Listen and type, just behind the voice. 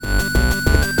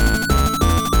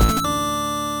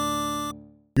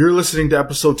You're listening to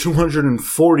episode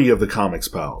 240 of the Comics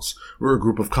Pals. We're a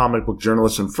group of comic book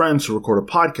journalists and friends who record a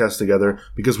podcast together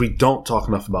because we don't talk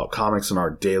enough about comics in our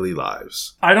daily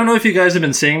lives. I don't know if you guys have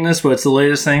been seeing this, but it's the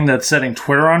latest thing that's setting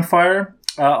Twitter on fire.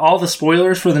 All the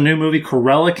spoilers for the new movie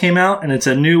Cruella came out, and it's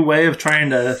a new way of trying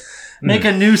to make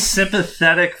a new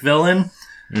sympathetic villain.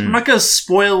 I'm not going to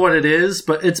spoil what it is,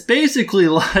 but it's basically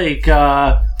like,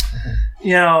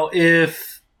 if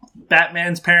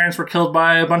Batman's parents were killed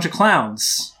by a bunch of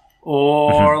clowns.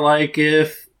 Or like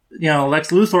if,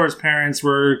 Lex Luthor's parents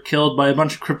were killed by a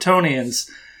bunch of Kryptonians.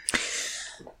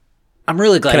 I'm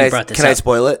really glad you brought this up. Can I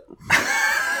spoil it?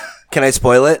 Can I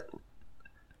spoil it?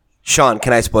 Sean,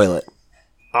 can I spoil it?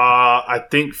 I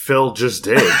think Phil just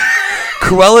did.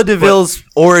 Cruella de Vil's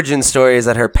origin story is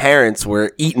that her parents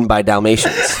were eaten by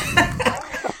Dalmatians.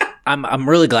 I'm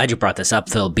really glad you brought this up,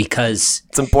 Phil, because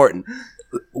it's important.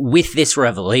 With this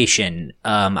revelation,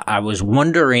 I was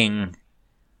wondering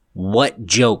what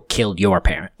joke killed your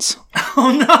parents.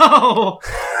 Oh no!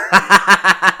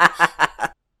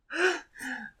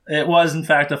 It was, in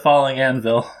fact, a falling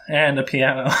anvil and a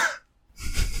piano.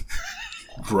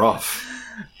 Rough.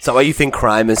 Is that why you think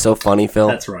crime is so funny, Phil?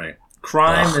 That's right.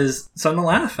 Crime is something to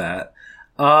laugh at.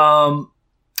 The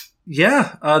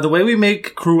way we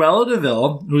make Cruella de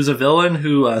Vil, who's a villain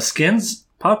who skins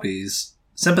puppies,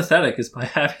 sympathetic is by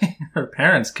having her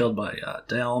parents killed by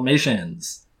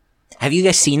Dalmatians. Have you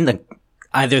guys seen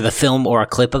either the film or a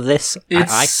clip of this?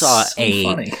 I saw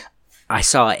funny. I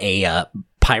saw a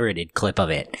pirated clip of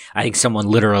it. I think someone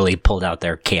literally pulled out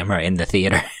their camera in the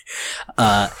theater.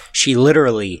 She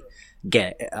literally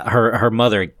her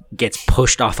mother gets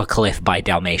pushed off a cliff by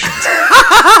Dalmatians.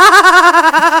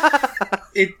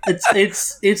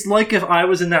 It's like if I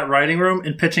was in that writing room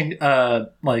and pitching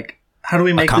how do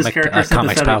we make this character sympathetic?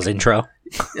 Comics Pals intro.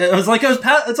 It's like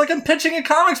I'm pitching a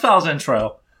Comics Pals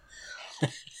intro.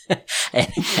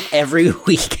 And every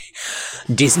week,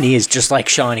 Disney is just like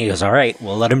Sean. He goes, "All right,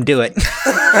 we'll let him do it."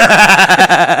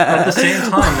 At the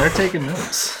same time, they're taking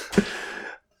notes.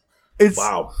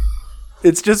 Wow.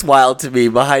 It's just wild to me.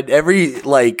 Behind every,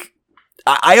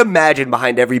 I imagine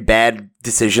behind every bad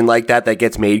decision like that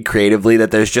gets made creatively,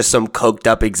 that there's just some coked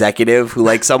up executive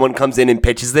who, someone comes in and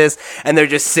pitches this, and they're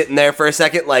just sitting there for a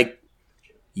second,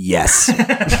 yes,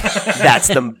 that's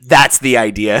the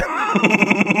idea.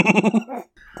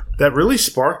 That really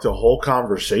sparked a whole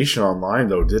conversation online,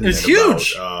 though, didn't it? It's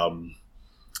huge. About,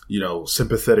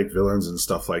 sympathetic villains and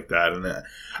stuff like that. And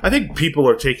I think people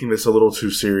are taking this a little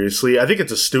too seriously. I think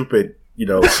it's a stupid,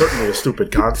 certainly a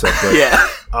stupid concept. But, yeah.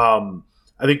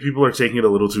 I think people are taking it a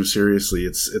little too seriously.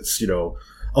 It's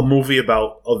a movie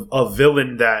about a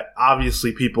villain that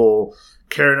obviously people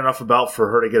cared enough about for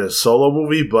her to get a solo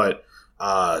movie, but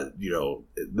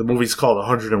the movie's called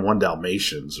 101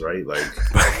 Dalmatians, right?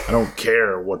 I don't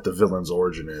care what the villain's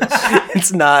origin is.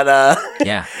 It's not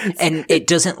yeah, and it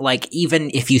doesn't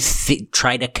even if you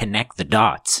try to connect the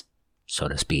dots, so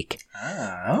to speak.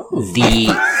 Oh.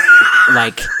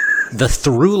 The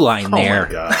through line there. Oh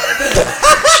my God.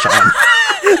 Sean.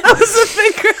 That was a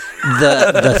finger.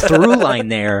 The through line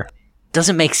there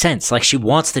doesn't make sense. She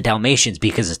wants the Dalmatians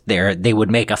because they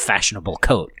would make a fashionable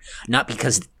coat, not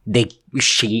because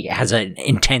she has an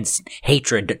intense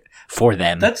hatred for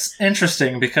them. That's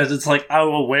interesting because it's I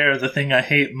will wear the thing I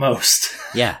hate most.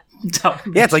 Yeah.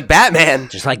 Yeah, it's like Batman.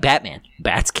 Just like Batman.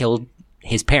 Bats killed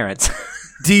his parents.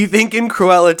 Do you think in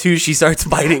Cruella 2 she starts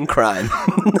fighting crime?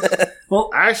 Well,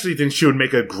 I actually think she would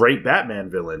make a great Batman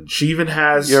villain. She even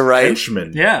has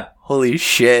henchmen. Yeah. Holy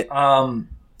shit.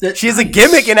 She has a nice.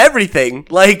 gimmick and everything.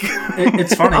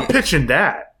 It's funny. I'm pitching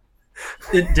that.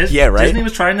 Yeah, right? Disney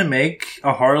was trying to make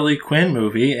a Harley Quinn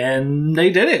movie, and they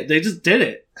did it. They just did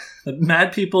it. The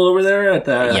mad people over there at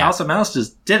the House of Mouse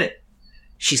just did it.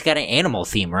 She's got an animal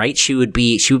theme, right? She would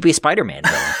be a Spider-Man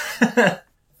villain.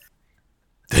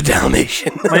 The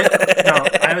Dalmatian.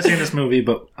 I haven't seen this movie,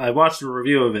 but I watched a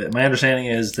review of it. My understanding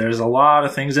is there's a lot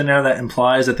of things in there that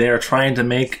implies that they are trying to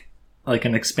make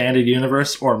an expanded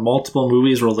universe or multiple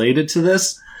movies related to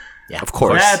this. Yeah, of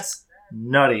course. That's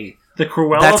nutty. The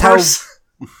Cruella-verse.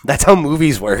 That's how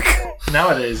movies work.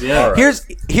 Nowadays, yeah. Right.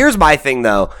 Here's my thing,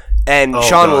 though, and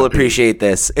Sean will appreciate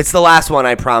this. It's the last one,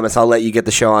 I promise. I'll let you get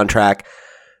the show on track.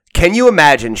 Can you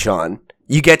imagine, Sean?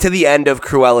 You get to the end of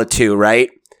Cruella 2, right?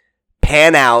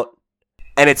 Pan out,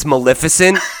 and it's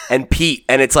Maleficent and Pete,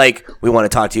 and it's we want to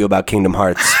talk to you about Kingdom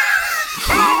Hearts.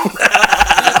 We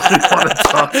want to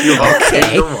talk to you about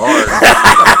Kingdom Hearts.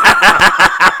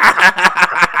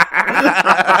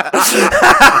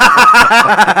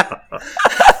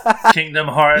 Kingdom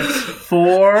Hearts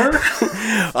 4.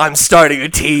 I'm starting a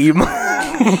team.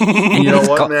 You know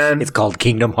what, man? It's called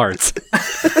Kingdom Hearts.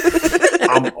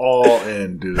 I'm all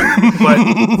in, dude. But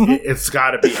it's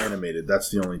got to be animated.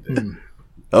 That's the only thing.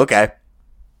 Okay.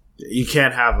 You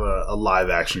can't have a live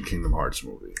action Kingdom Hearts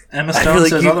movie. Emma Stone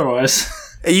says otherwise.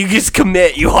 You just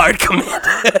commit. You hard commit.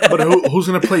 But who's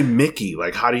gonna play Mickey?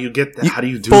 Like, how do you get that? How do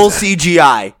you do full that?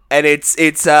 CGI? And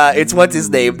it's what's his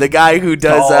name? The guy who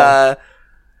does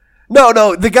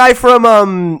No, the guy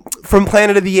from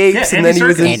Planet of the Apes, Yeah, and then he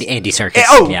was in Andy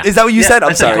Serkis. Is that what you said?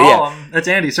 I'm sorry. Yeah, that's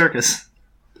Andy Serkis.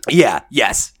 yeah,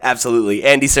 yes, absolutely.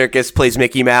 Andy Serkis plays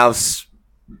Mickey Mouse.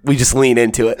 We just lean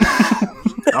into it.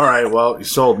 All right, well, you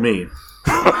sold me.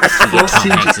 Tom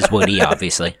Hanks is Woody,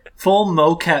 obviously. Full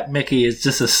mocap Mickey is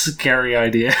just a scary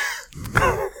idea.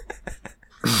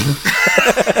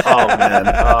 Oh man,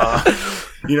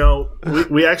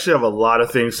 we actually have a lot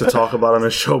of things to talk about on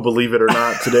this show. Believe it or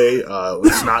not, today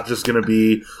it's not just going to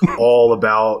be all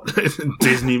about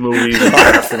Disney movies and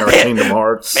casting our Kingdom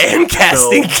Hearts and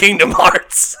casting Kingdom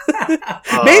Hearts.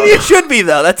 Maybe it should be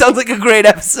though. That sounds like a great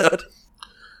episode.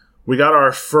 We got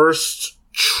our first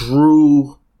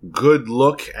true good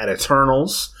look at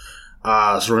Eternals.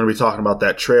 So we're going to be talking about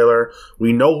that trailer.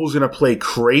 We know who's going to play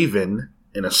Kraven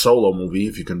in a solo movie,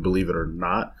 if you can believe it or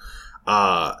not.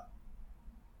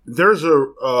 There's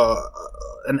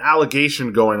an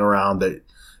allegation going around that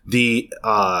the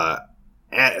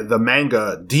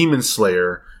manga Demon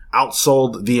Slayer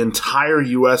outsold the entire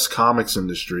U.S. comics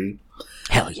industry.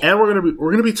 Hell yeah! And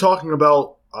we're gonna be talking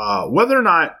about whether or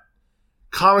not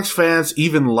comics fans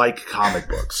even like comic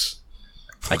books.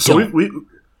 I don't.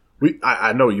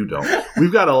 I know you don't.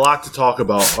 We've got a lot to talk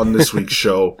about on this week's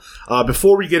show.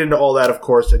 Before we get into all that, of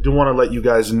course, I do want to let you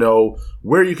guys know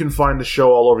where you can find the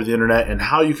show all over the internet and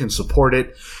how you can support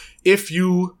it. If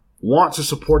you want to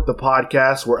support the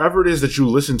podcast, wherever it is that you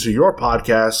listen to your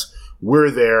podcasts, we're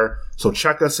there. So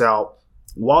check us out.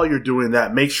 While you're doing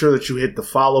that, make sure that you hit the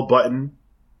follow button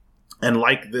and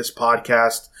like this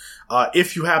podcast.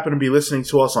 If you happen to be listening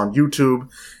to us on YouTube,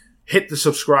 hit the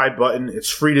subscribe button. It's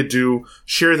free to do.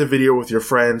 Share the video with your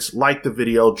friends. Like the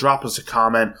video. Drop us a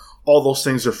comment. All those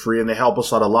things are free, and they help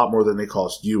us out a lot more than they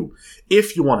cost you.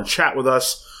 If you want to chat with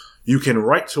us, you can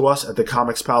write to us at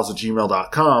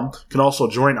thecomicspals@gmail.com. You can also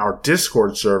join our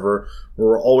Discord server, where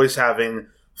we're always having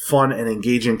fun and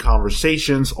engaging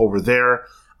conversations over there.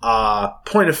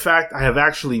 Point of fact, I have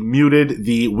actually muted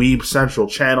the Weeb Central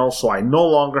channel, so I no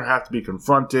longer have to be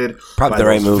confronted by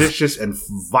those vicious and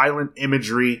violent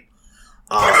imagery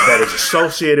that is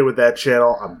associated with that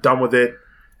channel. I'm done with it.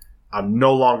 I'm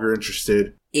no longer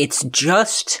interested. It's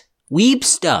just weeb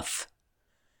stuff.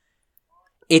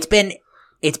 It's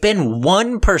been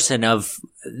one person of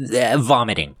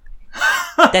vomiting.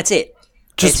 That's it.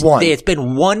 One. It's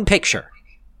been one picture.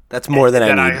 That's more than I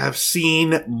need. I have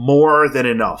seen more than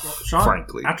enough, Sean,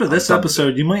 frankly. After this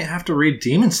episode, you might have to read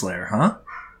Demon Slayer, huh?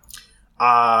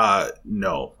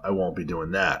 No, I won't be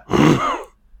doing that.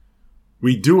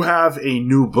 We do have a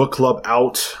new book club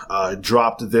out,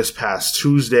 dropped this past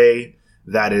Tuesday.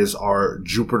 That is our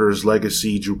Jupiter's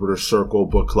Legacy, Jupiter Circle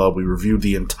book club. We reviewed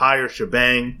the entire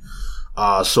shebang.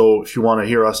 So if you want to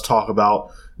hear us talk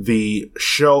about the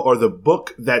show or the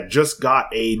book that just got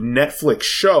a Netflix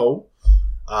show,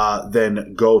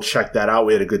 then go check that out.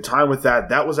 We had a good time with that.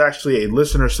 That was actually a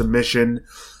listener submission,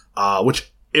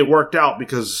 which it worked out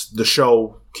because the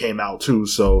show came out too.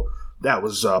 So that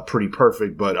was pretty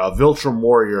perfect. But Viltrum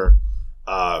Warrior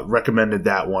recommended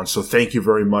that one. So thank you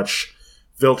very much,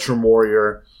 Viltrum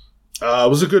Warrior. It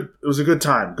was a good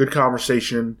time, good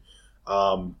conversation.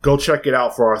 Go check it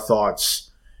out for our thoughts.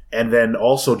 And then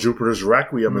also Jupiter's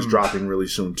Requiem is dropping really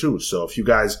soon too. So if you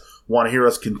guys want to hear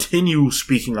us continue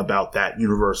speaking about that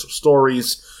universe of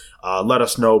stories, let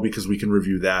us know, because we can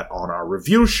review that on our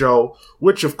review show,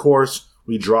 which of course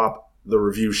we drop the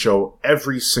review show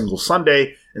every single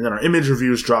Sunday, and then our image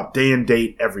reviews drop day and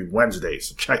date every Wednesday.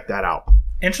 So check that out.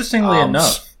 Interestingly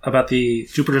enough, about the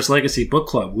Jupiter's Legacy book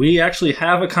club, we actually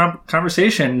have a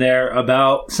conversation there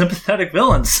about sympathetic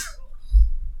villains.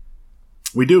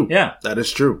 We do. Yeah. That is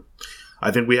true.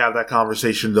 I think we have that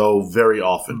conversation, though, very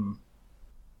often.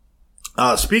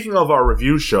 Speaking of our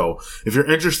review show, if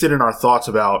you're interested in our thoughts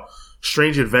about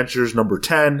Strange Adventures number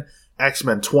 10,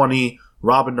 X-Men 20,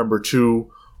 Robin number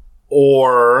 2,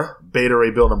 or Beta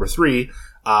Ray Bill number 3,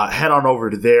 head on over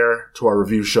to our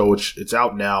review show, which it's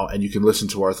out now, and you can listen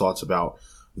to our thoughts about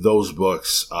those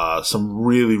books. Some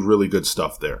really, really good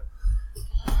stuff there.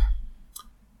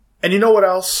 And you know what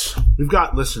else? We've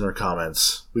got listener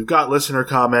comments. You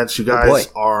guys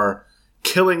are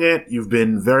killing it. You've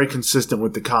been very consistent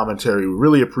with the commentary. We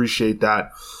really appreciate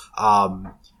that.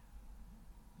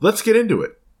 Let's get into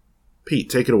it. Pete,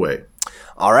 take it away.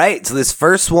 All right, so this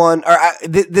first one, or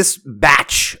this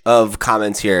batch of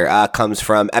comments here comes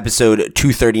from episode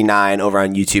 239 over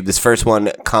on YouTube. This first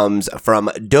one comes from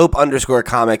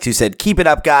dope_comics, who said, "Keep it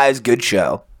up, guys. Good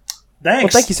show."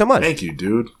 Thanks. Well, thank you so much. Thank you,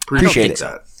 dude. Appreciate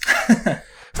that.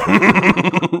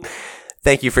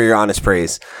 Thank you for your honest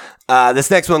praise.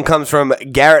 This next one comes from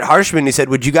Garrett Harshman, who said,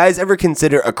 "Would you guys ever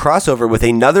consider a crossover with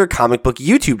another comic book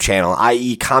YouTube channel,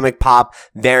 i.e. Comic Pop,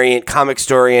 Variant, Comic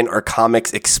Storian, or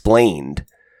Comics Explained?"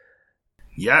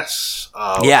 Yes.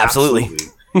 Yeah, absolutely.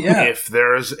 Yeah. If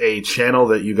there's a channel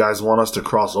that you guys want us to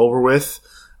cross over with,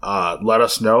 let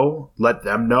us know. Let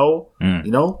them know.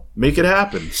 You know, make it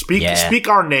happen. Speak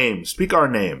our name. Speak our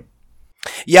name.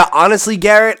 Yeah, honestly,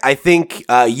 Garrett, I think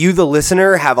you, the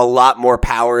listener, have a lot more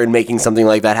power in making something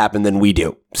like that happen than we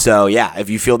do. So, yeah, if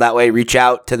you feel that way, reach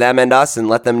out to them and us and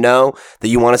let them know that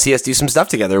you want to see us do some stuff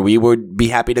together. We would be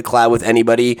happy to collab with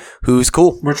anybody who's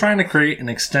cool. We're trying to create an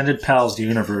extended pals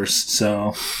universe,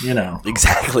 so, you know.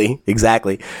 Exactly.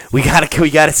 We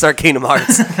gotta start Kingdom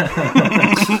Hearts.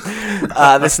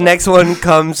 This next one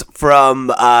comes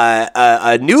from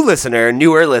a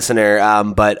newer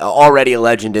listener, but already a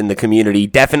legend in the community.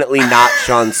 Definitely not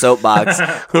Sean Soapbox,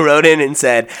 who wrote in and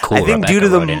said, Cool, "I think Rebecca due to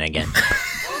the wrote in again.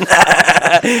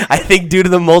 I think due to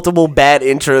the multiple bad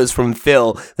intros from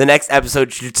Phil, the next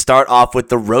episode should start off with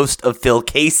the roast of Phil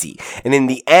Casey, and in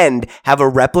the end, have a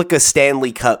replica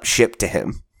Stanley Cup shipped to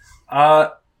him." You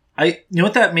know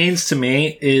what that means to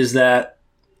me is that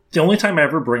the only time I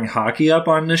ever bring hockey up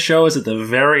on this show is at the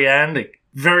very end, like,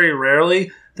 very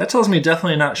rarely. That tells me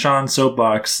definitely not Sean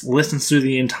Soapbox listens through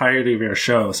the entirety of your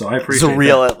show, so I appreciate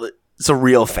that. It's a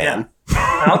real fan.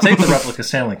 Yeah. I'll take the replica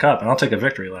Stanley Cup, and I'll take a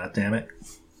victory lap, damn it.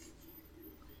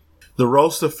 The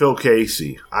roast of Phil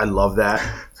Casey. I love that.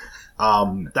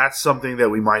 That's something that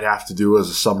we might have to do as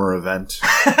a summer event.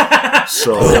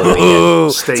 So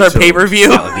stay it's our tuned. pay-per-view.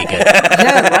 That would be good.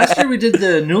 Yeah, last year we did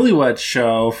the Newlywed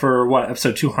show for,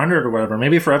 episode 200 or whatever.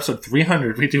 Maybe for episode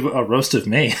 300 we do a roast of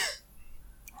me.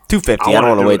 250. I don't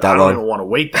want to wait that I long. don't even want to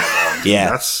wait that long.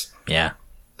 Yeah.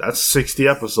 That's 60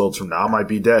 episodes from now. I might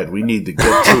be dead. We need to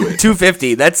get to it.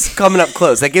 250. That's coming up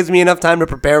close. That gives me enough time to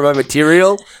prepare my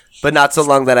material, but not so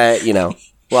long that I can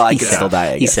still die,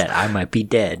 I guess. He said, "I might be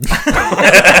dead."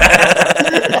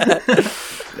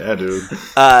 Yeah, dude.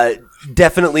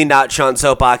 Definitely not Sean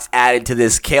Soapbox added to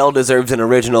this. Kale deserves an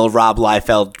original Rob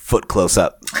Liefeld foot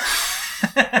close-up.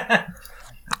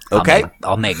 Okay.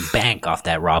 I'll make bank off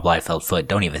that Rob Liefeld foot.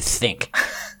 Don't even think.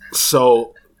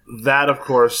 So that, of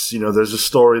course, there's a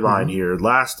storyline here.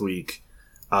 Last week,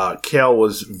 Kale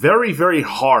was very, very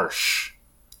harsh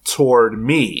toward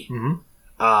me.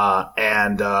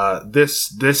 And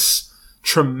this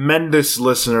tremendous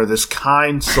listener, this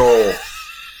kind soul,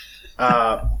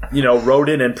 wrote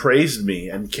in and praised me.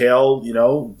 And Kale,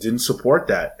 didn't support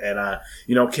that. And,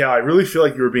 Kale, I really feel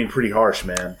like you were being pretty harsh,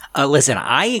 man. Listen,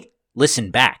 I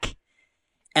listened back,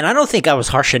 and I don't think I was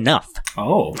harsh enough.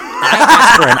 Oh. I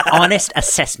asked for an honest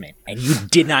assessment, and you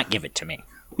did not give it to me.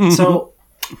 So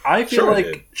I feel Sure like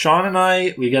did. Sean and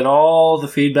I, we get all the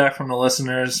feedback from the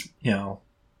listeners. This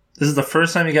is the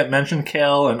first time you get mentioned,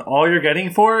 Kale, and all you're getting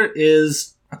for it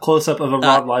is a close-up of a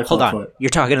Rob Liefeld Hold on. foot. You're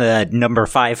talking to the number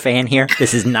 5 fan here?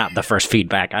 This is not the first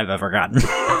feedback I've ever gotten.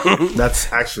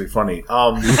 That's actually funny.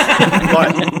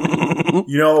 But,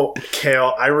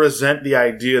 Kale, I resent the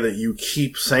idea that you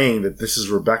keep saying that this is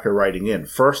Rebecca writing in.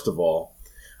 First of all,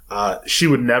 she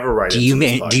would never write in. Do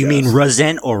you mean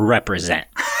resent or represent?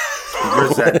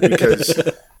 Resent, because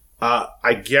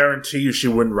I guarantee you she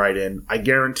wouldn't write in. I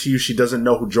guarantee you she doesn't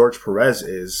know who George Perez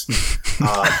is.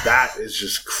 That is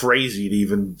just crazy to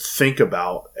even think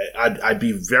about. I'd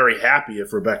be very happy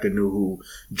if Rebecca knew who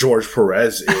George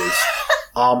Perez is.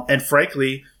 And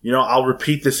frankly, I'll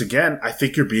repeat this again. I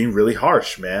think you're being really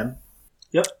harsh, man.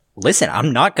 Yep. Listen,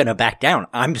 I'm not going to back down.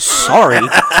 I'm sorry.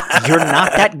 You're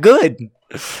not that good.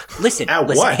 Listen.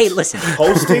 What? Hey, listen.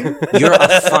 Hosting? You're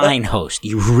a fine host.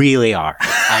 You really are.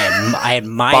 I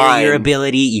admire your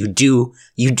ability. You do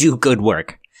good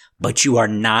work. But you are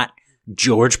not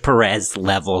George Perez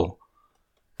level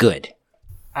good.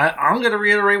 I'm going to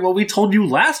reiterate what we told you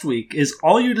last week, is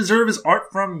all you deserve is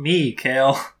art from me,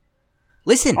 Kale.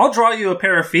 Listen. I'll draw you a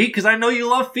pair of feet because I know you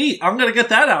love feet. I'm going to get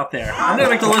that out there. I'm going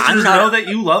to make the listeners know that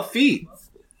you love feet.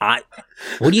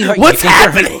 What's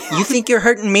happening? You think you're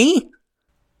hurting me?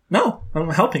 No, I'm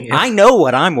helping you. I know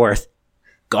what I'm worth.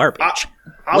 Garbage.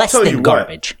 I'll Less tell than you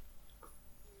garbage.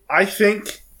 What. I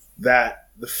think that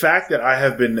the fact that I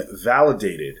have been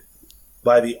validated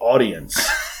by the audience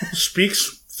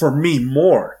speaks for me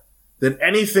more than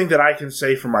anything that I can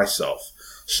say for myself.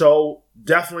 So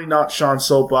definitely not Sean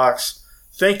Soapbox.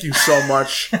 thank you so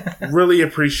much. Really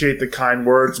appreciate the kind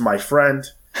words, my friend.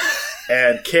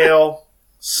 And Kale,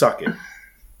 suck it.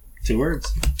 2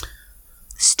 words.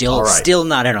 Still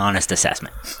not an honest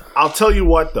assessment. I'll tell you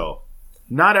what, though.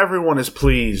 Not everyone is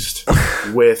pleased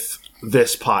with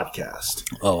this podcast.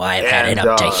 Oh, I've had it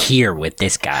up to here with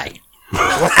this guy.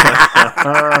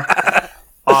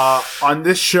 On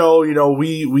this show, you know,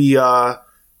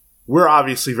 we're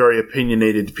obviously very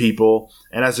opinionated people,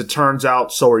 and as it turns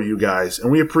out, so are you guys,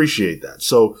 and we appreciate that.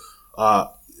 So,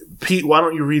 Pete, why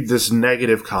don't you read this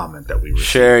negative comment that we received?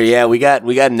 Sure, yeah, we got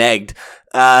negged.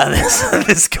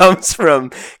 This comes from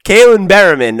Kalen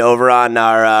Berriman over on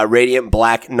our Radiant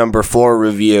Black number 4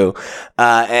 review.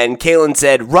 And Kalen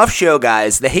said, rough show,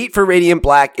 guys. The hate for Radiant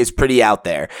Black is pretty out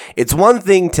there. It's one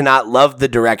thing to not love the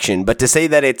direction, but to say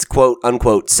that it's quote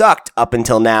unquote sucked up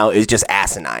until now is just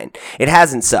asinine. It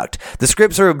hasn't sucked. The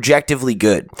scripts are objectively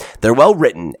good. They're well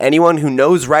written. Anyone who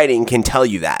knows writing can tell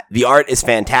you that. The art is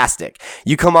fantastic.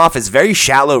 You come off as very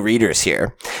shallow readers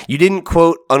here. You didn't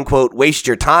quote unquote waste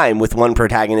your time with one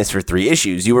protagonist for 3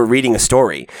 issues. You were reading a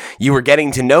story. You were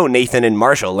getting to know Nathan and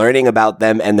Marshall, learning about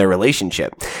them and their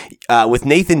relationship. With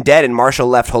Nathan dead and Marshall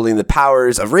left holding the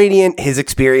powers of Radiant, his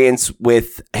experiences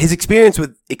with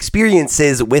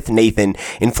Nathan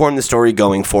informed the story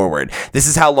going forward. This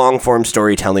is how long-form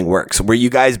storytelling works. Were you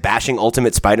guys bashing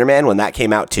Ultimate Spider-Man when that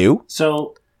came out too?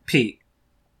 So, Pete,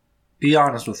 be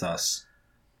honest with us.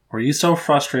 Were you so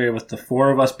frustrated with the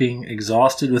 4 of us being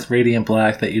exhausted with Radiant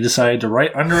Black that you decided to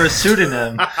write under a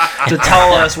pseudonym to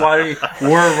tell us why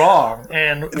we're wrong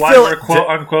and why we're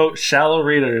quote-unquote shallow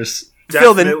readers?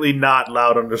 Definitely not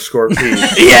loud _ P.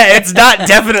 Yeah, it's not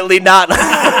definitely not.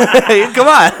 Come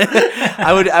on,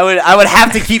 I would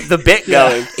have to keep the bit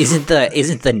going. Isn't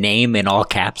the name in all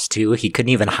caps too? He couldn't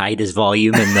even hide his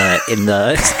volume in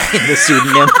the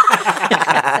pseudonym.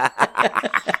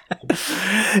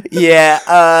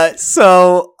 Yeah.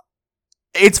 So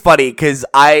it's funny because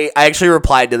I actually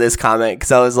replied to this comment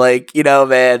because I was like, you know,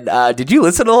 man, did you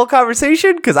listen to the whole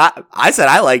conversation? Because I said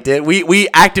I liked it. We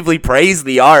actively praised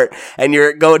the art, and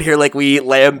you're going here like we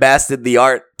lambasted the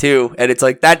art too, and it's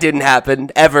like that didn't happen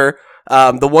ever.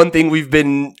 The one thing we've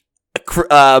been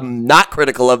not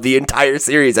critical of the entire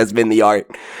series has been the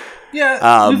art.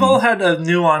 Yeah, we've all had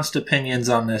nuanced opinions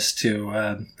on this too.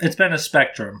 It's been a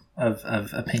spectrum of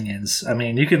opinions. I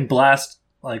mean, you can blast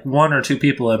like 1 or 2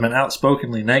 people have been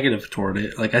outspokenly negative toward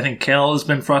it. Like, I think Kel has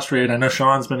been frustrated. I know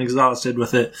Sean's been exhausted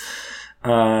with it.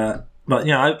 But,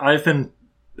 you know, I think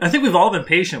we've all been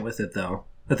patient with it, though.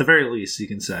 At the very least, you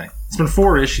can say. It's been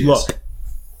 4 issues. Look,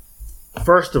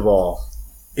 first of all,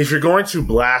 if you're going to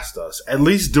blast us, at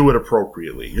least do it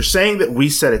appropriately. You're saying that we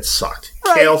said it sucked.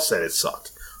 Right. Kale said it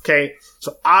sucked. Okay?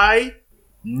 So I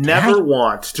never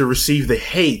want to receive the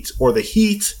hate or the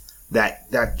heat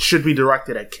that should be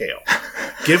directed at Kale.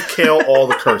 Give Kale all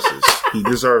the curses. He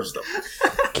deserves them.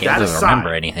 Kale doesn't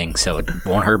remember anything, so it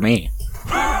won't hurt me.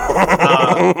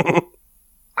 I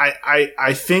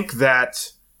think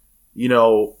that, you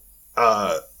know,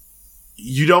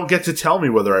 you don't get to tell me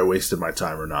whether I wasted my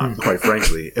time or not, quite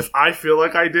frankly. If I feel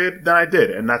like I did, then I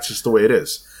did, and that's just the way it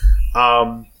is.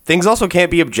 Things also can't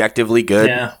be objectively good.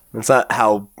 Yeah. That's not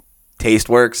how taste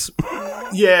works.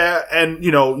 Yeah, and,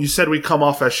 you know, you said we come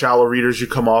off as shallow readers, you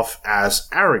come off as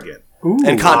arrogant. Ooh.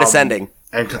 And condescending.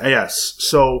 Yes.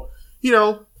 So, you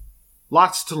know,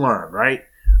 lots to learn, right?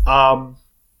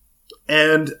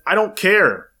 And I don't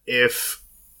care if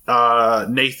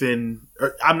Nathan...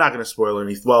 I'm not going to spoil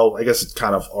anything. Well, I guess it's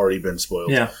kind of already been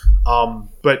spoiled. Yeah.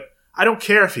 But I don't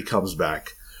care if he comes back,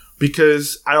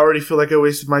 because I already feel like I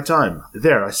wasted my time.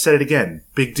 There, I said it again.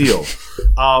 Big deal.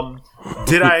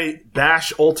 Did I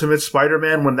bash Ultimate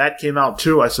Spider-Man when that came out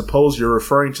too? I suppose you're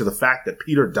referring to the fact that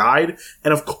Peter died?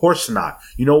 And of course not.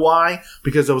 You know why?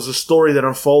 Because it was a story that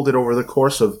unfolded over the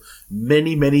course of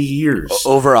many, many years.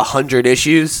 Over 100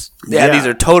 issues? Yeah, these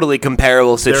are totally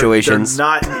comparable situations. They're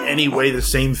not in any way the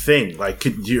same thing. Like,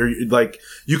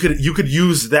 you could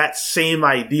use that same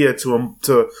idea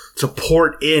to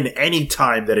port in any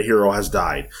time that a hero has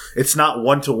died. It's not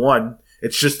 1-to-1.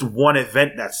 It's just one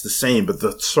event that's the same, but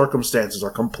the circumstances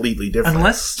are completely different. I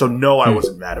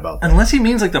wasn't mad about that. Unless he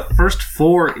means like the first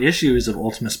 4 issues of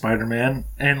Ultimate Spider-Man,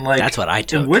 and like that's what I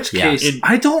took. In which case,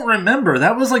 I don't remember.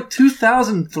 That was like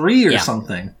 2003 or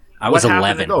something. I was what 11.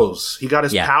 Happened to those? He got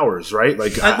his powers, right?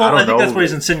 Like I think that's what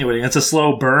he's insinuating. It's a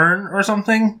slow burn or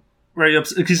something. Where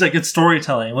he's like, it's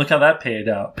storytelling. Look how that paid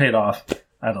off.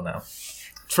 I don't know.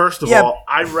 First of all,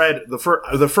 I read the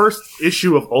first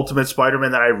issue of Ultimate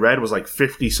Spider-Man that I read was like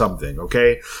 50 something.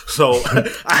 Okay, so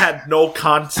I had no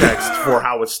context for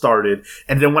how it started,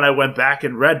 and then when I went back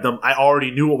and read them, I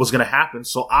already knew what was going to happen.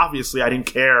 So obviously, I didn't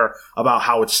care about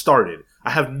how it started.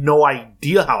 I have no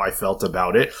idea how I felt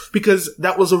about it because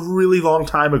that was a really long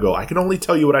time ago. I can only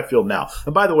tell you what I feel now.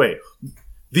 And by the way,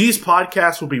 these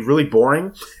podcasts would be really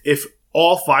boring if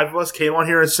all 5 of us came on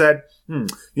here and said,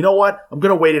 you know what? I'm going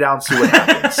to wait it out and see what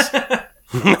happens.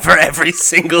 For every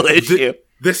single issue.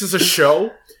 This is a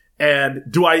show, and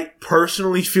do I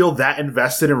personally feel that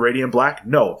invested in Radiant Black?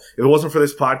 No. If it wasn't for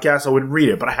this podcast, I wouldn't read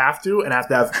it, but I have to, and I have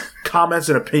to have comments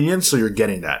and opinions, so you're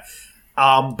getting that.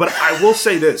 But I will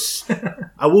say this.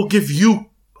 I will give you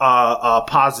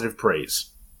positive praise.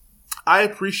 I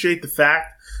appreciate the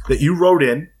fact that you wrote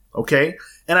in, okay?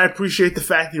 And I appreciate the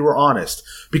fact that you were honest.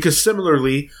 Because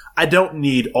similarly, I don't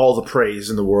need all the praise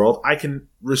in the world. I can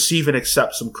receive and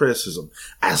accept some criticism.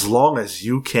 As long as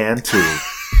you can too.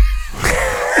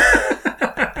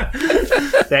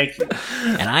 Thank you.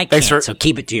 And I can't, so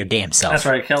keep it to your damn self. That's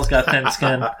right. Kel's got thin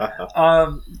skin.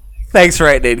 Thanks for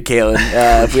writing in, Kalen.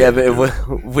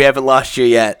 If we haven't lost you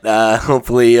yet,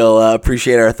 hopefully you'll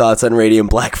appreciate our thoughts on Radiant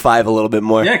Black 5 a little bit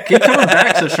more. Yeah, keep coming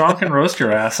back so Sean can roast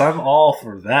your ass. I'm all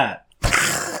for that.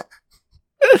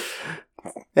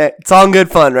 Hey, it's all in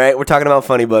good fun, right? We're talking about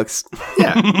funny books.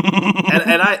 Yeah,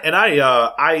 and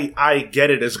I get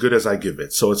it as good as I give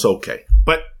it, so it's okay.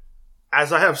 But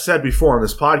as I have said before on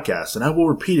this podcast, and I will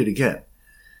repeat it again,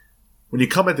 when you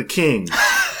come at the king,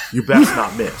 you best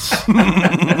not miss.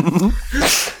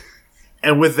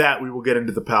 And with that, we will get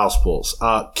into the Pals Pulls.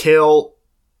 Kale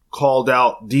called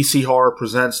out DC Horror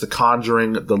Presents The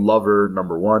Conjuring, The Lover,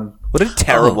 #1. What a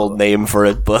terrible name for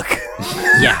a book.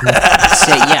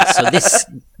 So this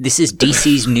is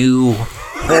DC's new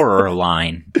horror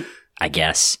line, I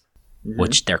guess,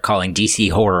 which they're calling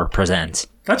DC Horror Presents.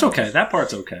 That's okay. That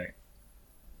part's okay.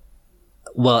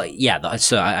 Well, yeah,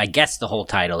 so I guess the whole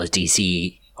title is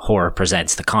DC Horror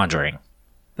Presents The Conjuring.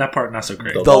 That part not so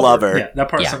great. The Lover. Yeah, that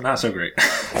part's not so great.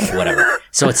 Whatever.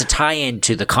 So it's a tie-in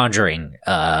to the Conjuring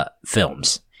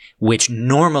films, which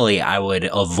normally I would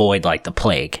avoid like the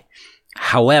plague.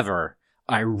 However,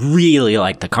 I really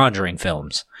like the Conjuring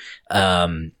films.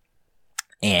 And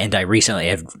I recently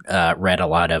have read a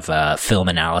lot of film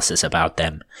analysis about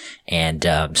them. And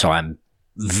so I'm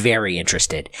very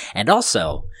interested. And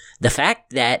also, the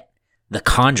fact that The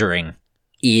Conjuring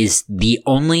is the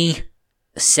only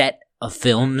set of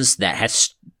films that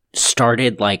has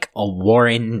started like a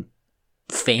Warren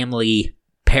family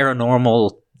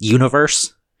paranormal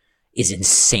universe is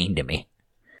insane to me.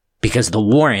 Because the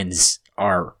Warrens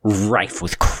are rife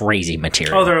with crazy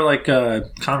material. Oh, they're like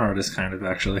con artists, kind of,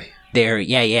 actually.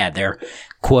 They're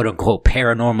quote-unquote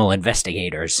paranormal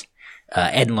investigators.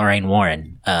 Ed and Lorraine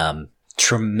Warren. Their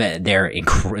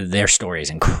story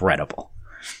is incredible.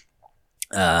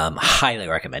 Highly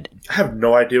recommended. I have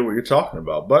no idea what you're talking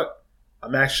about, but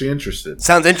I'm actually interested.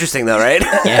 Sounds interesting, though, right?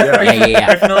 Yeah. Are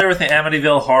you familiar with the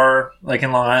Amityville Horror, like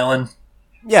in Long Island?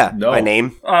 Yeah, no. by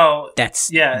name. Oh,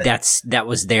 that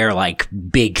was their like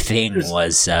big thing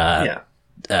was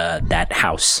that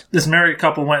house. This married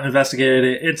couple went and investigated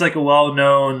it. It's like a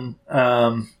well-known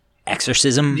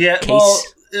exorcism case. Well,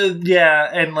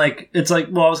 and like it's like,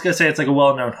 well, I was gonna say it's like a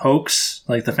well-known hoax.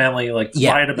 Like the family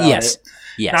lied about it.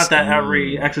 Yes. Not that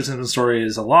every exorcism story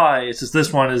is a lie. It's just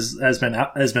this one has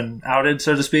been outed,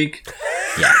 so to speak.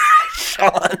 Yeah.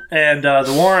 And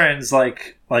the Warrens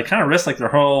like kind of risk like their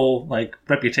whole like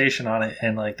reputation on it,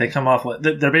 and like they come off with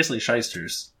they're basically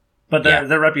shysters, but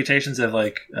their reputations have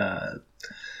like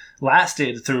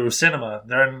lasted through cinema.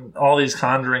 They're in all these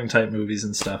Conjuring type movies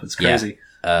and stuff. It's crazy.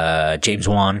 Yeah. James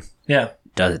Wan. Yeah.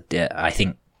 I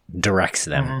think directs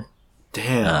them. Mm-hmm.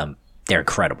 Damn. They're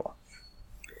incredible.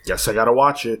 Guess I gotta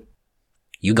watch it.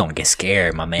 You gonna get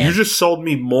scared, my man. You just sold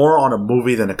me more on a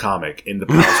movie than a comic in the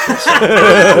past.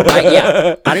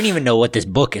 I don't even know what this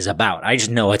book is about. I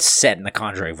just know it's set in the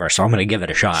Conjuring verse, so I'm gonna give it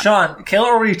a shot. Sean, Kayla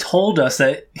already told us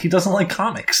that he doesn't like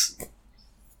comics.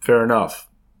 Fair enough.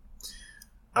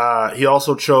 He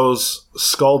also chose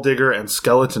Skull Digger and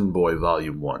Skeleton Boy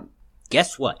Volume 1.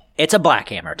 Guess what? It's a Black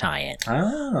Hammer tie-in.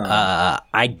 Ah.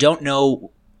 I don't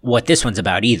know what this one's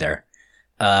about either.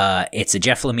 It's a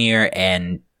Jeff Lemire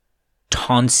and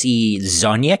Tonsi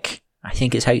Zoniak, I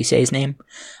think is how you say his name.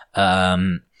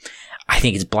 I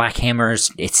think it's Black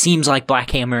Hammer's. It seems like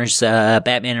Black Hammer's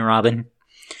Batman and Robin.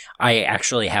 I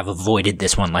actually have avoided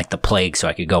this one like the plague so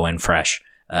I could go in fresh.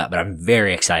 But I'm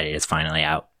very excited it's finally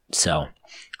out. So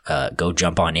go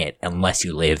jump on it unless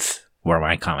you live where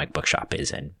my comic book shop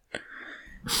is in.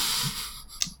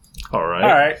 All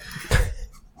right.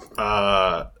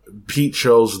 Pete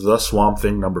chose The Swamp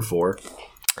Thing #4.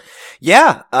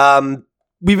 Yeah.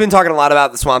 We've been talking a lot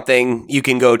about the Swamp Thing. You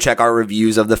can go check our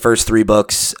reviews of the first 3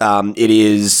 books.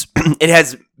 It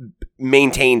has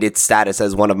maintained its status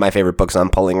as one of my favorite books I'm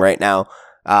pulling right now.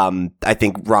 I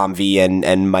think Rom V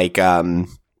and Mike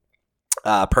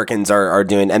Perkins are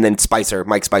doing, and then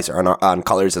Mike Spicer on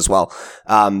colors as well.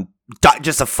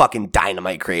 Just a fucking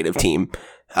dynamite creative team.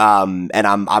 And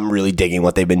I'm really digging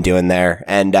what they've been doing there.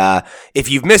 And if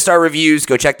you've missed our reviews,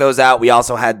 go check those out. We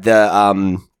also had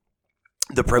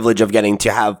the privilege of getting to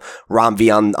have Rom V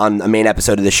on a main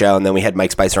episode of the show, and then we had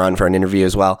Mike Spicer on for an interview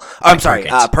as well. Oh, I'm sorry,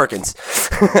 Perkins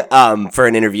for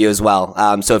an interview as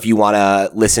well. So if you want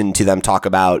to listen to them talk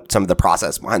about some of the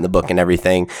process behind the book and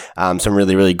everything, some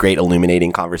really, really great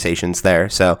illuminating conversations there.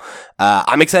 So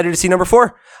I'm excited to see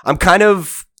 #4. I'm kind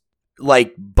of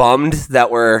like bummed that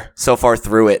we're so far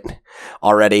through it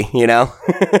already, you know?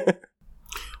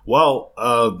 Well,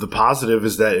 the positive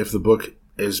is that if the book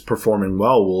is performing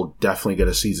well, we'll definitely get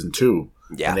a season 2.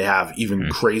 Yeah. And they have even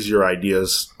crazier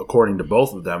ideas, according to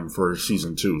both of them, for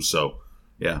season 2. So,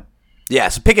 yeah. Yeah,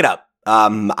 so pick it up.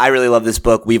 I really love this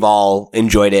book. We've all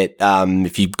enjoyed it.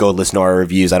 If you go listen to our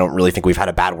reviews, I don't really think we've had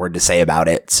a bad word to say about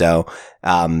it. So,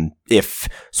 if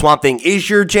Swamp Thing is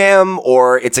your jam,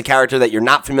 or it's a character that you're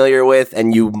not familiar with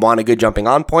and you want a good jumping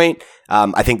on point,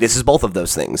 I think this is both of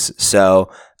those things.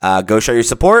 So, go show your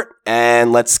support,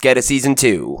 and let's get a season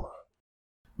 2.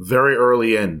 Very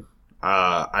early in.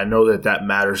 I know that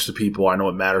matters to people. I know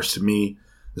it matters to me.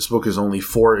 This book is only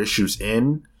 4 issues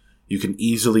in. You can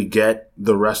easily get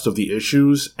the rest of the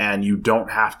issues, and you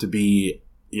don't have to be,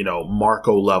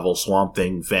 Marco level Swamp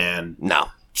Thing fan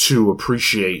to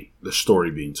appreciate the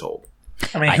story being told.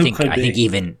 I think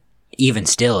even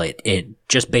still, it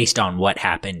just based on what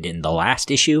happened in the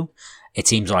last issue, it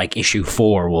seems like issue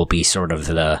 4 will be sort of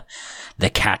the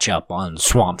catch up on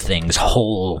Swamp Thing's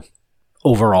whole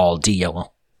overall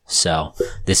deal. So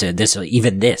this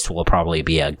will probably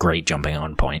be a great jumping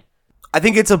on point. I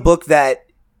think it's a book that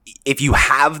if you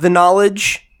have the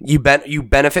knowledge, you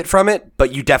benefit from it,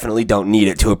 but you definitely don't need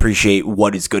it to appreciate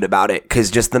what is good about it,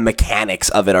 because just the mechanics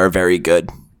of it are very good.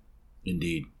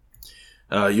 Indeed.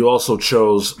 You also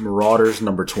chose Marauders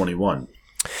 #21.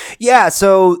 Yeah,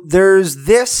 so there's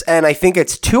this, and I think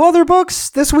it's 2 other books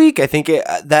this week. I think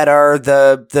that are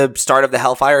the start of the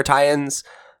Hellfire tie-ins.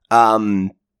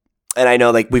 And I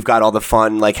know we've got all the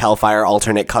fun Hellfire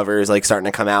alternate covers starting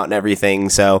to come out and everything.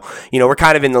 So, we're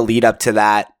kind of in the lead up to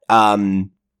that.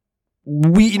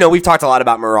 We've talked a lot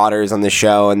about Marauders on this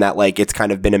show, and that it's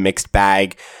kind of been a mixed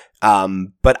bag.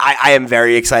 But I am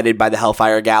very excited by the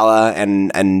Hellfire Gala,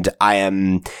 and I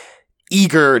am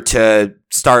eager to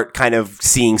start kind of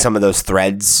seeing some of those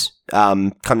threads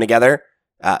come together.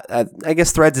 I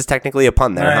guess threads is technically a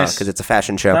pun there, nice. Because it's a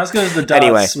fashion show. Not as good as the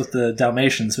dots with the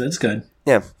Dalmatians, but it's good.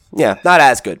 Yeah, not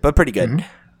as good, but pretty good.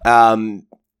 Mm-hmm.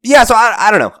 So I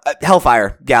don't know.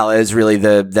 Hellfire Gala is really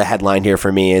the headline here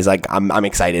for me. Is I'm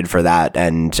excited for that,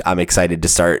 and I'm excited to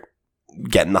start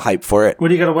getting the hype for it. What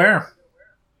do you got to wear?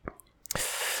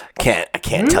 I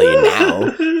can't tell you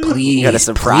now. Please, gotta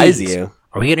surprise you.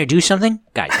 Are we gonna do something,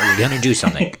 guys? Are we gonna do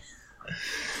something?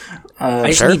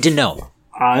 I just need to know.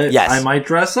 I might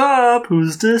dress up.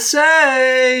 Who's to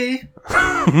say?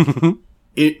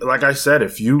 Like I said,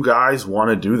 if you guys want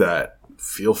to do that,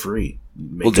 feel free.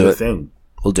 We'll do it a thing.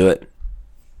 We'll do it.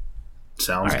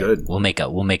 Sounds good. We'll make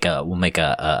a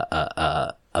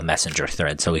messenger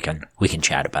thread so we can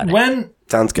chat about it.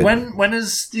 Sounds good. When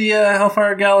is the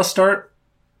Hellfire Gala start?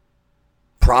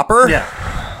 Proper? Yeah.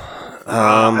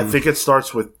 I think it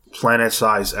starts with Planet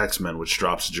Size X-Men, which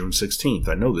drops June 16th.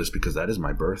 I know this because that is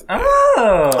my birthday.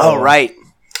 Oh, right.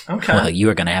 Okay. Well, you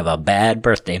are going to have a bad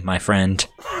birthday, my friend.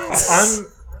 I'm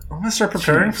going to start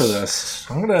preparing for this.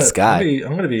 I'm going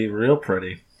to be real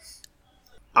pretty.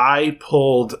 I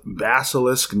pulled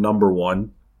Basilisk #1.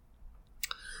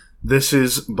 This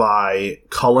is by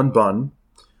Cullen Bunn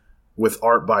with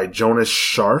art by Jonas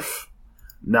Scharf.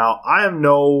 Now, I am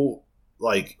no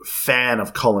fan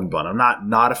of Cullen Bunn. I'm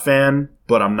not a fan,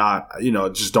 but I'm not,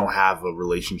 just don't have a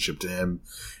relationship to him.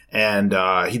 And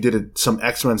he did some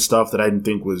X-Men stuff that I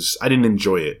didn't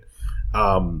enjoy it.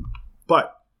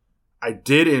 But I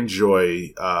did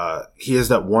enjoy, he has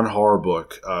that one horror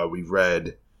book we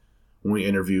read when we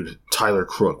interviewed Tyler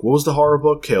Crook. What was the horror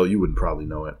book? Kale, you would probably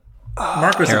know it.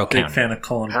 Mark was a big fan of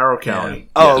Cullen. Harrow County. Yeah.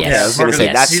 Oh, yeah. I was going to say,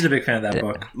 he's a big fan of that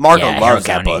book. Marco loves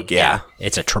that book, yeah.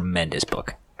 It's a tremendous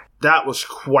book. That was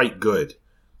quite good.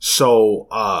 So,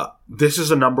 this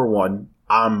is a #1.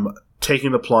 I'm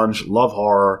taking the plunge, love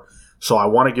horror, so I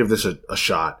want to give this a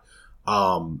shot.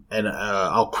 And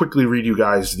I'll quickly read you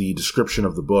guys the description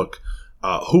of the book.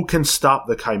 Who can stop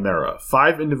the Chimera?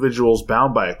 5 individuals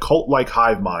bound by a cult-like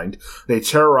hive mind. They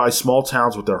terrorize small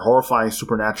towns with their horrifying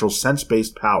supernatural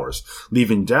sense-based powers,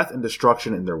 leaving death and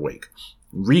destruction in their wake.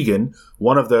 Regan,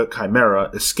 one of the Chimera,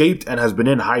 escaped and has been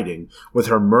in hiding, with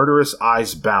her murderous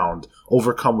eyes bound,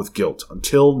 overcome with guilt,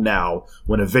 until now,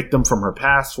 when a victim from her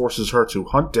past forces her to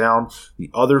hunt down the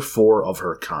other 4 of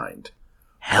her kind.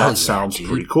 That sounds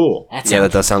pretty cool.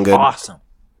 That does sound good. Awesome.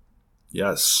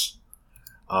 Yes.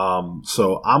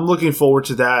 So I'm looking forward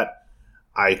to that.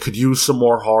 I could use some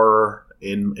more horror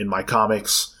in my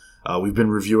comics. We've been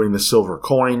reviewing The Silver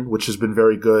Coin, which has been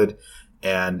very good,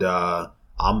 and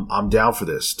I'm down for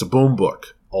this. It's a Boom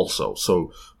book also.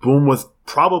 So Boom with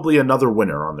probably another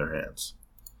winner on their hands.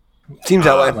 Seems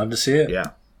that way. I'd love to see it.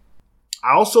 Yeah.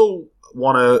 I also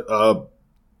want to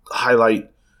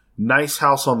highlight Nice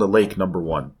House on the Lake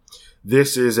 #1.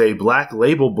 This is a Black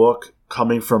Label book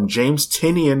coming from James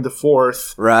Tynion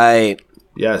IV. Right.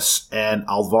 Yes, and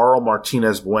Alvaro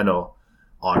Martinez Bueno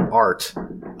on art.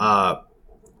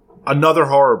 Another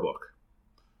horror book.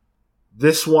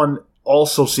 This one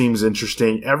also seems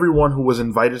interesting. Everyone who was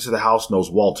invited to the house knows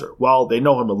Walter. Well, they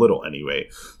know him a little anyway.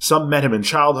 Some met him in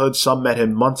childhood, some met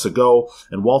him months ago,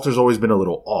 and Walter's always been a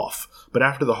little off. But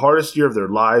after the hardest year of their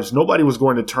lives, nobody was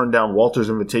going to turn down Walter's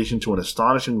invitation to an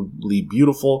astonishingly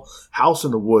beautiful house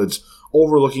in the woods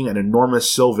overlooking an enormous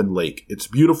sylvan lake. It's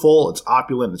beautiful, it's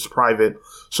opulent, it's private.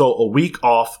 So a week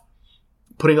off,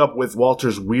 putting up with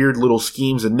Walter's weird little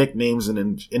schemes and nicknames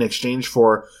in exchange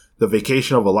for the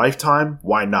vacation of a lifetime,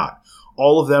 why not?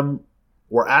 All of them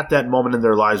were at that moment in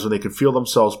their lives when they could feel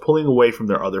themselves pulling away from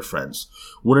their other friends.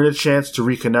 Wouldn't a chance to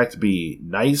reconnect be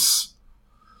nice?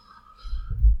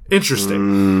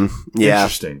 Interesting. Yeah.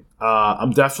 Interesting.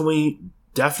 I'm definitely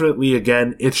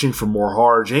again itching for more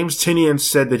horror. James Tynion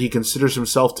said that he considers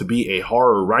himself to be a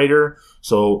horror writer.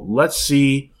 So let's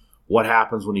see what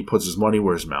happens when he puts his money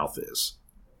where his mouth is.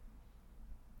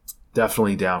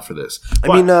 Definitely down for this.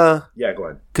 But, yeah, go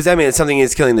ahead. Because it's something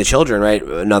is killing the children, right?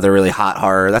 Another really hot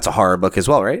horror. That's a horror book as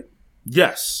well, right?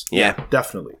 Yes. Yeah.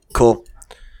 Definitely. Cool.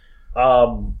 I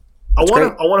want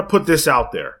to put this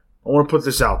out there.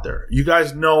 You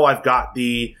guys know I've got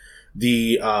the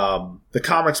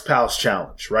Comics Palace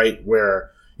Challenge, right?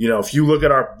 Where, if you look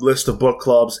at our list of book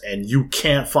clubs and you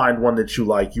can't find one that you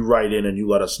like, you write in and you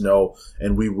let us know,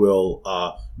 and we will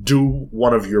do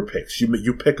one of your picks.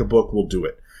 You pick a book, we'll do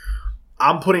it.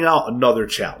 I'm putting out another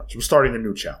challenge. I'm starting a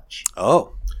new challenge.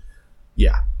 Oh.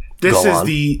 Yeah. This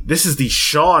is the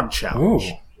Sean challenge,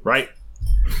 Ooh. right?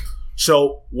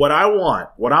 So what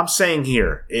I'm saying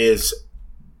here is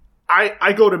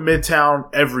I go to Midtown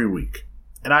every week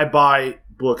and I buy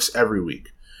books every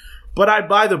week. But I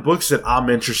buy the books that I'm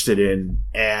interested in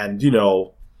and,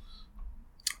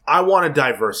 I want to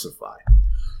diversify.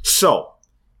 So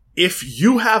if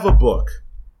you have a book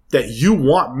that you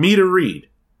want me to read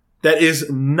that is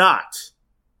not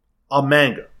a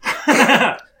manga.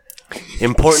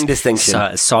 Important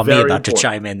distinction. Saw me Very about to important.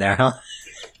 chime in there, huh?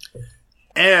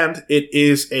 And it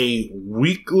is a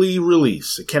weekly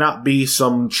release. It cannot be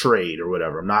some trade or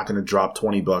whatever. I'm not going to drop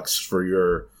 $20 for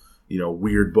your,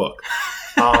 weird book.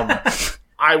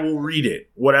 I will read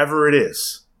it, whatever it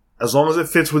is. As long as it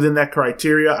fits within that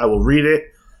criteria, I will read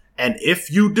it. And if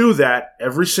you do that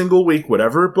every single week,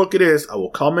 whatever book it is, I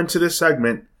will come into this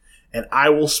segment and I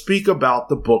will speak about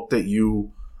the book that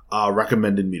you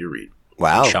recommended me to read.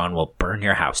 Wow. Sean will burn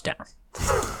your house down.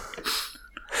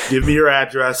 Give me your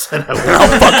address and I will.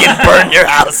 I'll fucking burn your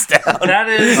house down. That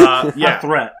is yeah. a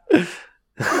threat.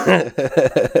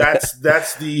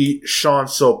 That's the Sean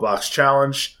Soapbox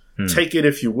Challenge. Take it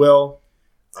if you will.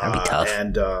 That'd be tough.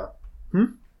 And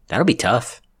That'll be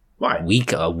tough. why?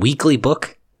 A weekly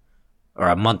book, or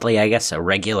a monthly, I guess, a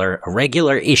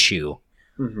regular issue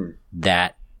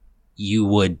that you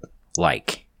would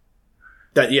like.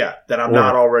 That I'm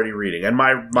not already reading, and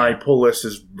my pull list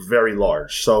is very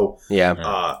large. So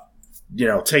Yeah.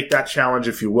 take that challenge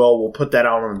if you will. We'll put that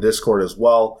out on the Discord as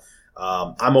well.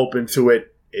 I'm open to it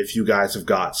if you guys have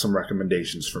got some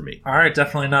recommendations for me. All right,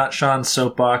 definitely not Sean's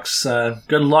soapbox.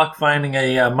 Good luck finding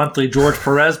a monthly George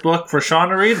Perez book for Sean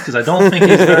to read, because I don't think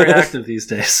he's very active these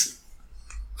days.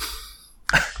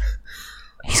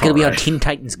 He's going to be on Teen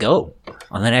Titans Go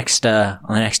on the next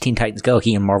Teen Titans Go.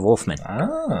 He and Marv Wolfman.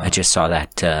 I just saw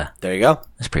that. There you go.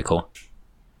 That's pretty cool.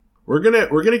 We're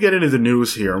gonna get into the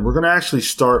news here, and we're gonna actually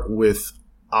start with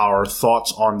our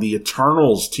thoughts on the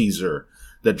Eternals teaser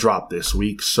that dropped this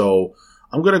week. So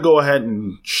I'm gonna go ahead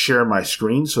and share my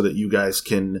screen so that you guys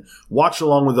can watch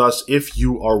along with us if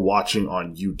you are watching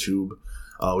on YouTube.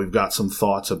 We've got some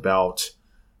thoughts about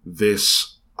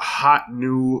this hot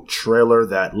new trailer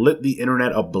that lit the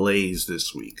internet ablaze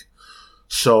this week.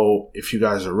 So if you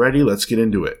guys are ready, let's get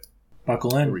into it.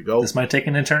 Buckle in. Here we go. This might take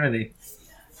an eternity.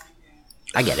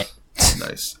 I get it.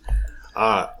 Nice.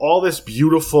 All this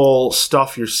beautiful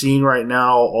stuff you're seeing right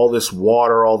now, all this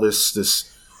water, all this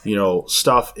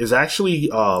stuff is actually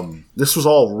this was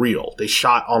all real. They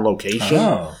shot on location.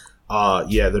 Oh.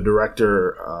 Yeah, the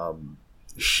director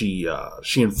she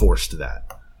enforced that.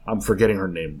 I'm forgetting her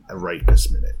name right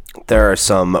this minute. There are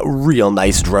some real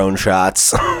nice drone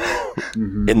shots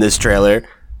in this trailer.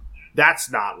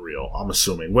 That's not real, I'm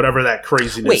assuming. Whatever that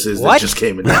craziness is what? that just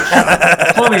came in the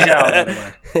shot. Chloe Zhao, by the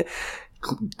way.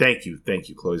 Thank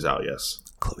you, Chloe Zhao, yes.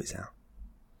 Chloe Zhao.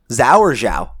 Zhao or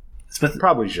Zhao? It's with,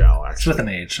 Probably Zhao, it's actually. with an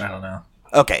H. I don't know.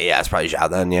 Okay, yeah, it's probably Zhao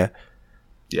then, yeah.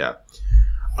 Yeah.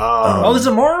 Oh, there's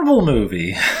a Marvel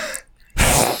movie.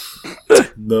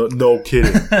 No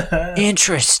kidding.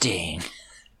 Interesting.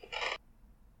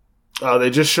 They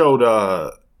just showed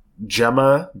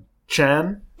Gemma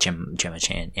Chan. Gemma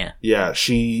Chan, yeah. Yeah,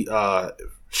 she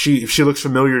if she looks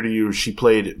familiar to you, she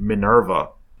played Minerva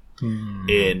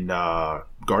in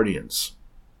Guardians.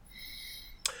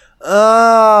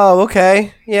 Oh,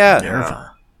 okay. Yeah.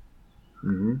 Minerva.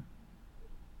 Mm-hmm.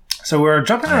 So we're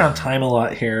jumping around time a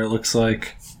lot here, it looks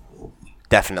like.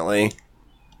 Definitely.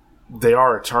 They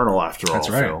are eternal after all. That's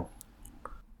right. Phil.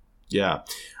 Yeah.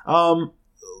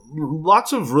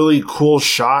 Lots of really cool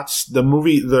shots. The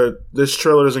movie, this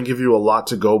trailer doesn't give you a lot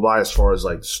to go by as far as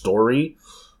like story.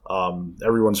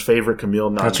 Everyone's favorite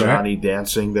Camille Nanjiani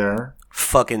dancing there.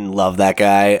 Fucking love that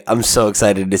guy. I'm so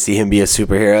excited to see him be a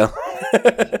superhero.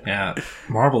 Yeah.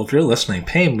 Marvel, if you're listening,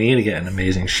 pay me to get in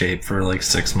amazing shape for like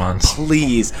 6 months.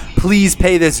 Please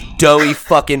pay this doughy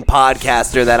fucking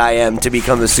podcaster that I am to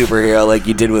become a superhero like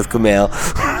you did with Camille.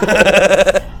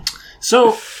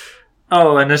 So,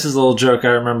 and this is a little joke I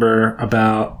remember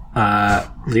about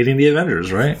leading the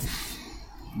Avengers, right?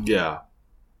 Yeah.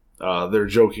 They're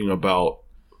joking about...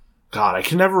 God, I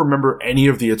can never remember any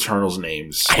of the Eternals'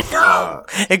 names. I know.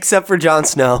 Except for Jon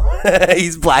Snow.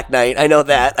 He's Black Knight. I know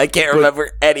that. I can't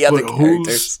remember any other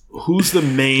characters. Who's the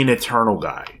main Eternal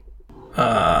guy?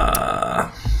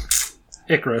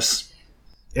 Icarus.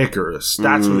 Icarus.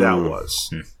 That's who that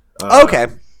was. Okay.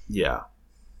 Yeah.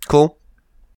 Cool.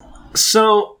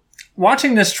 So,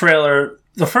 watching this trailer,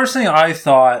 the first thing I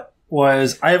thought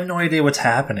was, I have no idea what's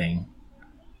happening.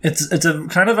 It's a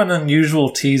kind of an unusual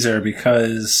teaser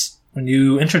because when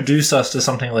you introduce us to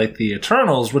something like the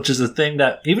Eternals, which is a thing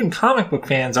that even comic book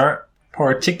fans aren't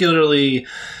particularly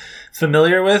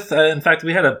familiar with. In fact,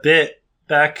 we had a bit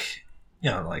back,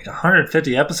 like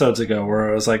 150 episodes ago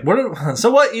where I was like,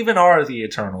 what even are the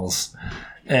Eternals?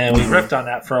 And we riffed on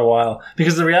that for a while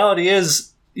because the reality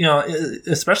is,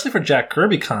 especially for Jack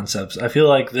Kirby concepts, I feel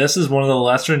like this is one of the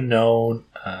lesser known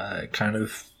kind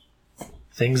of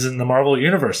things in the Marvel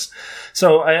universe.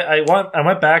 So I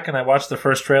went back and I watched the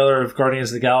first trailer of Guardians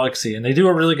of the Galaxy, and they do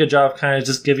a really good job of kind of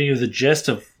just giving you the gist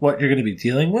of what you're going to be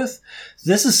dealing with.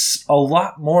 This is a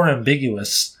lot more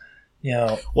ambiguous,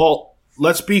 Well,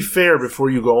 let's be fair before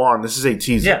you go on. This is a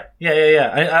teaser.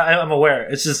 Yeah. I'm aware.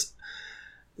 It's just,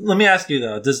 let me ask you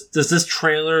though, does this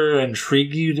trailer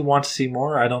intrigue you to want to see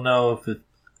more? I don't know if it,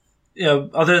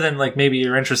 other than like maybe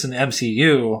your interest in the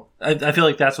MCU, I feel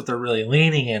like that's what they're really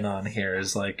leaning in on here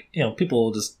is like,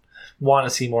 people just want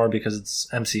to see more because it's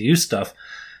MCU stuff.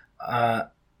 I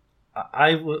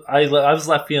was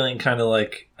left feeling kind of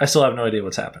like I still have no idea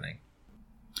what's happening.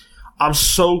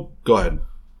 Go ahead.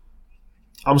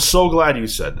 I'm so glad you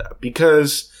said that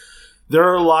because there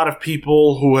are a lot of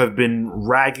people who have been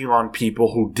ragging on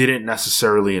people who didn't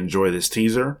necessarily enjoy this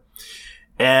teaser.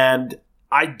 And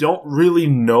I don't really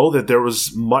know that there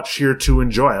was much here to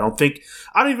enjoy. I don't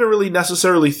even really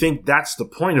necessarily think that's the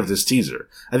point of this teaser.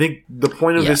 I think the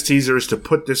point of this teaser is to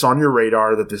put this on your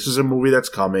radar that this is a movie that's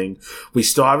coming. We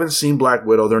still haven't seen Black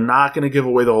Widow. They're not going to give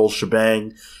away the whole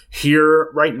shebang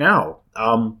here right now.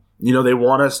 They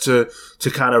want us to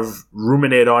kind of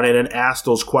ruminate on it and ask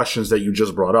those questions that you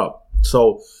just brought up.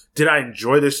 So, did I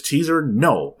enjoy this teaser?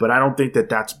 No, but I don't think that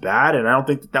that's bad, and I don't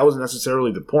think that was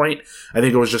necessarily the point. I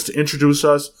think it was just to introduce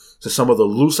us to some of the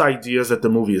loose ideas that the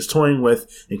movie is toying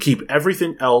with and keep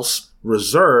everything else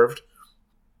reserved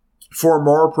for a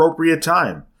more appropriate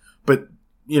time. But,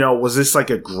 was this like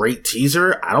a great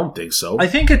teaser? I don't think so. I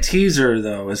think a teaser,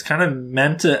 though, is kind of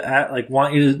meant to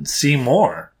want you to see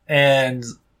more, and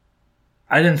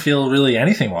I didn't feel really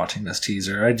anything watching this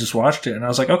teaser. I just watched it and I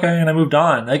was like, okay, and I moved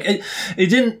on. Like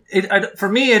for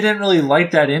me, it didn't really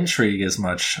light that intrigue as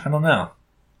much. I don't know.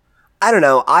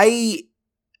 I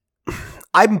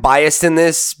I'm biased in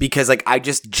this because like I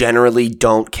just generally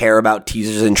don't care about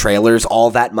teasers and trailers all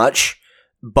that much.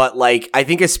 But like I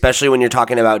think especially when you're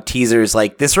talking about teasers,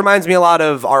 like this reminds me a lot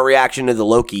of our reaction to the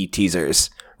Loki teasers,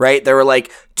 right? There were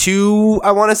like 2,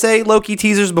 I want to say, Loki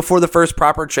teasers before the first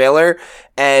proper trailer,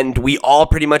 and we all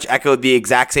pretty much echoed the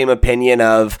exact same opinion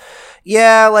of,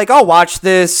 yeah, like, I'll watch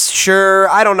this, sure.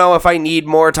 I don't know if I need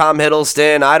more Tom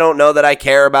Hiddleston. I don't know that I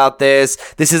care about this.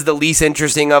 This is the least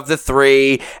interesting of the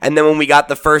 3. And then when we got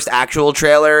the first actual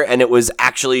trailer, and it was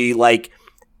actually, like,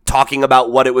 talking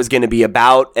about what it was going to be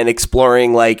about and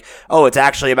exploring, like, oh, it's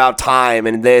actually about time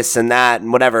and this and that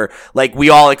and whatever. Like, we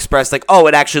all expressed, like, oh,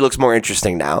 it actually looks more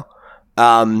interesting now.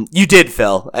 You did,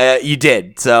 Phil. You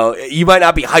did. So you might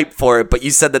not be hyped for it, but you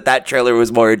said that trailer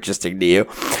was more interesting to you.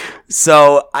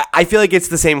 So I feel like it's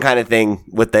the same kind of thing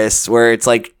with this, where it's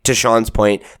like, to Sean's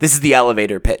point, this is the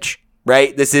elevator pitch,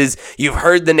 right? This is, you've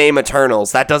heard the name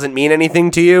Eternals. That doesn't mean anything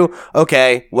to you?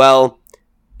 Okay, well,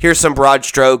 here's some broad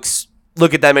strokes.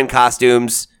 Look at them in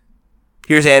costumes.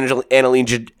 Here's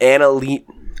Angelina Jolie.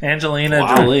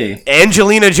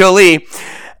 Angelina Jolie.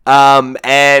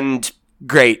 And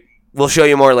great. We'll show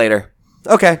you more later.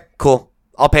 Okay, cool.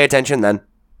 I'll pay attention then.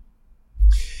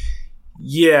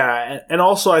 Yeah, and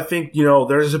also I think,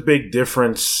 there's a big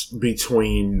difference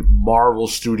between Marvel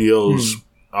Studios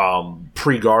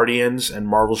pre-Guardians and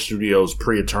Marvel Studios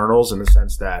pre-Eternals in the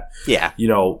sense that,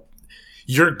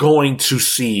 you're going to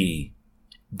see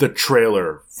the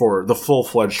trailer for the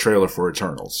full-fledged trailer for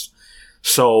Eternals.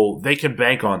 So they can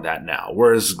bank on that now.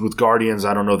 Whereas with Guardians,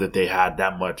 I don't know that they had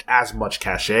as much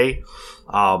cachet.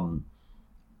 And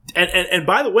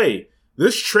by the way,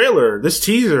 this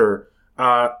teaser,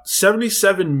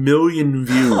 77 million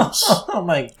views. Oh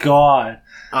my god.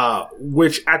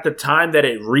 Which at the time that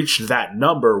it reached that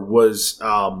number was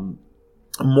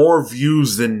more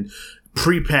views than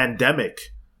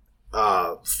pre-pandemic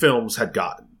films had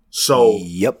gotten. So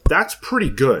that's pretty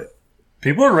good.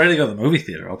 People are ready to go to the movie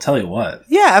theater, I'll tell you what.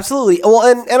 Yeah, absolutely.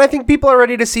 Well, and I think people are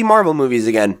ready to see Marvel movies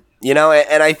again. And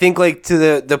I think, like,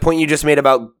 to the point you just made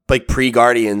about, like,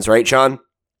 pre-Guardians, right, Sean?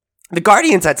 The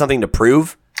Guardians had something to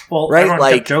prove. Well, right?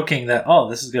 Everyone kept joking that,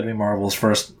 this is going to be Marvel's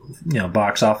first,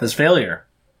 box office failure.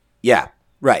 Yeah,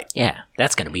 right. Yeah,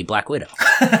 that's going to be Black Widow.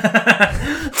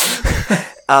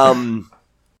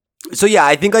 So, yeah,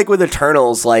 I think, like, with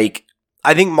Eternals, like,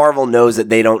 I think Marvel knows that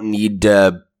they don't need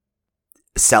to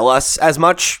sell us as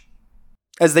much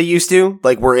as they used to.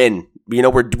 Like, we're in.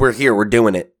 We're here. We're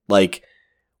doing it. Like,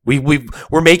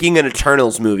 we're making an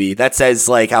Eternals movie. That says,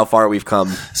 like, how far we've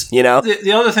come,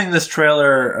 The other thing this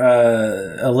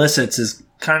trailer elicits is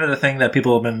kind of the thing that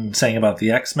people have been saying about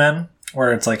the X-Men,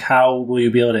 where it's like, how will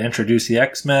you be able to introduce the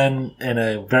X-Men in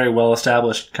a very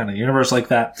well-established kind of universe like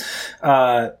that?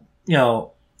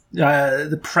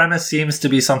 The premise seems to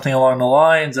be something along the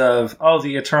lines of,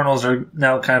 the Eternals are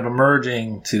now kind of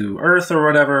emerging to Earth or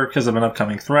whatever because of an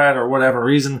upcoming threat or whatever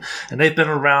reason, and they've been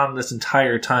around this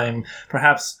entire time,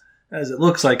 perhaps, as it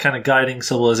looks like, kind of guiding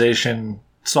civilization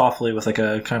softly with like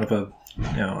a kind of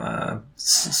a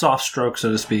soft stroke, so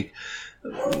to speak.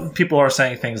 People are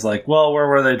saying things like, well, where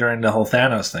were they during the whole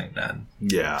Thanos thing then?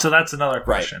 Yeah. So that's another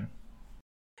question. Right.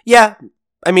 Yeah.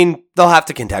 I mean, they'll have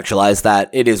to contextualize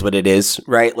that. It is what it is,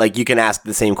 right? Like, you can ask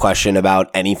the same question about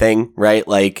anything, right?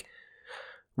 Like,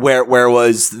 where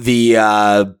was the,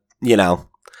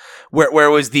 where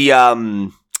was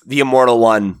the Immortal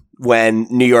One when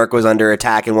New York was under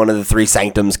attack and one of the 3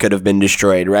 sanctums could have been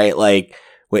destroyed, right? Like,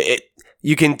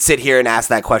 you can sit here and ask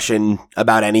that question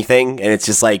about anything, and it's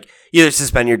just like, either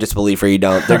suspend your disbelief or you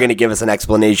don't. They're going to give us an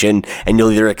explanation, and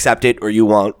you'll either accept it or you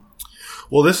won't.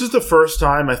 Well, this is the first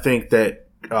time I think that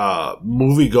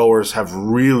moviegoers have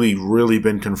really, really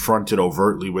been confronted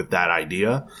overtly with that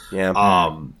idea. Yeah.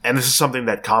 And this is something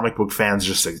that comic book fans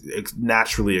just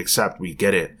naturally accept. We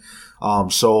get it.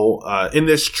 So in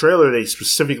this trailer, they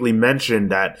specifically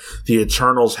mentioned that the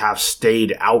Eternals have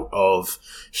stayed out of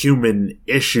human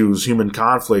issues, human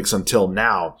conflicts until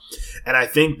now. And I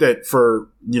think that for,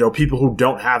 people who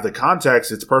don't have the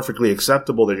context, it's perfectly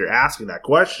acceptable that you're asking that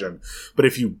question. But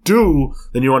if you do,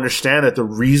 then you understand that the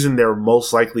reason they're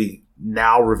most likely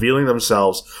now revealing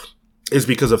themselves is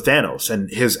because of Thanos and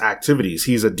his activities.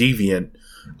 He's a deviant.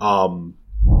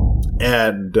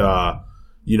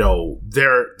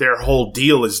 Their whole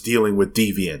deal is dealing with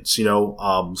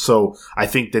deviants, so I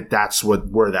think that's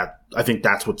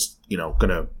what's,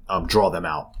 gonna, draw them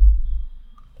out.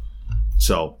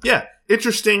 So, yeah,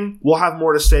 interesting. We'll have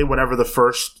more to say whenever the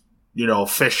first,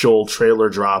 official trailer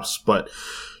drops, but,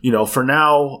 for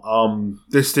now,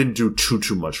 this didn't do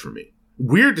too much for me.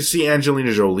 Weird to see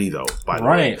Angelina Jolie, though, by the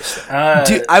way.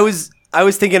 Dude, I was I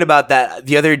was thinking about that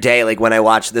the other day, like when I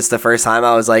watched this the first time.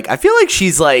 I was like, I feel like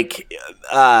she's like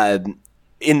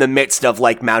in the midst of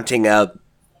like mounting a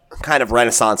kind of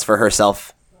renaissance for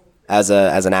herself as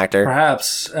an actor.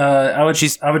 Perhaps I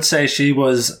would say she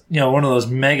was one of those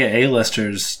mega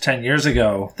A-listers 10 years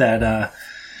ago that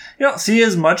you don't see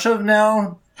as much of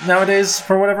nowadays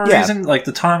for whatever reason, like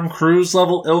the Tom Cruise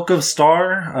level ilk of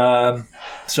star.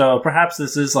 So perhaps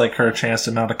this is like her chance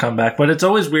to mount a comeback. But it's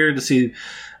always weird to see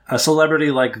a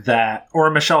celebrity like that, or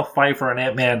Michelle Pfeiffer in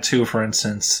Ant-Man 2, for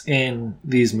instance, in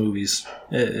these movies.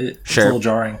 It's a little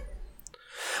jarring.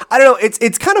 I don't know.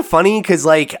 It's kind of funny because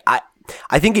like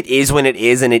I think it is when it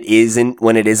is and it isn't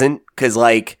when it isn't, because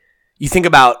like you think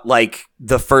about like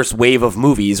the first wave of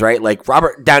movies, right? Like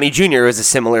Robert Downey Jr. is a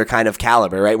similar kind of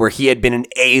caliber, right? Where he had been an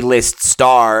A-list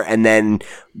star and then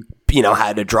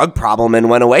had a drug problem and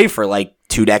went away for like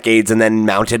 2 decades and then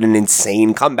mounted an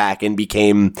insane comeback and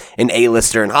became an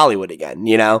A-lister in Hollywood again,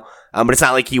 but it's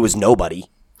not like he was nobody.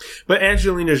 But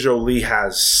Angelina Jolie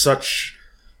has such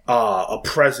a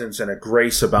presence and a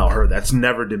grace about her that's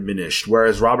never diminished,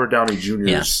 whereas Robert Downey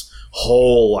Jr.'s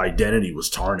whole identity was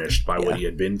tarnished by what he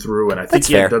had been through, and I think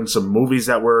he had done some movies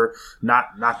that were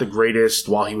not the greatest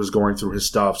while he was going through his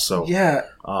stuff. So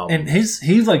and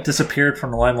he like disappeared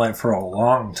from the limelight for a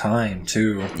long time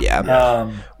too.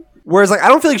 Whereas like I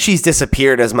don't feel like she's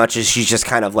disappeared as much as she's just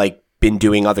kind of like been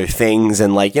doing other things,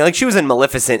 and like like she was in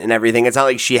Maleficent and everything. It's not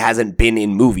like she hasn't been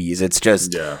in movies. It's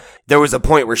just there was a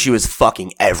point where she was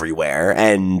fucking everywhere,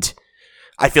 and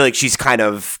I feel like she's kind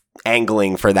of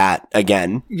angling for that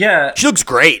again. Yeah, she looks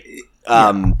great.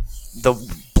 The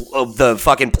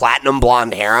fucking platinum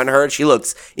blonde hair on her, she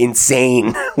looks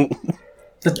insane.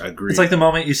 I agree. It's like the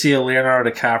moment you see a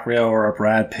Leonardo DiCaprio or a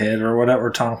Brad Pitt or whatever,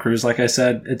 or Tom Cruise, like I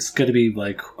said, it's going to be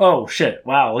like, oh shit,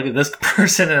 wow, look at this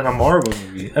person in a Marvel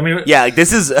movie. I mean, like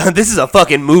this is a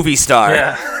fucking movie star.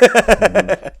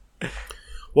 Yeah.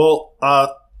 Well,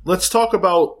 let's talk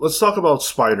about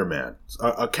Spider-Man,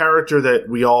 a character that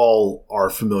we all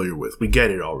are familiar with. We get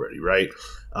it already, right?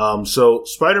 So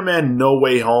Spider-Man: No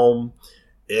Way Home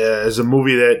is a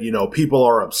movie that, people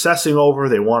are obsessing over.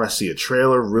 They want to see a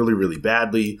trailer really, really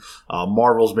badly.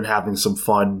 Marvel's been having some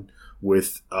fun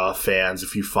with fans.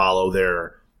 If you follow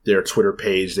their Twitter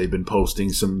page, they've been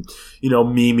posting some,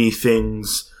 meme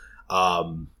things,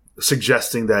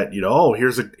 suggesting that,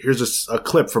 here's a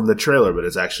clip from the trailer, but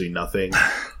it's actually nothing.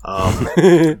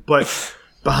 But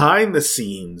behind the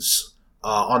scenes,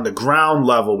 on the ground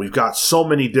level, we've got so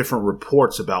many different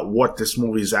reports about what this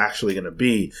movie is actually going to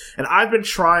be. And I've been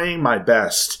trying my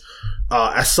best,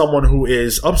 as someone who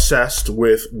is obsessed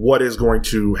with what is going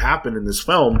to happen in this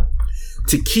film,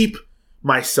 to keep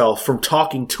myself from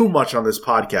talking too much on this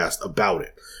podcast about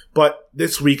it. But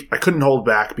this week, I couldn't hold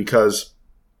back because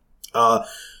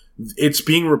it's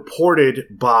being reported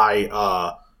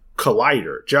by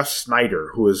Collider, Jeff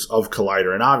Snyder, who is of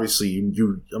Collider, and obviously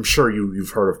I'm sure you've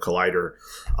heard of Collider,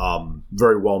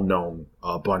 very well known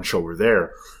bunch over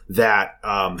there. That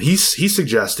he's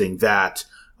suggesting that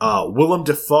Willem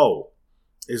Dafoe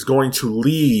is going to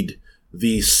lead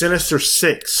the Sinister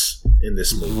Six in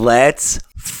this movie. Let's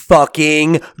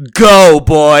fucking go,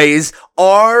 boys!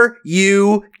 Are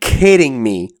you kidding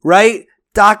me? Right?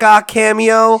 Doc Ock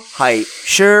cameo, hype.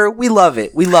 Sure, we love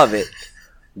it.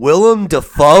 Willem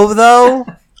Dafoe, though?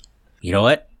 You know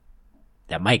what?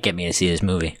 That might get me to see this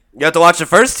movie. You have to watch the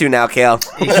first two now, Kale.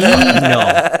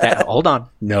 Hold on.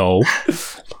 No.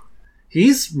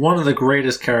 He's one of the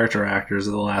greatest character actors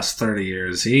of the last 30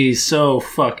 years. He's so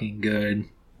fucking good.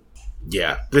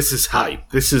 Yeah, this is hype.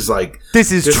 This is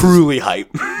truly hype.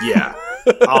 Yeah.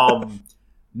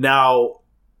 Now,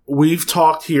 we've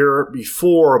talked here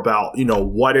before about,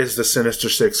 what is the Sinister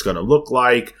Six going to look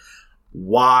like?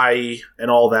 Why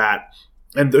and all that,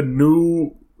 and the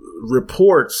new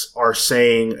reports are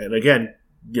saying, and again,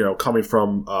 coming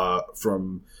from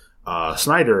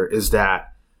Snyder, is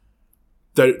that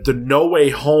the No Way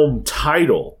Home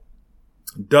title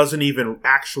doesn't even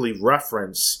actually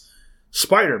reference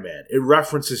Spider-Man. It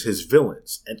references his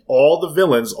villains, and all the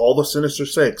villains, all the Sinister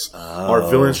Six, are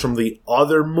villains from the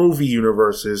other movie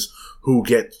universes who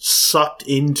get sucked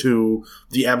into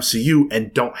the MCU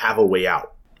and don't have a way out.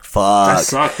 Fuck. That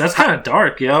sucks. That's kind of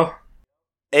dark, yo.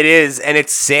 It is, and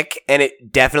it's sick, and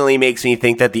it definitely makes me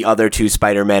think that the other two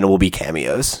Spider-Men will be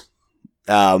cameos.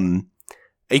 You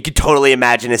could totally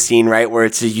imagine a scene, right, where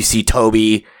you see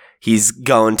Toby, he's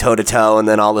going toe-to-toe, and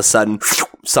then all of a sudden,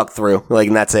 sucked through,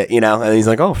 and that's it, And he's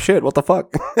like, oh, shit, what the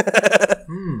fuck?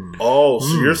 Oh,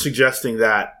 so you're suggesting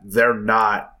that they're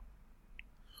not...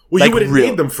 Well, like, you wouldn't real.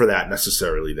 need them for that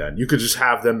necessarily. Then you could just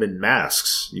have them in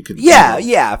masks. You could,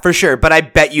 Yeah, for sure. But I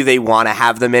bet you they want to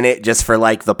have them in it just for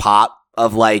like the pop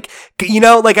of like,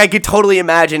 like I could totally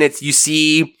imagine you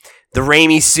see the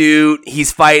Raimi suit,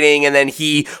 he's fighting, and then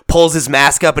he pulls his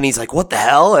mask up and he's like, what the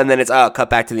hell? And then it's, cut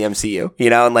back to the MCU,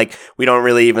 and like we don't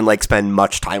really even like spend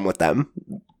much time with them.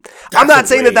 I'm not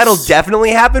saying that that'll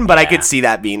definitely happen, but I could see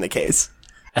that being the case.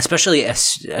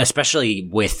 Especially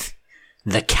with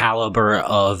the caliber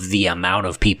of the amount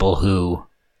of people who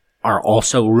are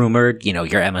also rumored,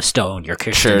 your Emma Stone, your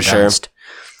Kirsten Dunst.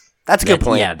 That's a good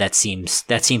point. Yeah, that seems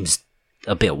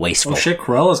a bit wasteful. Oh shit,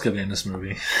 Corella's gonna be in this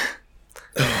movie.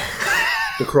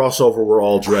 The crossover we're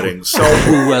all dreading. So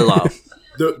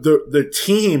the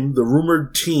team, the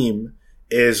rumored team,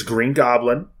 is Green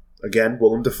Goblin again,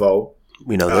 Willem Dafoe.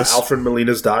 We know this. Alfred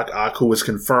Molina's Doc Ock, who was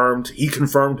confirmed. He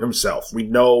confirmed himself. We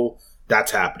know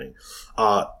that's happening.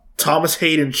 Thomas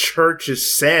Hayden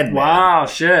Church's Sandman. Wow,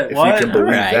 shit. If What? you can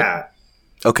believe that.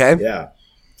 Okay. Yeah.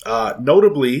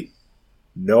 Notably,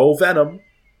 no Venom.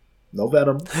 No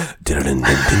Venom.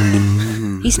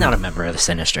 He's not a member of the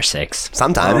Sinister Six.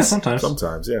 Sometimes.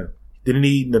 Sometimes, yeah. Didn't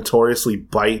he notoriously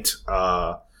bite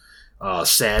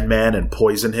Sandman and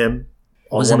poison him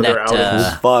on Wasn't one of their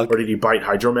that, outings? Or did he bite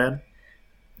Hydro Man?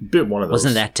 Bit one of those.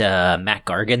 Wasn't that Matt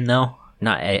Gargan, though?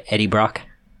 Not Eddie Brock?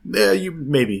 Yeah,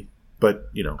 maybe. But,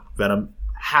 Venom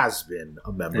has been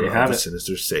a member of the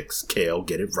Sinister Six. Kale,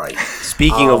 get it right.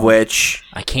 Speaking of which...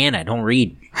 I don't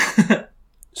read.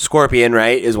 Scorpion,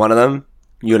 right, is one of them?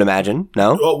 You would imagine?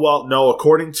 No? Oh, well, no.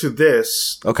 According to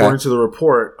this, according to the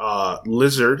report,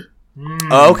 Lizard.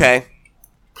 Oh, okay.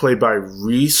 Played by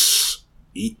Reese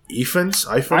Ifans.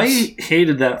 I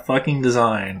hated that fucking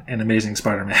design in Amazing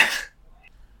Spider-Man.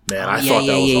 Man, I thought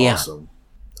that was awesome.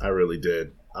 I really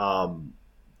did. And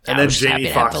then Jamie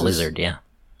Foxx, the Lizard,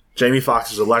 Jamie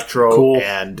Foxx's Electro, cool.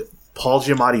 And Paul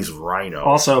Giamatti's Rhino.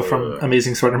 Also from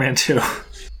Amazing Spider-Man 2.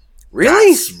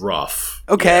 Really? That's rough.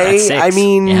 Okay, yeah, I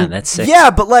mean... Yeah, that's sick. Yeah,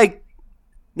 but like...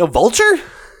 No Vulture?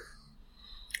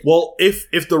 Well,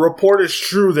 if the report is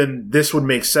true, then this would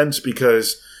make sense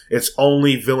because it's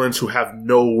only villains who have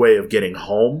no way of getting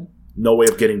home, no way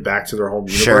of getting back to their home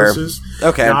universes. Sure.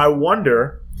 Okay. Now, I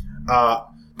wonder,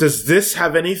 does this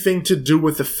have anything to do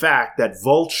with the fact that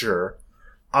Vulture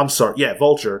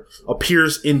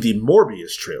appears in the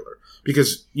Morbius trailer?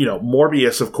 Because,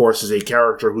 Morbius, of course, is a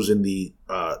character who's in the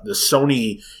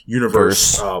Sony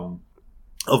universe of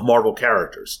Marvel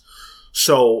characters.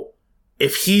 So,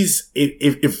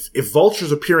 if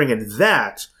Vulture's appearing in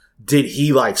that, did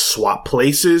he, swap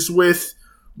places with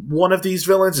one of these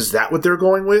villains? Is that what they're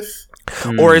going with?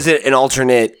 Or is it an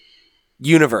alternate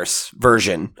universe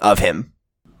version of him?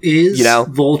 Is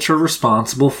Vulture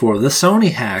responsible for the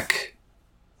Sony hack?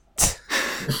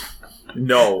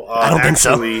 No, I don't think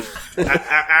so.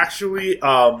 Actually,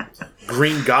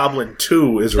 Green Goblin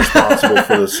 2 is responsible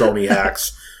for the Sony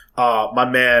hacks. My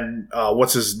man,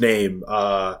 what's his name?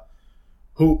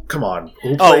 Who plays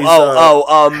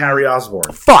Harry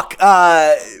Osborn? Fuck.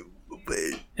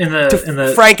 In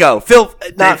the Franco. Phil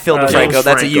DeFranco.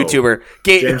 That's a YouTuber.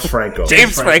 James Franco.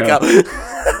 James Franco.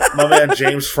 My man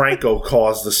James Franco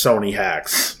caused the Sony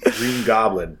hacks. Green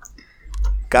Goblin.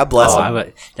 God bless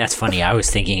him. That's funny. I was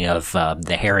thinking of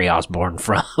the Harry Osborn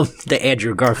from the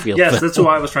Andrew Garfield Yes, film. that's who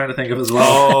I was trying to think of as well.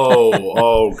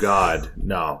 Oh God.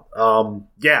 No.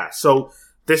 Yeah, so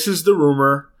this is the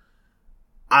rumor.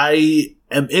 I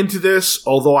am into this,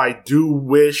 although I do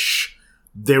wish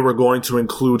they were going to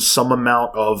include some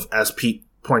amount of, as Pete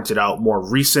pointed out, more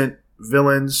recent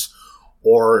villains,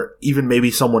 or even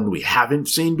maybe someone we haven't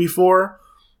seen before.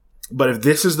 But if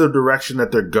this is the direction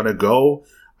that they're gonna go,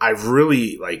 I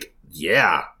really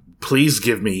please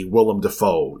give me Willem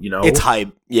Dafoe. It's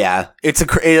hype. Yeah,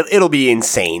 it'll be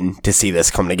insane to see this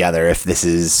come together.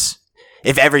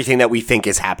 If everything that we think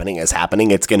is happening,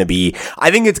 it's gonna be.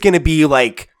 I think it's gonna be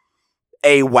like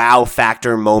a wow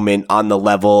factor moment on the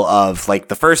level of like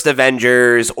the first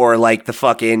Avengers or like the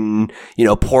fucking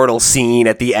portal scene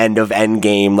at the end of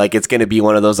Endgame. Like it's gonna be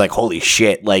one of those like holy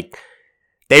shit, like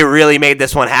they really made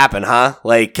this one happen, huh?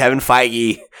 Like Kevin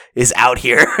Feige is out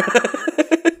here.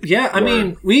 Yeah, I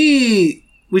mean, we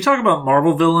talk about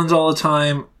Marvel villains all the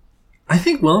time. I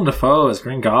think Willem Dafoe as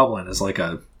Green Goblin is like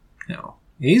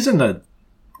he's in the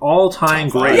all-time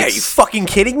greats. Yeah, you fucking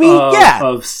kidding me?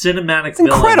 Of cinematic it's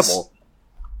incredible. Villains.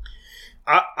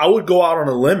 I would go out on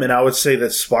a limb and I would say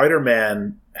that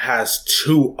Spider-Man has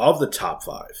 2 of the top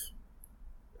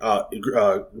 5.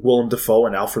 Willem Dafoe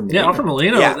and Alfred Molina. Yeah, Alfred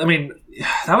Molina. Yeah. I mean,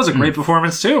 that was a great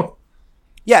performance too.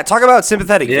 Yeah, talk about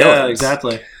sympathetic villains. Yeah,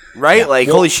 exactly. Right?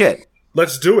 Yeah. Holy shit.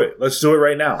 Let's do it. Let's do it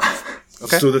right now.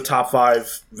 Let's do the top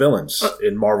 5 villains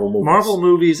in Marvel movies. Marvel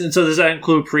movies, and so does that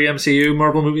include pre-MCU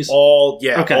Marvel movies? All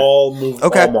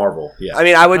Marvel. Yeah, I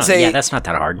mean, I would say that's not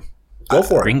that hard. Go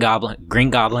for Green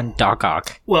Goblin, Doc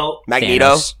Ock. Well,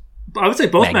 Magneto. Thanos. I would say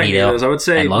both Magneto Magnetos. I would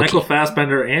say and Loki. Michael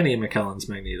Fassbender and Ian McKellen's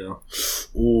Magneto. it.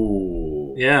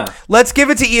 Ooh, Yeah. Let's give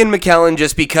it to Ian McKellen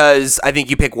just because I think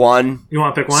you pick one. You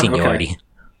want to pick one? Seniority. Okay.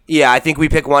 Yeah, I think we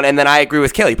pick one, and then I agree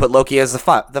with Kelly. Put Loki as the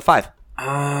 5.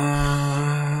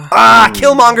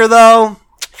 Killmonger though.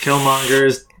 Killmonger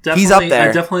is definitely. He's up there.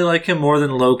 I definitely like him more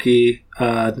than Loki.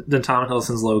 Than Tom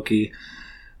Hiddleston's Loki.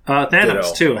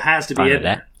 Thanos too has to be Fine in with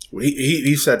there. that.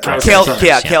 he said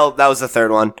Kill. That was the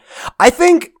third one. I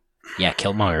think Yeah,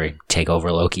 Killmonger take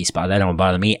over Loki's spot. That don't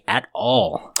bother me at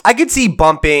all. I could see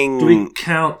bumping. Do we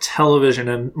count television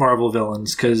and Marvel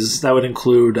villains? Because that would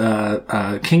include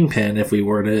Kingpin if we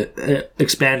were to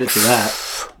expand it to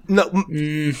that. No,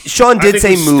 Sean did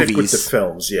say movies. Stick with the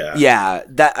films, yeah. Yeah,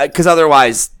 that because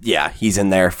otherwise, yeah, he's in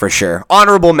there for sure.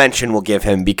 Honorable mention we'll give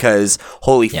him because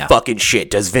holy fucking shit,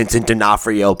 does Vincent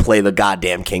D'Onofrio play the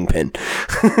goddamn Kingpin?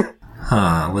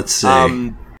 Let's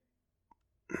see.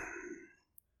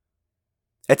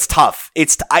 It's tough.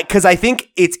 It's because I think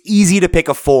it's easy to pick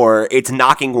a 4. It's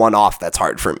knocking one off that's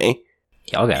hard for me.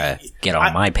 Y'all gotta get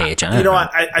on my page.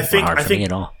 I think hard for me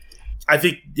at all. I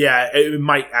think it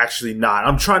might actually not.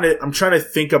 I'm trying to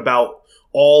think about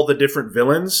all the different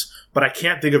villains, but I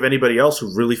can't think of anybody else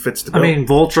who really fits the bill. I mean,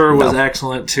 Vulture was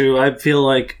excellent too. I feel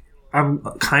like I'm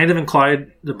kind of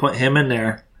inclined to put him in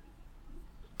there.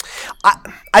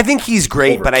 I think he's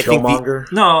great, Over but I think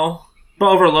No, but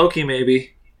over Loki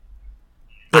maybe.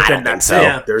 But I then don't that's think so. it.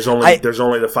 Yeah. There's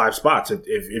only the 5 spots.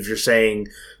 If you're saying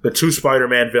the 2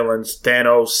 Spider-Man villains,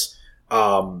 Thanos,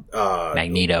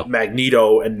 Magneto,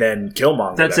 and then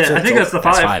Killmonger. That's it. I think that's the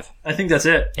 5. That's 5. I think that's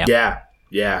it. Yeah.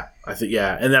 I think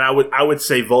and then I would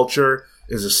say Vulture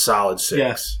is a solid 6.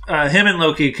 Yes, him and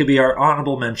Loki could be our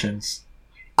honorable mentions.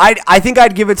 I think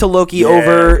I'd give it to Loki I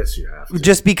over guess you have to.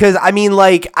 just because I mean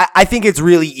like I think it's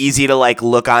really easy to like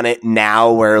look on it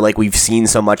now where like we've seen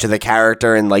so much of the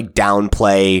character and like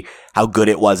downplay how good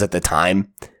it was at the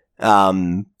time.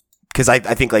 Because I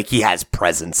think like he has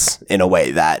presence in a way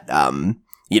that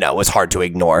was hard to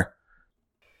ignore.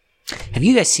 Have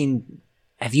you guys seen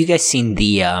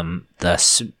the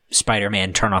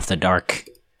Spider-Man Turn Off the Dark?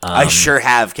 I sure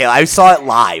have, Kayla. I saw it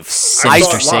live.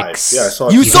 Sinister live. Six. Yeah, I saw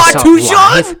it. You saw it too,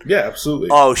 live? Sean? Yeah, absolutely.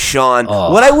 Oh, Sean.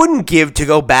 Oh. What I wouldn't give to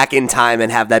go back in time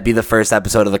and have that be the first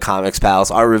episode of the Comics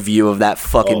Pals, our review of that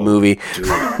fucking movie. Dude.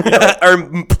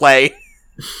 or play.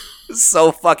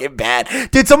 So fucking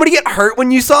bad. Did somebody get hurt when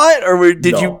you saw it? Or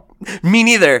did you? Me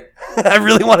neither. I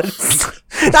really wanted to.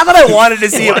 Not that I wanted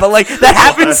to see it, but like that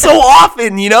happens so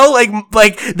often,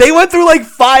 Like they went through like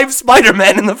 5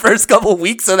 Spider-Men in the first couple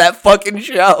weeks of that fucking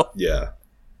show. Yeah.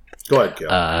 Go ahead, Gil.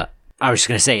 I was just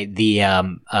gonna say the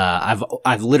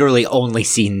I've literally only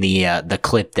seen the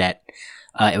clip that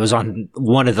it was on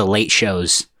one of the late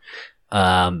shows.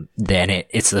 Then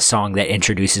it's the song that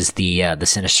introduces the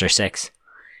Sinister Six,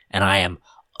 and I am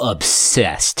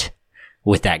obsessed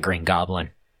with that Green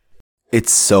Goblin.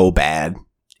 It's so bad.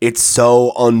 It's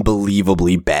so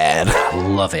unbelievably bad.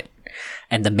 Love it.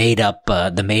 And the made up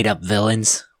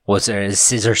villains. Was there a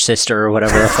Scissor Sister or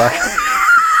whatever the fuck?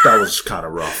 That was kind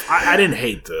of rough. I didn't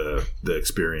hate the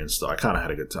experience though. I kind of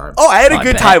had a good time. Oh, I had a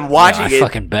good time watching I it.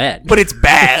 fucking bet. But it's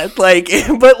bad. But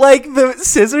the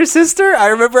Scissor Sister, I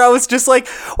remember I was just like,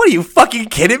 what are you fucking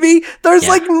kidding me? There's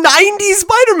like 90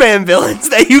 Spider-Man villains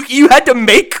that you had to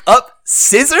make up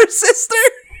Scissor Sister?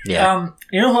 Yeah.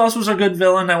 You know who else was a good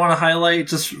villain I want to highlight?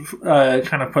 Just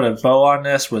kind of put a bow on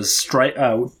this was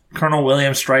Colonel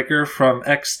William Stryker from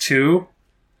X2,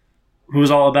 who was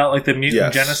all about like the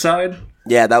mutant genocide.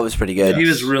 Yeah, that was pretty good. He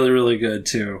was really, really good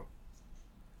too.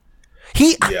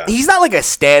 He's not like a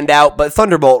standout, but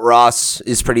Thunderbolt Ross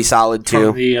is pretty solid too.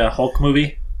 From the Hulk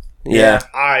movie. Yeah.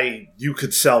 You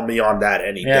could sell me on that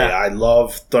any day. I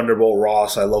love Thunderbolt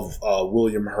Ross. I love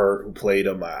William Hurt who played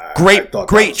him. Great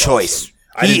choice. Awesome.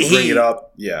 I didn't bring it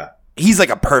up. Yeah. He's like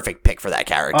a perfect pick for that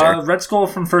character. Red Skull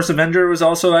from First Avenger was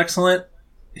also excellent.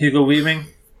 Hugo Weaving.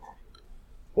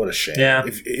 What a shame. Yeah.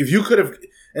 If you could have,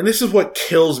 and this is what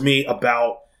kills me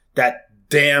about that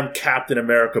damn Captain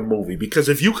America movie, because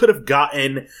if you could have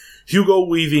gotten Hugo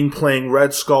Weaving playing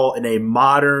Red Skull in a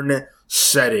modern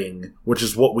setting, which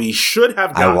is what we should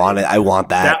have gotten. I want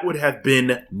that. That would have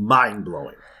been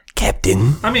mind-blowing.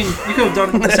 Captain. I mean, you could have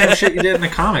done the same shit you did in the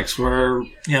comics where,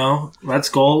 Red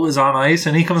Skull is on ice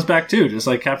and he comes back too, just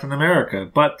like Captain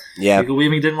America. But Hugo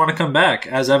Weaving didn't want to come back,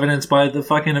 as evidenced by the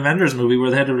fucking Avengers movie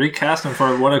where they had to recast him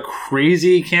for what a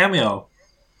crazy cameo.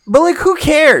 But like, who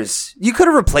cares? You could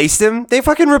have replaced him. They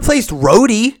fucking replaced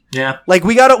Rhodey. Yeah. Like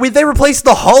they replaced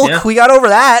the Hulk. Yeah. We got over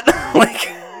that. Like,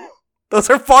 those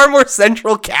are far more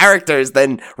central characters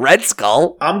than Red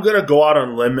Skull. I'm gonna go out on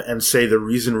a limb and say the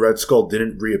reason Red Skull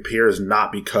didn't reappear is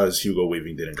not because Hugo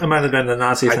Weaving didn't It come. might have been the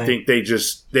Nazi thing. I think they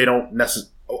don't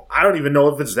necessarily. I don't even know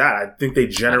if it's that. I think they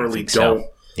generally don't.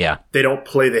 Yeah. They don't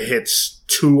play the hits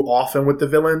too often with the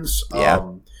villains.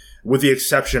 Yeah. With the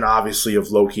exception, obviously,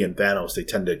 of Loki and Thanos, they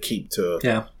tend to keep to,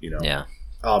 Yeah.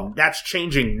 That's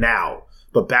changing now.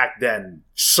 But back then,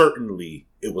 certainly,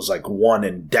 it was like one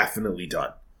and definitely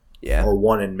done. Yeah. Or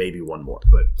one and maybe one more.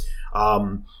 But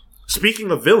speaking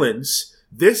of villains,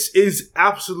 this is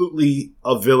absolutely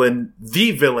the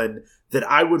villain that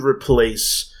I would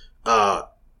replace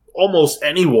almost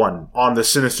anyone on the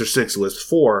Sinister Six list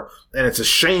for, and it's a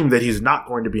shame that he's not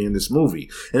going to be in this movie,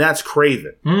 and that's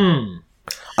Kraven.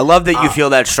 I love that you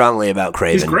feel that strongly about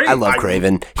Kraven. He's great. I love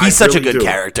Kraven. I He's such really a good do.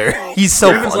 character. He's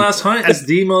so Kraven's fun. Last Hunt is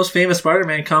the most famous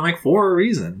Spider-Man comic for a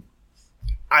reason.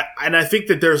 I think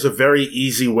that there's a very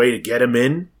easy way to get him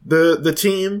in the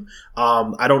team.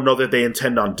 I don't know that they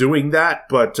intend on doing that,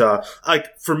 but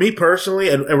like for me personally,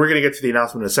 and we're gonna get to the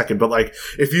announcement in a second, but like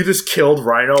if you just killed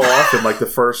Rhino off in like the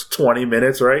first 20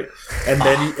 minutes, right, and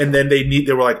then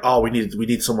they were like, oh, we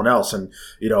need someone else, and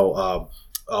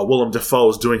Willem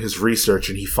Dafoe's doing his research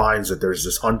and he finds that there's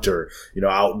this hunter,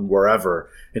 out in wherever,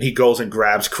 and he goes and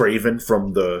grabs Kraven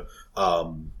from the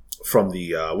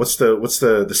what's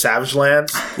the Savage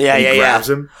Lands? Yeah, and he yeah, grabs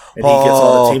yeah. him and he gets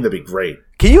on the team. That'd be great.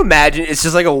 Can you imagine? It's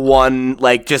just like a one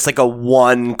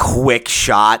quick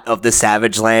shot of the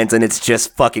Savage Lands, and it's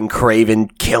just fucking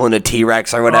Kraven killing a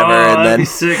T-Rex or whatever, and that'd then be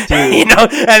sick, dude.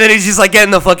 and then he's just like getting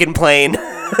the fucking plane.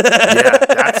 Yeah,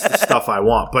 that's the stuff I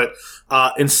want. But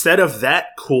instead of that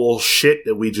cool shit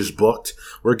that we just booked,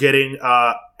 we're getting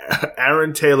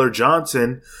Aaron Taylor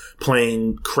Johnson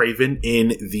playing Kraven in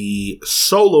the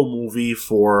Solo movie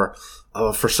for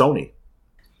Sony.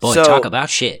 Boy, So- talk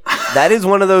about shit. That is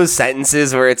one of those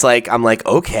sentences where it's like, I'm like,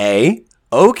 okay,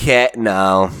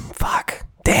 no, fuck,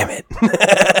 damn it.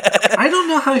 I don't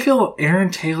know how I feel about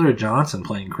Aaron Taylor Johnson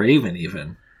playing Kraven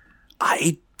even.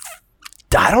 I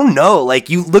don't know. Like,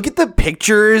 you look at the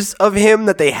pictures of him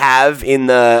that they have in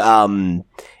the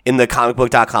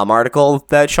comicbook.com article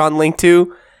that Sean linked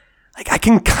to. Like, I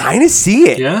can kind of see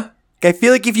it. Yeah? I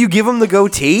feel like if you give him the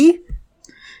goatee,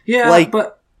 Yeah, Like,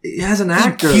 but as an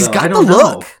actor, he's though, got I the don't know.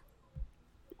 look.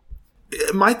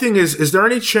 My thing is there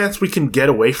any chance we can get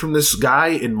away from this guy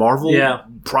in Marvel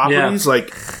properties? Yeah.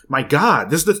 Like, my God,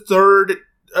 this is the third.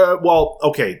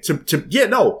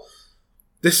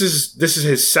 This is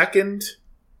his second.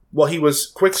 Well, he was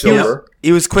Quicksilver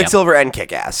He was Quicksilver and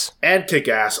Kick-Ass. and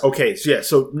Kick-Ass. Okay,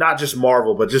 so not just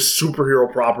Marvel, but just superhero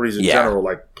properties in general.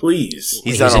 Like, please.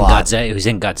 He's He done was a in lot. Godzilla. He was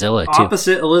in Godzilla too.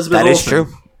 Opposite Elizabeth That is Olsen.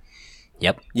 true.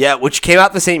 Yep. Yeah, which came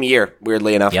out the same year,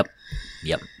 weirdly enough. Yep.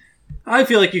 I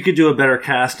feel like you could do a better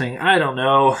casting. I don't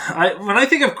know. When I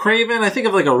think of Kraven, I think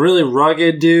of like a really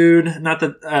rugged dude. Not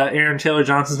that Aaron Taylor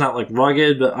Johnson's not like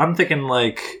rugged, but I'm thinking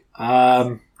like I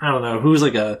don't know who's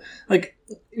like a Stallone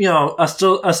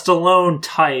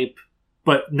type,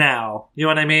 but now you know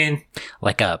what I mean?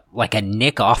 Like a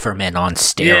Nick Offerman on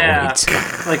steroids.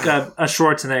 Yeah, like a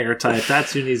Schwarzenegger type.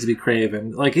 That's who needs to be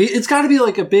Kraven. Like it's got to be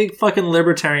like a big fucking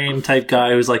libertarian type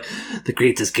guy who's like the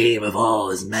greatest game of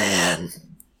all is man.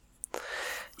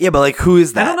 Yeah, but like, who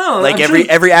is that? I don't know. Like, I'm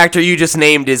every actor you just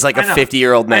named is like a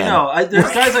 50-year-old man. I know.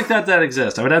 There's guys like that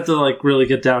exist. I would have to like really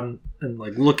get down and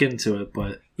like look into it,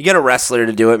 but You get a wrestler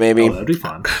to do it, maybe. that'd be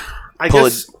fun. I pull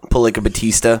guess like a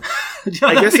Batista.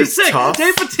 I guess it's sick. tough.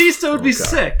 Dave Bautista would be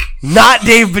sick. Not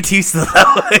Dave Batista,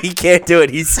 though. He can't do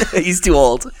it. He's too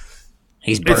old.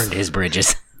 He's burned his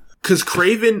bridges. because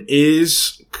Kraven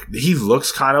he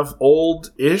looks kind of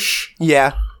old-ish.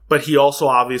 Yeah. But he also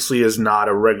obviously is not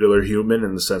a regular human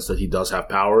in the sense that he does have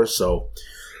powers, so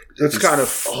it's kind of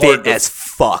hard Fit as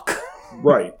fuck.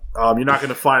 right. You're not going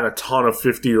to find a ton of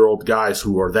 50-year-old guys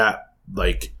who are that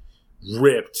like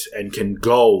ripped and can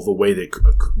go the way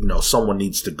that someone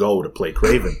needs to go to play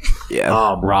Kraven.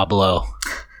 Yeah. Rob Lowe.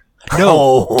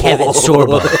 No. Kevin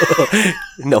Sorbo.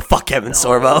 No, fuck Kevin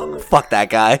Sorbo. Fuck that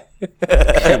guy.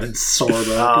 Kevin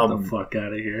Sorbo, get the fuck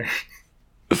out of here.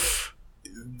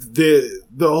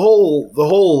 The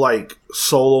whole like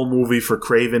solo movie for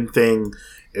Kraven thing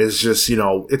is just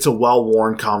it's a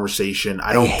well-worn conversation.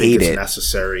 I don't think it's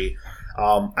necessary.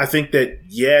 I think that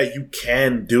you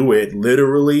can do it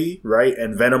literally, right?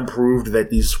 And Venom proved that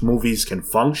these movies can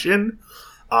function,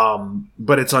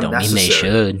 but it's Don't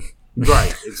unnecessary. mean they should.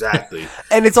 Right, exactly.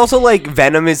 And it's also like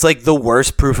Venom is like the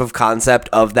worst proof of concept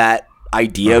of that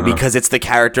idea because it's the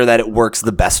character that it works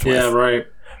the best with. Yeah, right.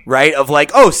 Right? Of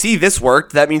like, oh, see, this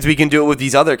worked. That means we can do it with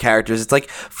these other characters. It's like,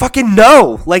 fucking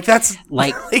no. Like, that's...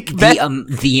 Like,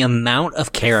 the amount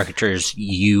of characters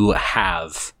you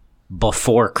have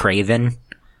before Craven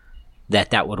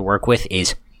that would work with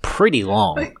is pretty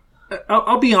long. Like,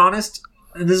 I'll be honest,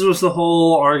 and this was the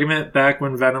whole argument back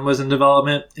when Venom was in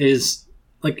development, is,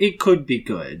 like, it could be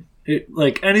good.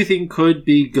 Like, anything could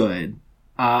be good.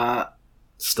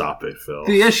 Stop it, Phil.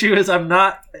 The issue is I'm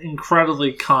not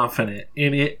incredibly confident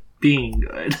in it being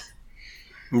good.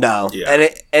 No. Yeah.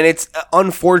 And it's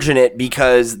unfortunate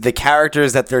because the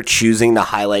characters that they're choosing to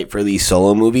highlight for these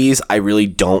solo movies, I really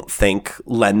don't think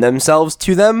lend themselves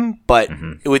to them. But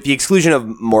with the exclusion of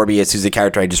Morbius, who's a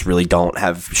character I just really don't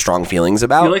have strong feelings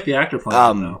about. You like the actor playing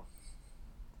him, though.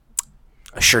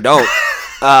 I sure don't.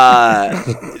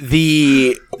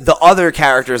 The other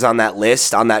characters on that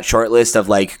list, on that short list of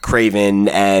like Kraven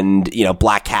and, you know,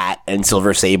 Black Cat and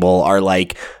Silver Sable are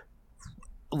like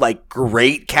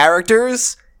great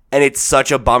characters, and it's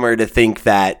such a bummer to think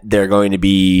that they're going to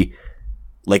be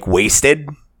like wasted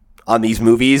on these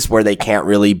movies where they can't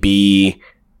really be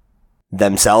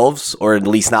themselves, or at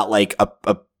least not like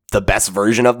the best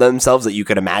version of themselves that you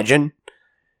could imagine.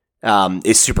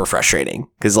 Is super frustrating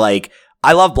because like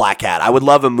I love Black Cat. I would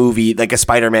love a movie like a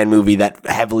Spider-Man movie that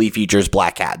heavily features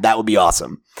Black Cat. That would be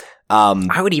awesome.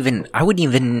 I would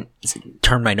even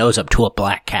turn my nose up to a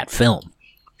Black Cat film.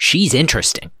 She's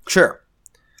interesting. Sure.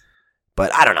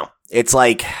 But I don't know. It's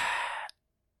like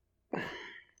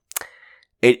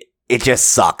it just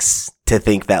sucks to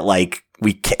think that like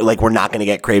we're not going to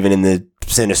get Kraven in the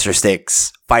Sinister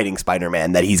Six fighting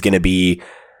Spider-Man, that he's going to be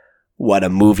a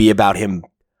movie about him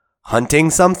hunting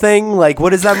something? Like,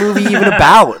 what is that movie even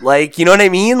about? Like, you know what I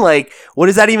mean? Like, what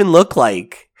does that even look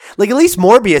like? Like, at least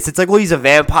Morbius, it's like, well, he's a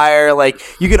vampire. Like,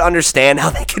 you could understand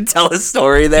how they can tell a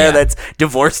story there that's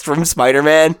divorced from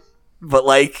Spider-Man. But,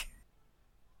 like...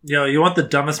 Yo, you want the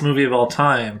dumbest movie of all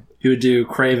time? You would do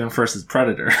Kraven versus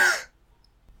Predator.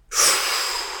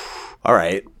 All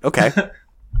right. Okay.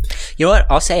 You know what?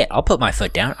 I'll say it. I'll put my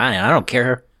foot down. I don't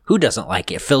care who doesn't like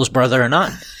it, Phil's brother or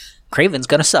not. Kraven's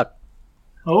gonna suck.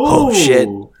 Oh shit!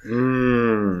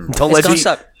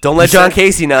 Don't let John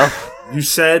Casey know. You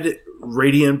said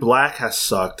Radiant Black has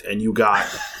sucked, and you got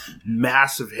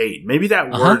massive hate. Maybe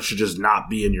that word should just not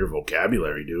be in your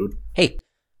vocabulary, dude. Hey,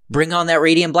 bring on that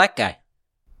Radiant Black guy.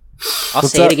 I'll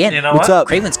What's say up? it again. You know What's what? up?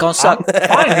 Kraven's gonna suck.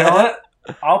 Fine, you know what?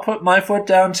 I'll put my foot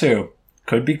down too.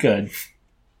 Could be good.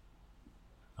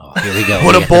 Oh, here we go.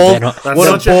 What We a got bold, what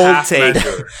a bold take.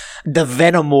 the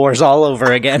Venom Wars all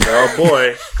over again. Oh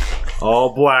boy.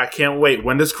 Oh boy, I can't wait.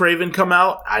 When does Kraven come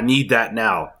out? I need that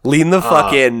now. Lean the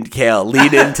fuck in, Kale.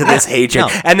 Lean into this hatred.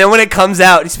 No. And then when it comes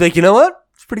out, just be like, you know what?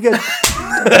 It's pretty good.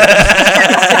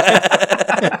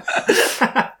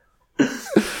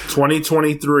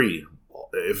 2023.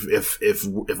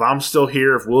 If I'm still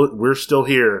here, if we're still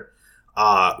here,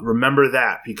 remember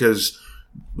that, because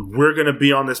we're gonna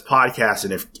be on this podcast,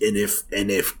 and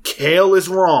if Kale is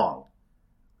wrong,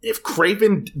 if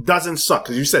Kraven doesn't suck,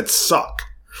 because you said suck,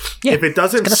 if it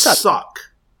doesn't suck,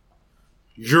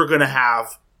 you're gonna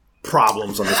have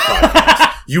problems on this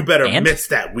podcast. You better miss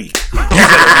that week. You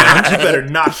better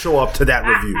not show up to that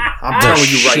review. I'm telling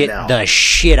you right now. The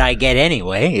shit I get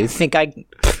anyway. You think I...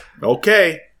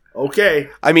 Okay.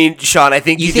 I mean, Sean, I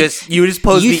think you just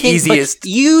posed the easiest.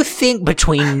 You think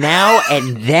between now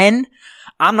and then,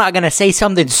 I'm not going to say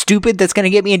something stupid that's going to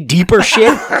get me in deeper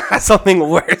shit? Something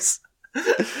worse.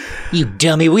 You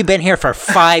dummy. We've been here for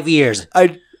 5 years.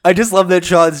 I just love that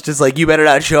Sean's just like, you better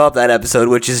not show up that episode,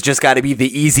 which has just got to be the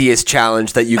easiest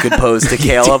challenge that you could pose to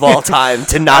Kale of all time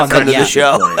to not come to the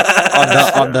show.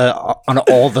 on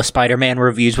all the Spider-Man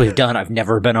reviews we've done, I've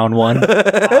never been on one.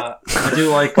 I do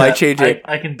like Why that. change it?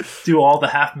 I can do all the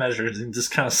half measures and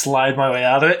just kind of slide my way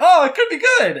out of it. Oh, it could be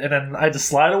good, and then I just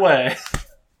slide away.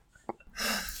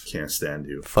 Can't stand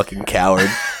you. Fucking coward.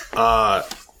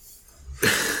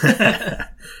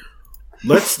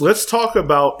 Let's talk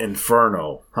about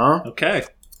Inferno, huh? Okay.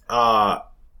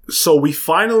 So we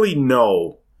finally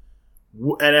know,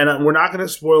 and we're not going to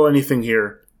spoil anything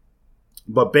here,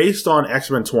 but based on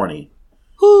X-Men 20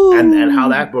 and how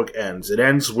that book ends, it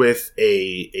ends with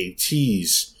a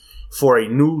tease for a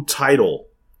new title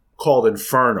called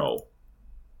Inferno.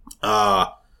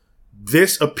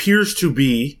 This appears to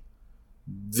be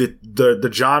the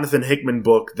Jonathan Hickman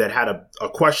book that had a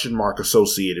question mark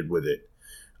associated with it.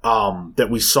 That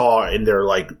we saw in their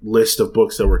list of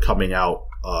books that were coming out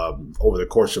over the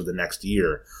course of the next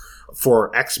year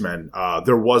for X-Men.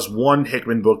 There was one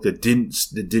Hickman book that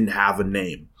didn't have a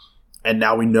name, and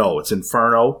now we know it's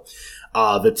Inferno.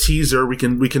 The teaser, we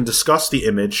can discuss the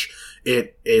image.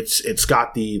 It's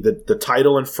got the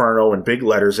title Inferno in big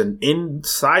letters, and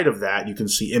inside of that you can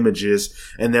see images,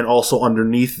 and then also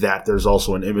underneath that there's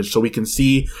also an image. So we can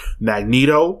see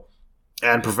Magneto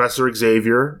and Professor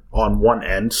Xavier on one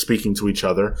end speaking to each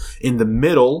other. In the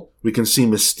middle, we can see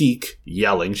Mystique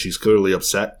yelling. She's clearly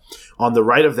upset. On the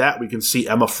right of that, we can see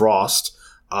Emma Frost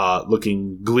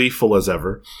looking gleeful as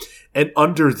ever. And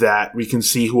under that, we can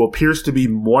see who appears to be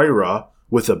Moira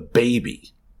with a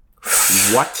baby.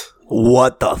 What?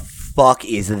 What the fuck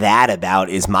is that about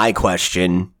is my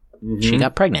question. Mm-hmm. She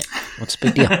got pregnant. What's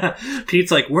the big deal?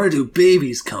 Pete's like, where do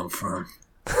babies come from?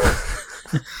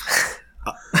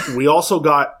 We also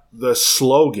got the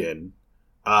slogan,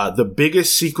 the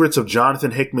biggest secrets of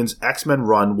Jonathan Hickman's X-Men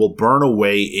run will burn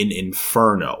away in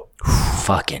Inferno.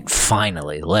 Fucking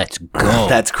finally, let's go.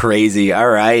 That's crazy. All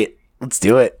right, let's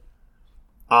do it.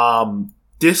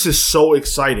 This is so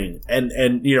exciting.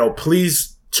 And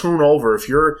please tune over. If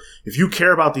you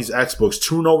care about these X books,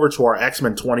 tune over to our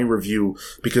X-Men 20 review,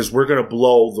 because we're going to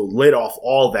blow the lid off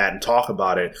all that and talk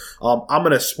about it. I'm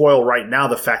going to spoil right now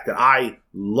the fact that I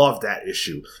love that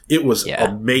issue. It was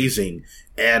amazing.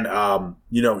 And,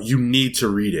 you need to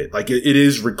read it. Like, it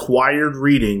is required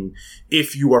reading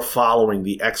if you are following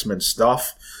the X-Men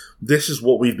stuff. This is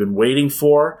what we've been waiting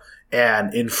for.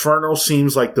 And Inferno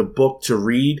seems like the book to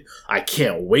read. I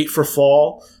can't wait for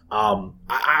fall.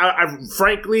 I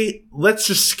frankly, let's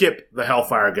just skip the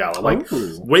Hellfire Gala. Like,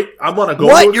 wait, I want to go.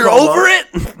 What? You're over it?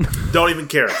 Don't even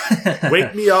care.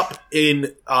 Wake me up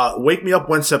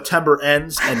when September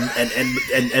ends,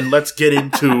 and let's get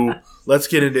into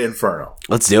Inferno.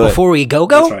 Let's do it. Before we go.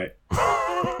 That's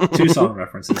right. 2 song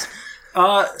references.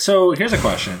 So here's a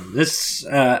question. This,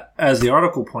 as the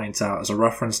article points out, is a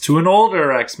reference to an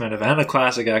older X-Men event, a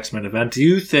classic X-Men event. Do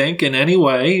you think in any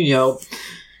way,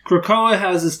 Krakoa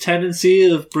has this tendency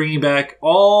of bringing back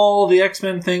all the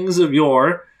X-Men things of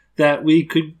yore, that we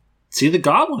could see the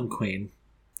Goblin Queen?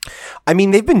 I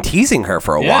mean, they've been teasing her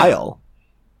for a while.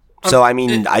 So, I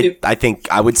mean, I think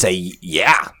I would say,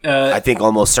 I think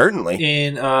almost certainly.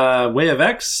 In Way of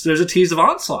X, there's a tease of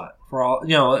Onslaught for all,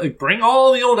 bring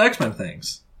all the old X-Men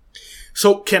things.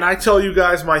 So, can I tell you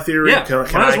guys my theory? Yeah,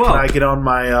 can I get on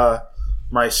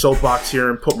my soapbox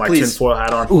here and put my tinfoil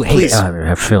hat on? Ooh, hey,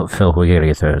 Phil, we gotta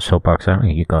get the soapbox out.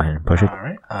 You go ahead and push it. All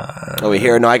right. Wait,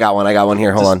 here. No, I got one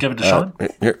here. Hold on. Give it to Sean.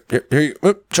 Here.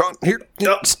 Sean, here.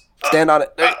 Stand on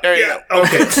it. There you go.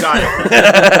 Okay, got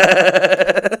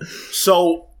it.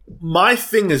 So, my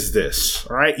thing is this,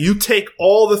 all right? You take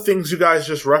all the things you guys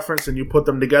just referenced and you put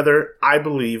them together. I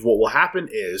believe what will happen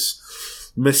is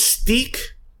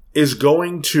Mystique is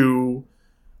going to,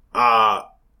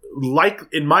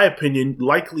 in my opinion,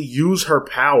 likely use her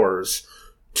powers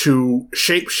to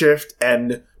shapeshift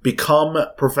and become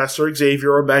Professor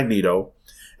Xavier or Magneto,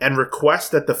 and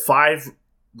request that the 5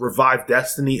 revive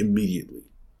Destiny immediately.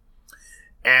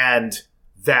 And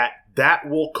that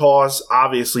will cause,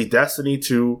 obviously, Destiny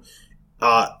to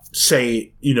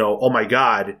say, oh my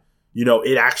God,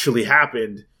 it actually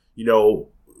happened.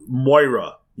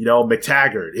 Moira,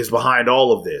 McTaggart is behind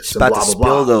all of this. About and blah, to blah,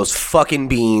 spill blah. those fucking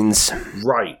beans.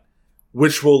 Right.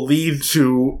 Which will lead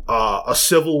to a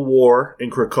civil war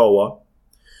in Krakoa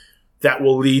that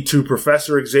will lead to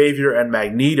Professor Xavier and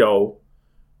Magneto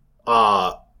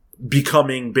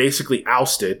becoming basically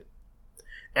ousted,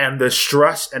 and the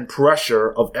stress and pressure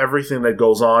of everything that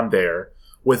goes on there,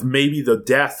 with maybe the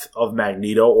death of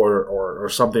Magneto or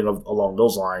something along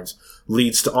those lines,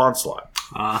 leads to Onslaught.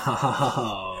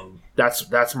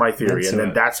 That's my theory.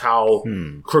 Then that's how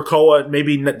Krakoa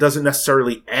maybe doesn't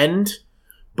necessarily end,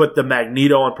 but the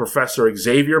Magneto and Professor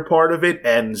Xavier part of it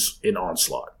ends in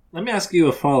Onslaught. Let me ask you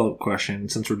a follow-up question,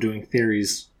 since we're doing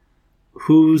theories.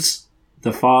 Who's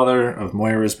the father of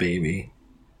Moira's baby?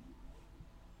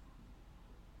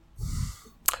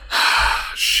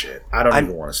 Shit. I don't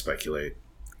even want to speculate.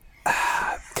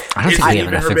 I don't think we have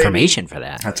enough information for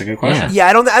that. That's a good question. Yeah,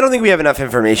 I don't think we have enough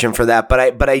information for that,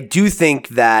 but I do think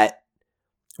that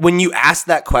when you ask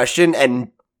that question,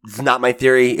 and it's not my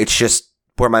theory, it's just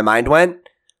where my mind went,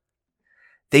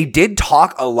 they did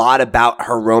talk a lot about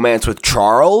her romance with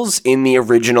Charles in the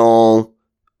original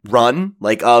run,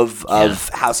 like of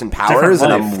House and Powers.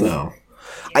 Different life, though.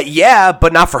 Yeah,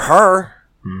 but not for her.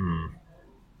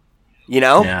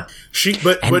 Yeah.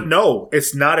 But no,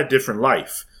 it's not a different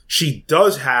life. She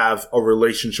does have a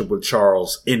relationship with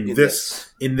Charles in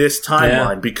this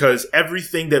timeline, because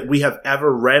everything that we have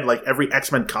ever read, like every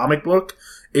X-Men comic book,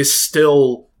 is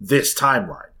still this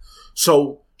timeline.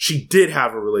 So she did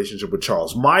have a relationship with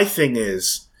Charles. My thing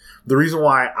is, the reason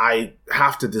why I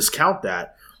have to discount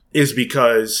that is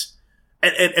because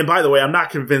And by the way, I'm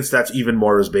not convinced that's even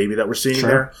Moira's baby that we're seeing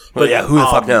there. But yeah, who the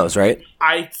fuck knows, right?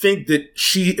 I think that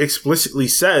she explicitly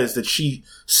says that she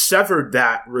severed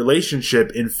that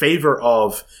relationship in favor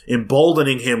of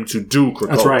emboldening him to do Krakoa.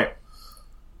 That's right.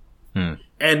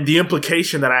 And the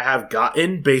implication that I have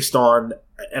gotten based on,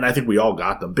 and I think we all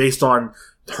got them, based on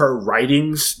her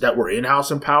writings that were in House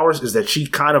and Powers, is that she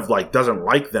kind of like doesn't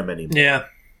like them anymore. Yeah.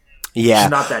 Yeah. She's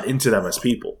not that into them as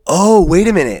people. Oh, wait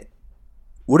a minute.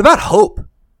 What about Hope?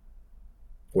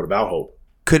 What about Hope?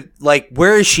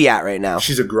 Where is she at right now?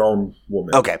 She's a grown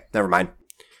woman. Okay, never mind.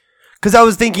 Because I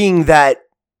was thinking that,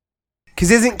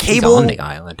 because isn't He's Cable on the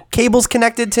island. Cable's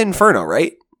connected to Inferno,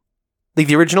 right? Like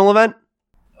the original event?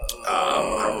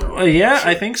 Yeah,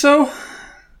 I think so.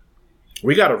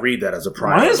 We got to read that as a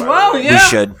primer. Might as by the well, way.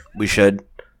 yeah. We should.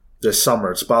 This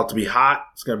summer. It's about to be hot.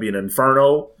 It's going to be an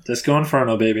inferno. Disco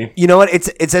Inferno, baby. You know what?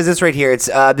 It says this right here. It's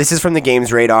this is from the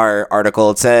Games Radar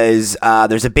article. It says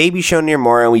there's a baby shown near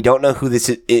Mora, and we don't know who this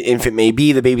infant may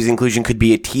be. The baby's inclusion could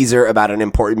be a teaser about an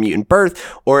important mutant birth,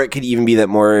 or it could even be that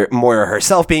Mora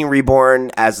herself being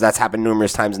reborn, as that's happened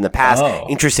numerous times in the past. Oh.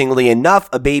 Interestingly enough,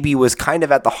 a baby was kind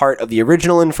of at the heart of the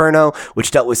original Inferno,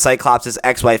 which dealt with Cyclops'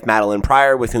 ex-wife Madeline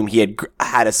Pryor, with whom he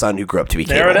had a son who grew up to be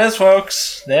Cable. There it is,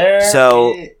 folks.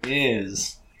 It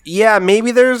is. Yeah,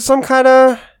 maybe there's some kind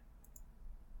of...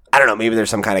 I don't know. Maybe there's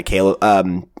some kind of Caleb. I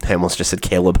almost just said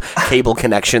Caleb. Cable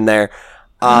connection there.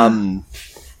 I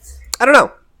don't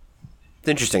know. It's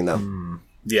interesting though.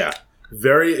 Yeah,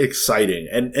 very exciting.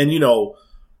 And in a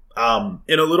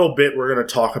little bit we're going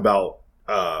to talk about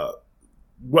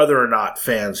whether or not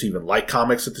fans even like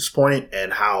comics at this point,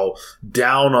 and how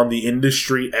down on the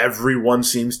industry everyone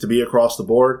seems to be across the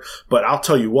board. But I'll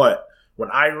tell you what, when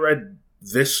I read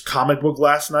this comic book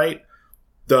last night,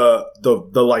 the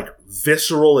like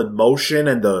visceral emotion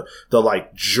and the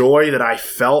like joy that I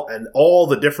felt, and all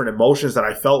the different emotions that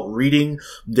I felt reading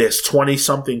this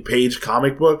 20-something page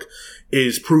comic book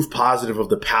is proof positive of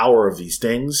the power of these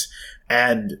things.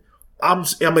 And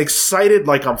I'm excited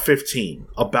like I'm 15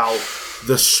 about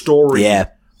the story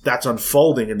that's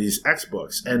unfolding in these X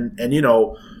books. And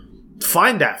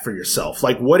find that for yourself.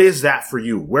 Like, what is that for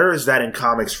you? Where is that in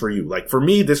comics for you? Like, for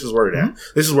me, this is where it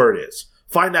is. This is where it is.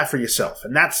 Find that for yourself.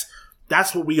 And that's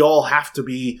what we all have to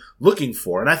be looking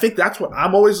for. And I think that's what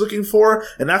I'm always looking for.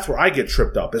 And that's where I get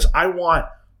tripped up, is I want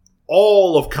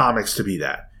all of comics to be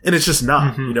that. And it's just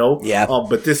not, Yeah.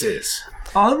 But this is.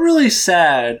 I'm really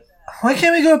sad. Why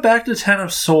can't we go back to Ten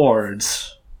of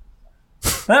Swords?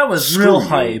 That was real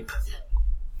hype.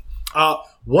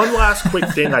 One last quick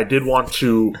thing I did want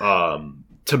to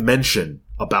mention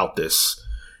about this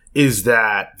is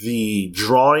that the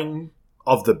drawing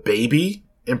of the baby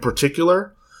in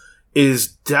particular is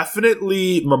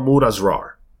definitely Mahmoud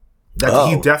Asrar.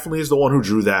 He definitely is the one who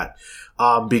drew that,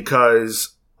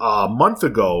 because a month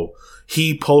ago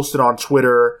he posted on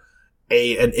Twitter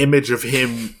an image of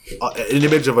him, an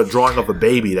image of a drawing of a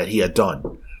baby that he had done,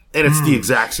 and it's the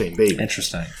exact same baby.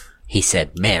 Interesting. He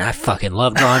said, "Man, I fucking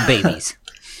love drawing babies."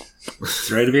 It's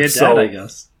ready to be a dad, I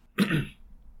guess.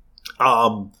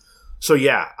 So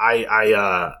yeah,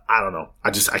 I don't know.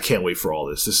 I can't wait for all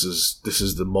this. This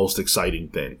is the most exciting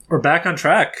thing. We're back on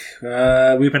track.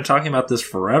 We've been talking about this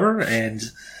forever, and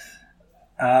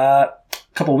a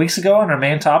couple weeks ago on our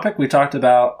main topic, we talked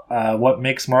about what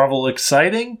makes Marvel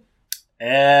exciting,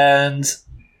 and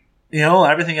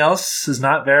everything else is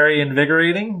not very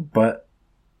invigorating. But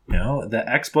the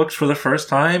X books for the first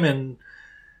time in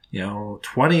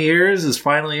 20 years is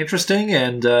finally interesting,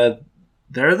 and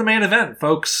they're the main event,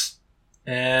 folks.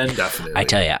 And definitely, I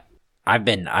tell you, I've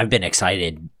been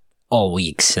excited all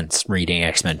week since reading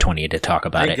X-Men 20 to talk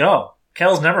about there you it. go.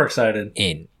 Cal's never excited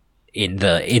in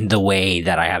the way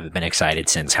that I haven't been excited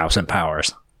since House and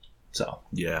Powers. So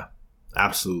yeah,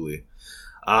 absolutely.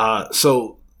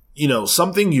 So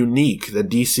something unique that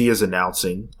DC is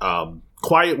announcing.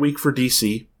 Quiet week for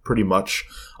DC, pretty much.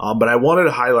 But I wanted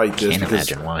to highlight this because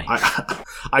imagine why.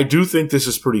 I do think this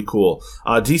is pretty cool.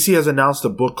 DC has announced a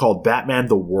book called Batman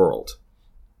the World.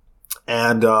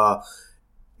 And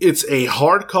it's a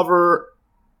hardcover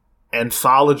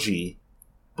anthology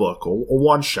book, a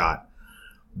one-shot,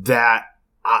 that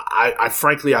I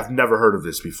frankly, I've never heard of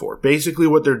this before. Basically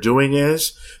what they're doing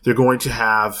is they're going to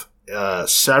have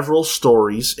several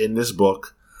stories in this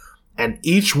book, and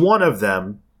each one of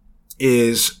them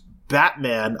is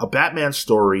a Batman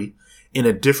story in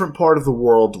a different part of the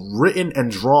world, written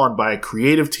and drawn by a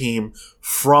creative team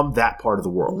from that part of the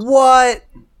world. What?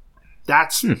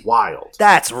 That's wild.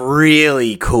 That's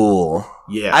really cool.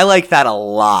 Yeah. I like that a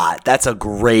lot. That's a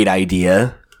great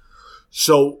idea.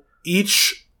 So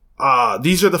each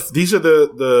these are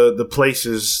the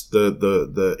places,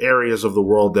 the areas of the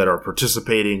world that are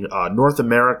participating. North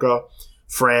America,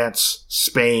 France,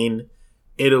 Spain,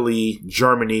 Italy,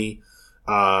 Germany,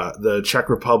 the Czech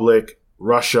Republic,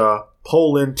 Russia,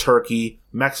 Poland, Turkey,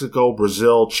 Mexico,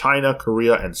 Brazil, China,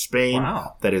 Korea, and Spain.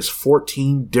 Wow. That is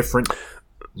 14 different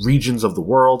regions of the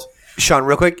world. Sean,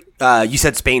 real quick, you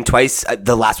said Spain twice.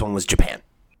 The last one was Japan.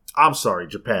 I'm sorry,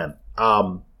 Japan.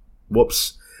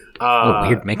 Whoops.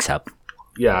 Weird mix-up.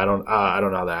 Yeah, I don't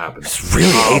know how that happened. Just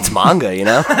really hates manga, you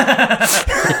know?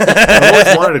 I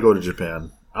always wanted to go to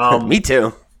Japan. Me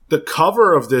too. The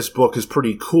cover of this book is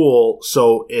pretty cool.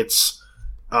 So it's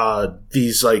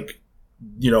these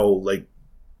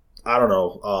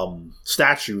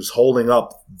statues holding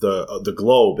up the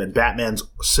globe, and Batman's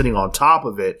sitting on top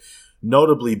of it.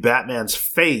 Notably, Batman's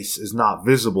face is not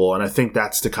visible, and I think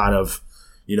that's to kind of,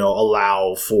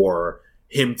 allow for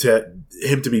him to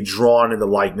be drawn in the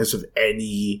likeness of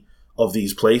any of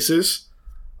these places.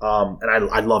 And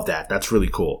I love that. That's really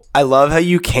cool. I love how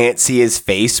you can't see his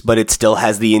face, but it still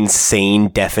has the insane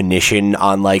definition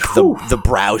on the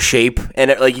brow shape,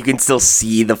 and you can still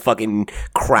see the fucking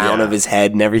crown of his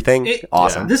head and everything.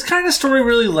 Awesome. This kind of story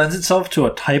really lends itself to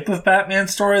a type of Batman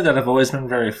story that I've always been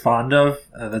very fond of.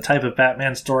 The type of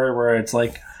Batman story where it's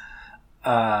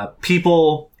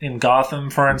people in Gotham,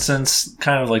 for instance,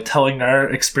 kind of telling their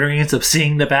experience of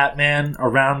seeing the Batman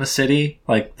around the city,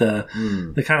 the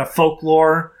kind of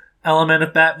folklore element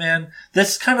of Batman.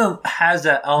 This kind of has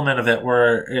that element of it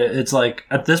where it's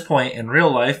at this point in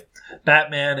real life,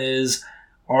 Batman is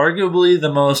arguably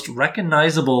the most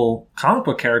recognizable comic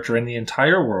book character in the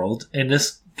entire world, and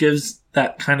this gives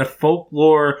that kind of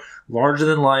folklore, larger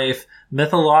than life,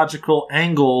 mythological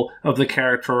angle of the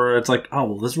character where it's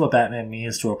this is what Batman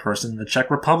means to a person in the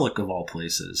Czech Republic of all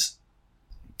places.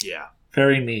 Yeah.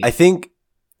 Very neat. I think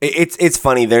it's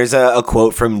funny. There's a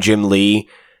quote from Jim Lee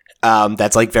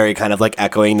that's very kind of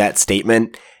echoing that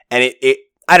statement. And it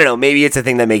I don't know, maybe it's a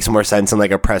thing that makes more sense in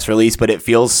a press release, but it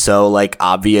feels so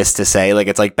obvious to say.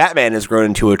 It's Batman has grown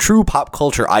into a true pop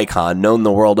culture icon known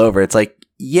the world over. It's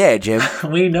yeah, Jim.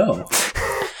 We know.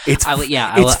 It's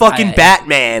fucking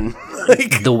Batman.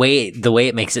 The way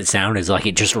it makes it sound is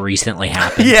it just recently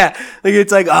happened. Yeah,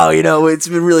 it's it's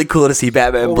been really cool to see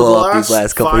Batman blow up these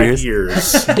last couple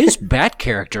years. This Bat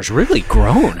character's really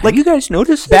grown. Have you guys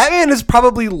noticed this? Batman is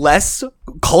probably less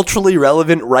culturally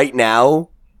relevant right now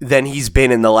than he's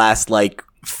been in the last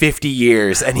 50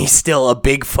 years, and he's still a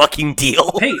big fucking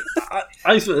deal. Hey,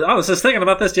 I was just thinking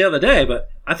about this the other day, but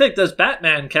I think this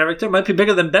Batman character might be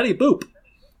bigger than Betty Boop.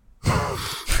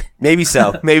 Maybe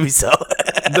so.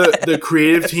 The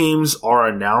creative teams are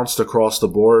announced across the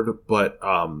board, but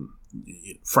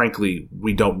frankly,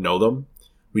 we don't know them.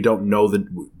 We don't know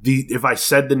if I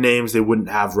said the names, they wouldn't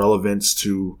have relevance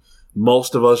to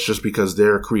most of us just because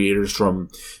they're creators from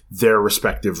their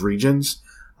respective regions.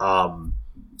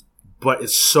 But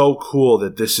it's so cool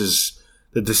that this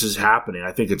is happening.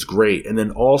 I think it's great. And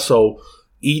then also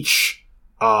each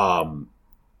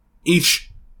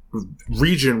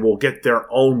region will get their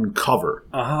own cover.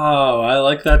 Oh, I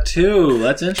like that too.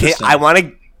 That's interesting. I want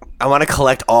to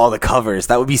collect all the covers.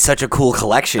 That would be such a cool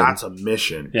collection. That's a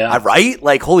mission. Yeah.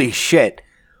 Right? Holy shit.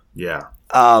 Yeah.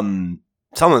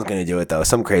 Someone's going to do it though.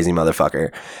 Some crazy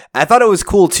motherfucker. I thought it was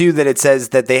cool too that it says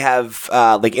that they have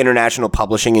international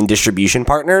publishing and distribution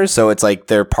partners. So it's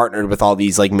they're partnered with all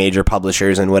these major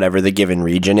publishers in whatever the given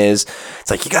region is.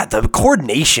 It's you got the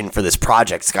coordination for this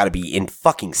project's got to be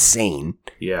fucking sane.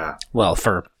 Yeah. Well,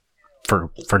 for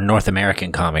North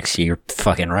American comics, you're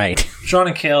fucking right. Sean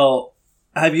and Kale,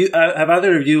 have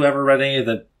either of you ever read any of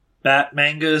the Bat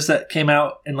mangas that came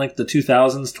out in the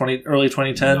 2000s, early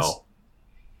 2010s? No.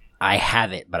 I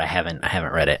have it, but I haven't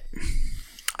read it.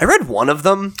 I read one of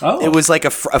them. Oh. It was a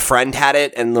friend had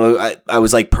it, and I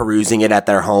was perusing it at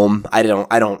their home. I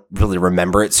don't really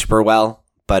remember it super well,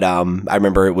 but I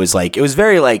remember it was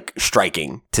very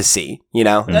striking to see.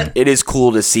 It is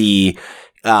cool to see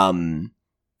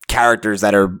characters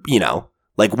that are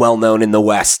well known in the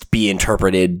West be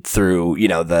interpreted through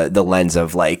the lens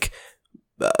of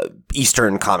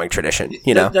Eastern comic tradition.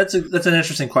 That's an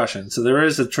interesting question. So there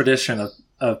is a tradition of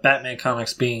Batman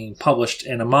comics being published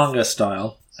in a manga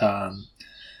style.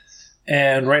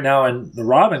 And right now in the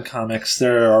Robin comics,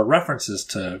 there are references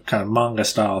to kind of manga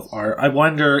style of art. I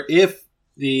wonder if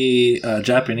the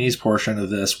Japanese portion of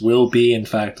this will be, in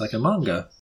fact, a manga.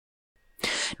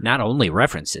 Not only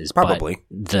references, probably,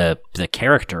 but the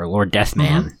character, Lord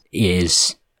Deathman,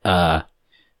 is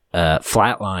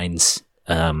Flatline's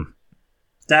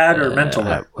dad or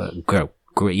mentor?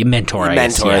 Mentor,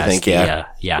 I think, yeah.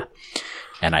 Yeah.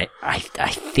 And I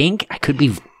think I could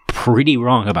be pretty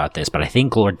wrong about this, but I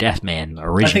think Lord Deathman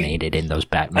originated in those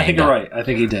Batman. I think you're right. I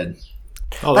think he did.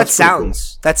 Oh, that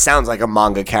sounds like a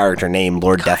manga character named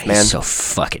Lord Deathman. He's so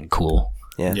fucking cool.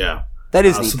 Yeah. That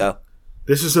is neat, though.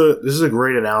 This is a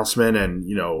great announcement, and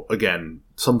again,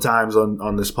 sometimes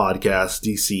on this podcast,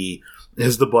 DC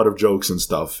is the butt of jokes and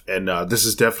stuff, and this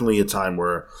is definitely a time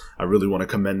where I really want to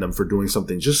commend them for doing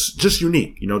something just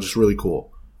unique, just really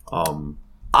cool. I'm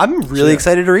really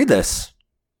excited to read this.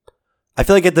 I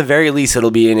feel like at the very least,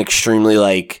 it'll be an extremely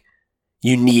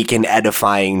unique and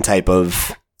edifying type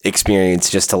of experience,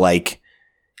 just to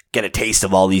get a taste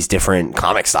of all these different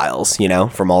comic styles,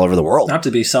 from all over the world. Not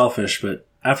to be selfish, but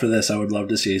after this, I would love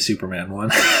to see a Superman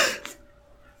one.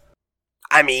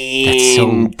 I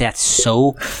mean, that's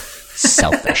so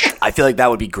selfish. I feel like that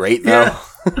would be great, though.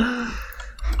 Yeah.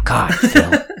 God,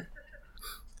 Phil.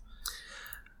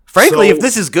 Frankly, if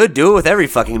this is good, do it with every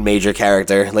fucking major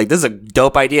character. This is a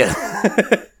dope idea.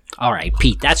 All right,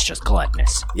 Pete, that's just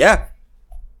gluttonous. Yeah.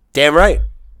 Damn right.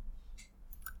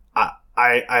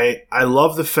 I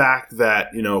love the fact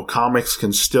that, comics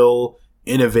can still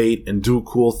innovate and do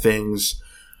cool things.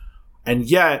 And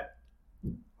yet,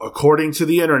 according to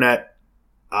the internet,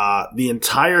 the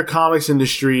entire comics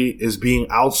industry is being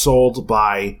outsold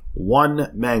by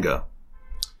one manga.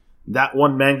 That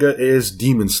one manga is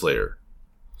Demon Slayer.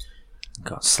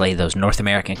 Go slay those North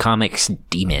American comics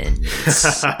demons.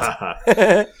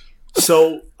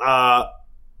 So,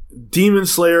 Demon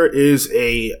Slayer is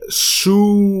a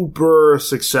super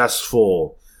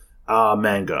successful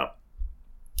manga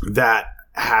that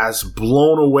has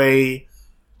blown away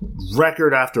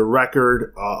record after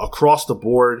record across the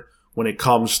board when it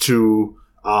comes to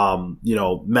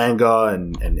manga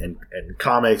and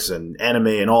comics and anime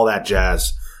and all that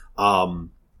jazz.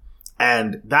 And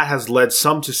that has led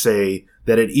some to say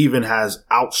that it even has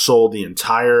outsold the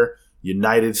entire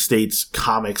United States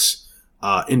comics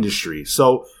industry.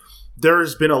 So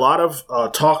there's been a lot of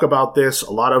talk about this,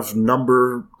 a lot of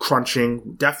number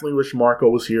crunching. Definitely wish Marco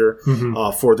was here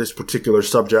for this particular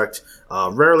subject.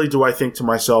 Rarely do I think to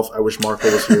myself, I wish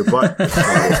Marco was here, but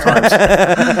those times.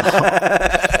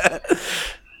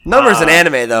 Numbers in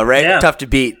anime, though, right? Yeah. Tough to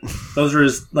beat. Those are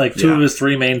his, two of his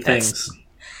three main things.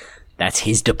 That's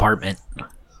his department.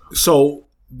 So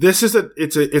this is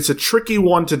it's a tricky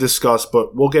one to discuss,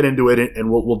 but we'll get into it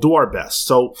and we'll do our best.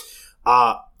 So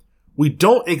we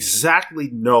don't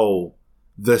exactly know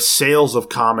the sales of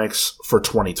comics for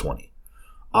 2020.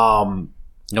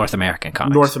 North American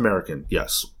comics. North American,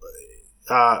 yes.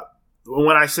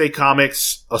 When I say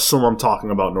comics, assume I'm talking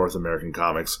about North American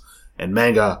comics. And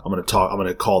manga, I'm gonna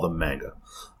call them manga.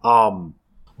 Well,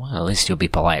 at least you'll be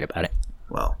polite about it.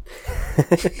 Well.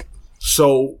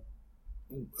 So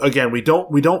again, we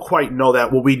don't quite know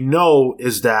that. What we know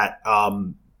is that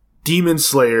Demon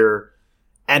Slayer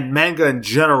and manga in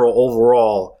general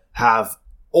overall have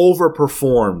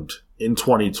overperformed in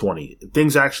 2020.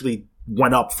 Things actually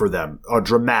went up for them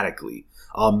dramatically.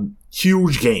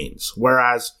 Huge gains.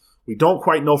 Whereas we don't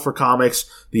quite know for comics.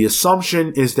 The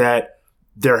assumption is that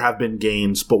there have been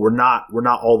gains, but we're not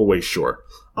all the way sure.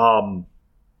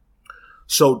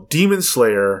 So Demon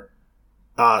Slayer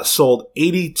sold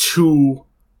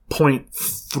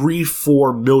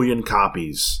 82.34 million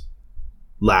copies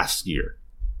last year.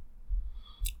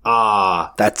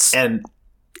 That's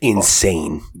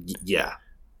insane. Yeah.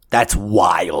 That's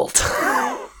wild.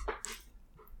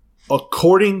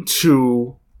 According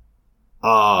to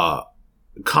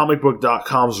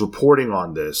comicbook.com's reporting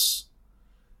on this,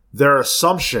 their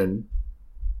assumption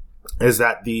is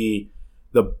that the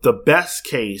best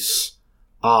case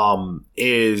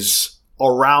is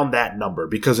around that number,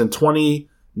 because in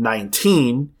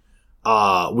 2019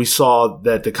 we saw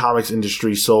that the comics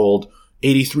industry sold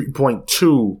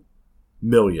 83.2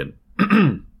 million.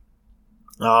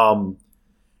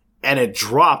 And it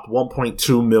dropped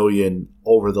 1.2 million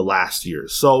over the last year.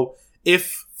 So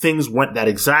if things went that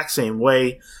exact same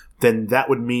way, then that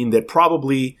would mean that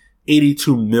probably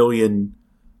 82 million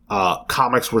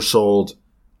comics were sold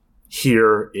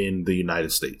here in the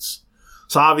United States.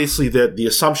 So obviously the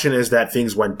assumption is that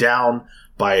things went down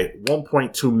by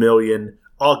 1.2 million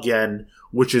again,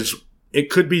 which is, it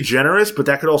could be generous, but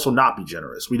that could also not be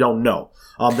generous. We don't know.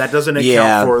 That doesn't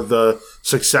account for the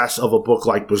success of a book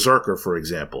like Berserker, for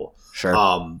example,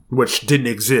 which didn't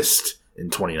exist in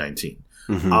 2019.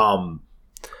 Mm-hmm.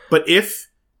 But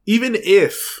even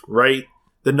if, right,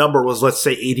 the number was, let's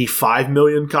say, 85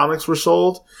 million comics were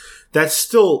sold, that's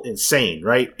still insane,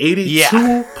 right?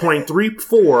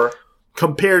 82.34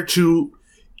 compared to,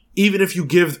 even if you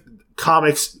give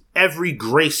comics every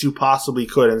grace you possibly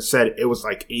could and said it was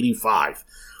like 85,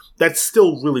 that's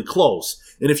still really close.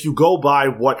 And if you go by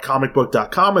what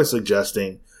comicbook.com is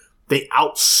suggesting, they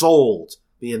outsold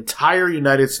the entire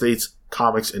United States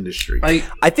comics industry.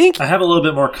 I think I have a little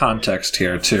bit more context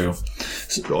here too.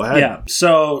 Go ahead. Yeah,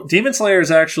 so Demon Slayer is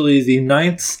actually the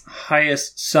 9th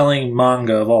highest selling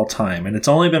manga of all time, and it's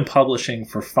only been publishing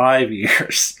for 5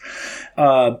 years.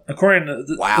 According to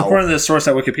the source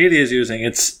that Wikipedia is using,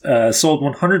 it's sold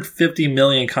 150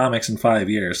 million comics in 5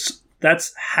 years.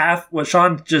 That's half what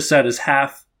Sean just said is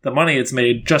half the money it's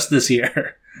made just this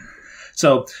year.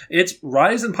 So its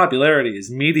rise in popularity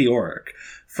is meteoric.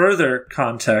 Further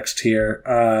context here.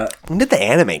 When did the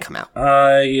anime come out?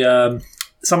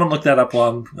 Someone looked that up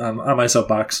while I'm on my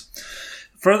soapbox.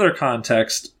 Further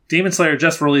context, Demon Slayer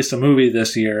just released a movie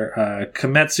this year,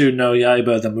 Kimetsu no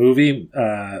Yaiba, the movie,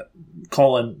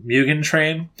 Mugen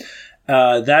Train.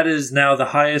 That is now the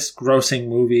highest grossing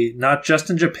movie, not just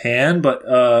in Japan, but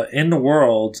in the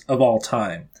world of all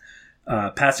time.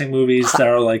 Passing movies that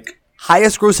are like...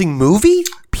 Highest grossing movie?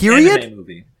 Period? Anime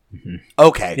movie. Mm-hmm.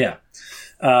 Okay. Yeah.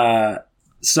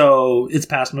 So it's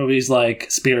past movies like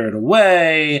Spirited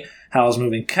Away, Howl's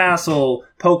Moving Castle,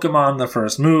 Pokemon, the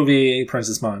first movie,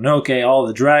 Princess Mononoke, all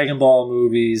the Dragon Ball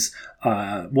movies,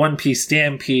 One Piece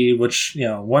Stampede, which,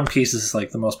 One Piece is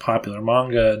like the most popular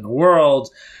manga in the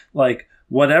world. Like,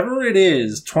 whatever it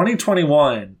is,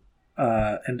 2021,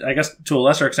 and I guess to a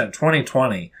lesser extent,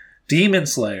 2020, Demon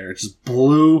Slayer just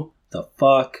blew the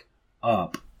fuck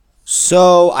up.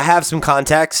 So, I have some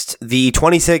context. The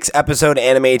 26-episode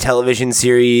anime television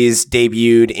series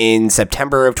debuted in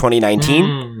September of 2019.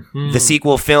 Mm-hmm. The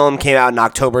sequel film came out in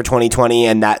October 2020,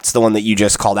 and that's the one that you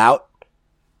just called out.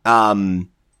 And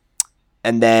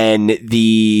then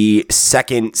the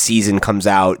second season comes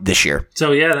out this year.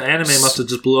 So, yeah, the anime must have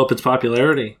just blew up its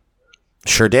popularity.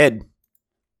 Sure did.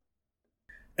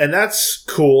 And that's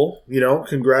cool,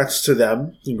 congrats to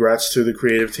them. Congrats to the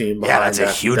creative team. Yeah, that's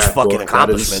a huge fucking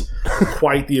accomplishment.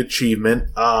 Quite the achievement.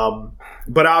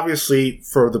 But obviously,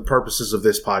 for the purposes of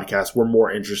this podcast, we're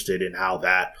more interested in how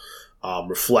that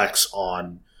reflects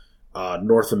on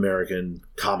North American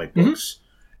comic books.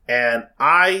 And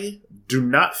I do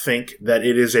not think that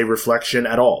it is a reflection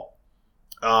at all.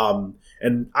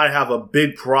 And I have a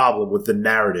big problem with the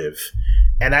narrative.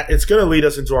 And it's going to lead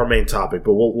us into our main topic,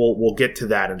 but we'll get to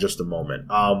that in just a moment.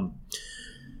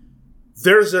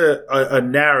 There's a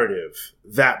narrative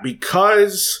that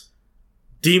because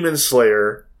Demon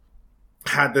Slayer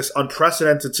had this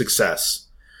unprecedented success,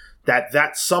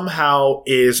 that somehow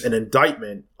is an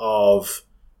indictment of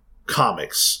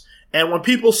comics. And when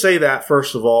people say that,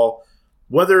 first of all,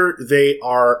 whether they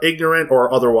are ignorant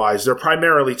or otherwise, they're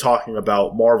primarily talking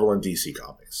about Marvel and DC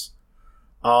Comics.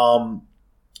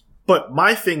 But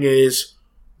my thing is,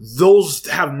 those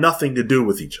have nothing to do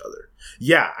with each other.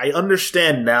 Yeah, I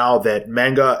understand now that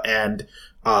manga and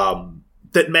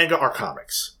manga are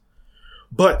comics,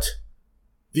 but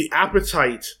the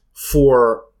appetite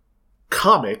for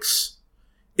comics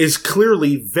is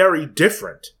clearly very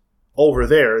different over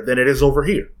there than it is over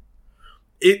here.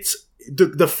 It's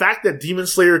the fact that Demon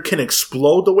Slayer can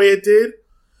explode the way it did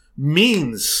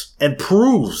means and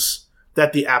proves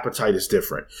that the appetite is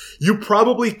different. You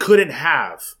probably couldn't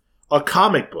have a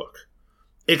comic book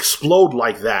explode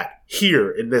like that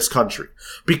here in this country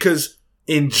because,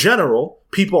 in general,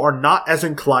 people are not as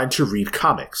inclined to read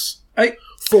comics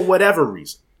for whatever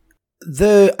reason.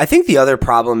 I think the other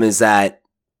problem is that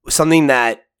something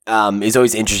that is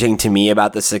always interesting to me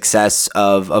about the success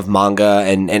of manga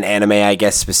and anime, I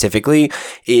guess specifically,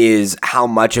 is how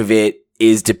much of it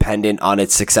is dependent on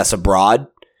its success abroad.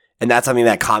 And that's something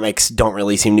that comics don't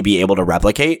really seem to be able to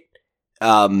replicate.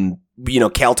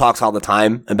 Kale talks all the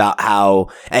time about how,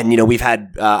 and, we've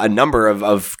had a number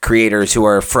of creators who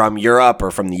are from Europe or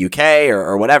from the UK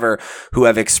or whatever who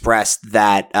have expressed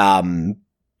that,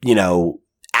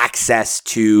 access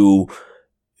to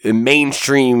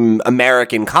mainstream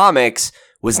American comics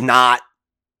was not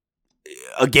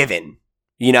a given.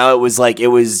 It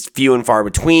was few and far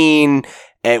between.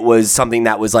 It was something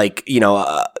that was like,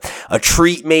 a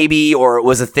treat maybe, or it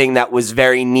was a thing that was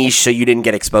very niche, so you didn't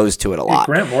get exposed to it a lot.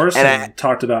 Grant Morrison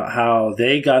talked about how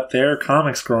they got their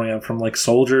comics growing up from like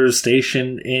soldiers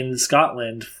stationed in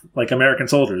Scotland, like American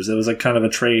soldiers. It was like kind of a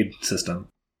trade system.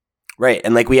 Right.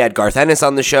 And like we had Garth Ennis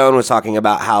on the show and was talking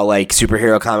about how like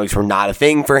superhero comics were not a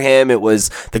thing for him. It was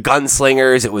the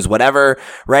gunslingers. It was whatever.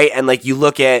 Right. And like you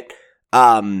look at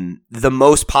the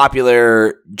most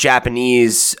popular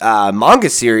Japanese manga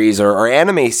series or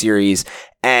anime series,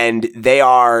 and they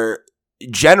are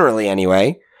generally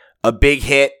anyway a big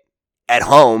hit at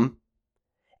home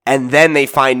and then they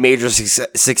find major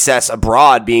success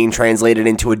abroad being translated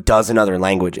into a dozen other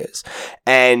languages.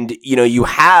 And, you know, you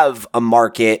have a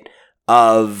market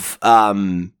of,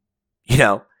 you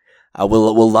know,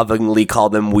 we'll lovingly call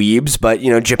them weebs, but,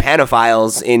 you know,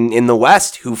 Japanophiles in the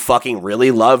West who fucking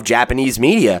really love Japanese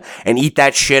media and eat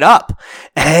that shit up.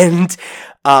 And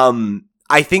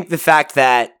I think the fact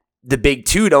that the big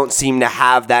two don't seem to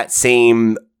have that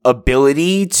same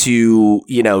ability to,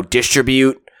 you know,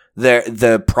 distribute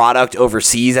the product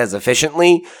overseas as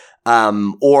efficiently,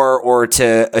 or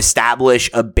to establish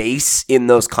a base in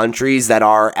those countries that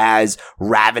are as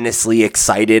ravenously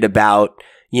excited about,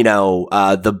 you know,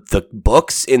 the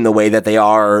books in the way that they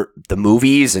are the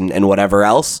movies and whatever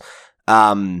else.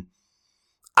 I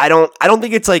don't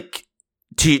think it's like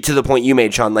to the point you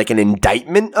made, Sean, like an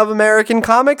indictment of American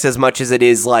comics as much as it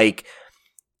is like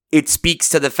it speaks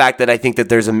to the fact that I think that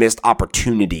there's a missed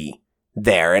opportunity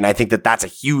there. And I think that that's a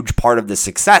huge part of the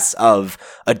success of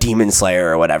a Demon Slayer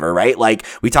or whatever, right? Like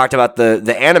we talked about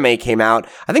the anime came out.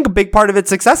 I think a big part of its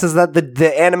success is that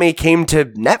the anime came to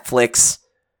Netflix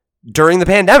during the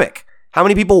pandemic. How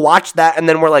many people watched that and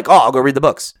then were like, oh, I'll go read the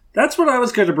books? That's what I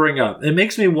was going to bring up. It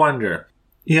makes me wonder,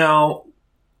 you know,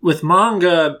 with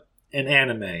manga and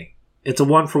anime, it's a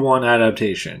one-for-one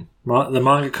adaptation. The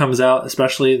manga comes out,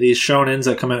 especially these shonens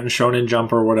that come out in Shonen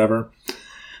Jump or whatever.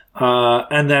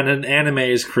 And then an anime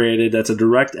is created that's a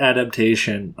direct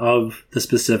adaptation of the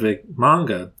specific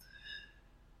manga.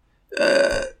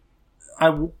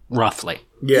 Roughly.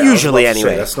 Yeah, usually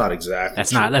anyway. That's not exactly.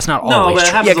 That's true. not No, always but it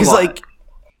true. happens Yeah, a because lot. like,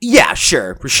 yeah,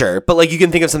 sure. But like, you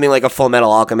can think of something like a Full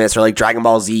Metal Alchemist or like Dragon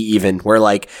Ball Z, even where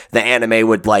like the anime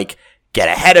would like get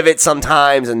ahead of it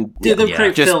sometimes, and Yeah, they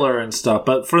create just filler and stuff,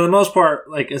 but for the most part,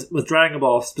 like with Dragon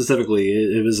Ball specifically,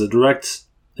 it was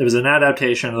an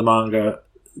adaptation of the manga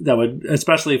that would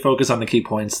especially focus on the key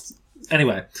points.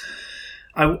 Anyway,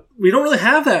 we don't really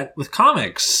have that with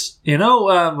comics. You know,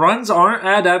 runs aren't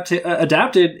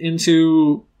adapted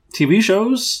into TV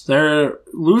shows. They're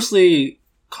loosely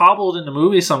cobbled into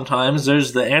movies sometimes.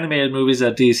 There's the animated movies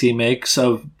that DC makes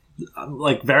of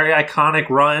like very iconic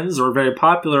runs or very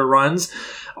popular runs,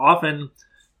 often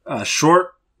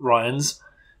short runs.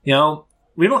 You know,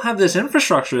 we don't have this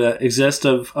infrastructure that exists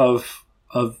of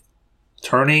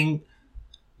turning,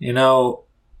 you know,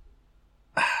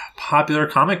 popular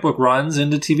comic book runs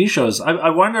into TV shows.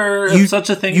 I wonder if such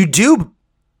a thing. You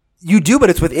do, but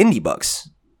it's with indie books.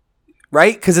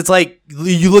 Right? Because it's like,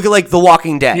 you look at like The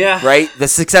Walking Dead, Yeah. right? The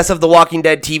success of The Walking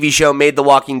Dead TV show made The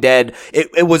Walking Dead,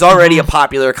 it was already a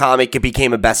popular comic, it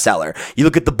became a bestseller. You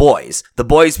look at The Boys. The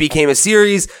Boys became a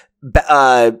series,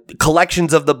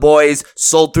 collections of The Boys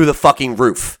sold through the fucking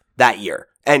roof that year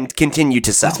and continue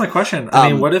to sell. That's my question.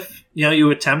 I mean, what if, you know,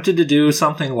 you attempted to do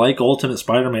something like Ultimate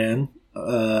Spider-Man,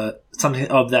 something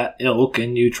of that ilk,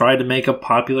 and you tried to make a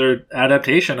popular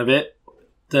adaptation of it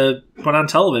to put on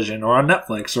television or on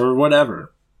Netflix or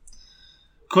whatever?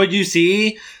 Could you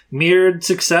see mirrored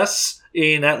success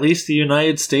in at least the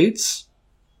United States?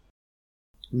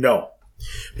 No,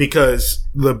 because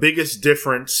the biggest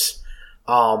difference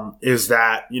is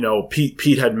that, you know,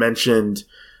 Pete had mentioned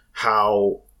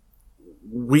how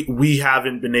we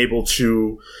haven't been able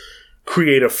to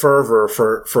create a fervor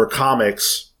for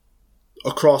comics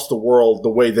across the world the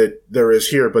way that there is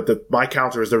here. But my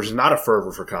counter is there's not a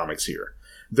fervor for comics here.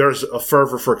 There's a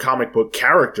fervor for comic book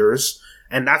characters,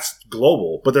 and that's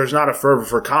global, but there's not a fervor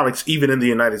for comics even in the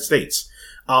United States.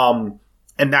 And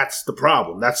that's the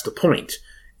problem. That's the point.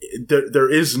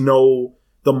 There is no,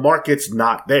 the market's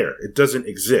not there. It doesn't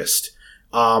exist.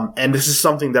 And this is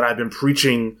something that I've been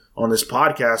preaching on this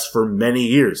podcast for many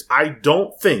years. I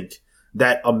don't think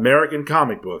that American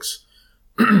comic books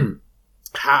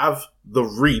have the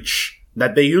reach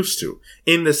that they used to,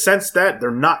 in the sense that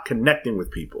they're not connecting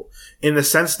with people, in the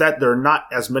sense that there are not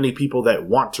as many people that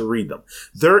want to read them.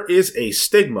 There is a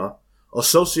stigma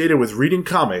associated with reading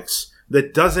comics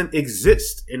that doesn't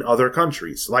exist in other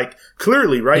countries. Like,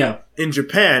 clearly, right? Yeah. In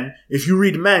Japan, if you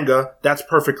read manga, that's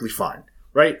perfectly fine,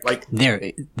 right? Like,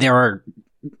 there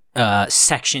are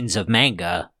sections of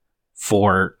manga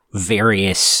for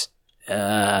various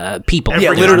people. Yeah,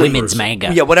 There's literally. women's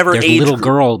manga. Yeah, whatever There's age little group.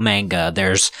 girl manga.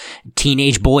 There's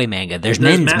teenage boy manga. There's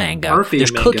There's men's Matt manga. Murphy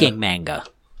There's manga. cooking manga.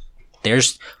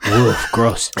 There's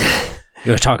gross.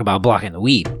 You talk about blocking the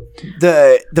weed.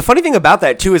 The funny thing about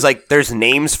that too is like there's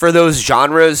names for those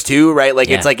genres too, right? Like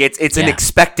it's Yeah. like it's an Yeah.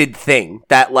 expected thing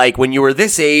that like when you were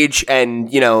this age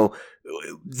and you know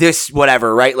this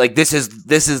whatever, right? Like this is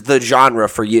the genre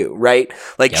for you, right?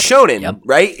 Like Yep. shonen, Yep.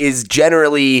 right? Is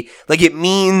generally like it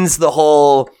means the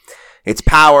whole it's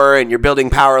power and you're building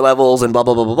power levels and blah,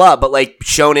 blah, blah, blah, blah. But like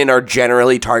shonen are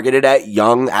generally targeted at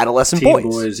young adolescent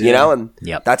boys, you know, and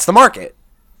that's the market.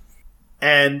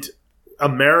 And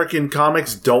American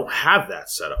comics don't have that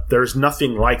setup. There's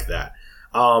nothing like that.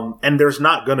 And there's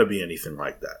not going to be anything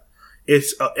like that.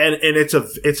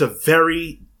 It's a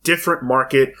very different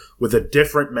market with a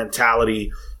different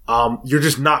mentality. You're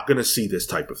just not going to see this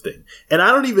type of thing. And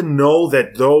I don't even know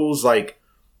that those like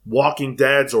Walking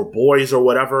Deads or Boys or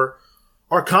whatever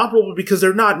are comparable because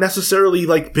they're not necessarily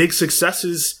like big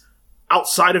successes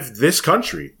outside of this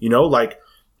country. You know, like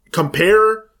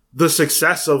compare the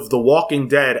success of The Walking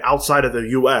Dead outside of the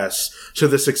US to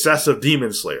the success of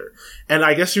Demon Slayer. And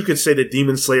I guess you could say that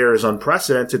Demon Slayer is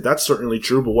unprecedented. That's certainly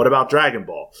true. But what about Dragon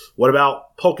Ball? What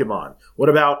about Pokemon? What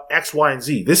about X, Y, and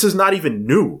Z? This is not even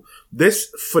new.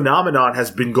 This phenomenon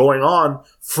has been going on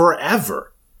forever.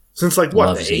 Since like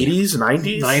what, the 80s,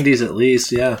 90s? 90s at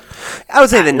least, yeah. I would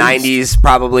say the 90s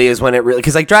probably is when it really,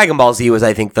 because like Dragon Ball Z was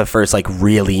I think the first like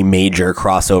really major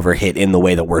crossover hit in the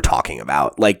way that we're talking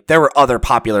about. Like there were other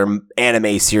popular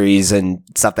anime series and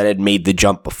stuff that had made the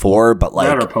jump before, but like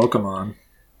that or Pokemon.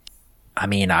 I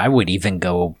mean, I would even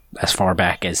go as far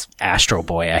back as Astro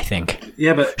Boy, I think.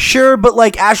 Yeah, but sure, but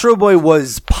like Astro Boy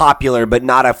was popular, but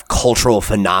not a cultural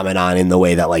phenomenon in the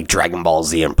way that like Dragon Ball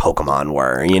Z and Pokemon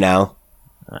were, you know?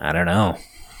 I don't know.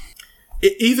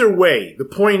 Either way, the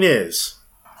point is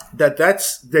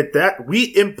that we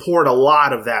import a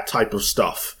lot of that type of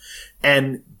stuff,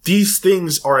 and these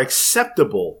things are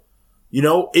acceptable. You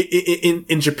know,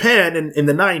 in Japan in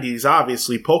the 90s,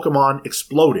 obviously Pokemon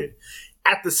exploded.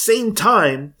 At the same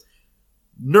time,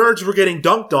 nerds were getting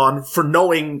dunked on for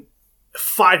knowing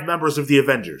 5 members of the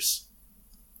Avengers.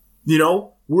 You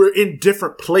know, we're in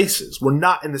different places. We're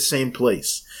not in the same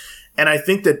place. And I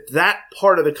think that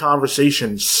part of the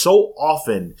conversation so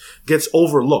often gets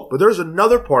overlooked. But there's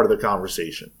another part of the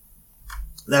conversation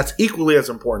that's equally as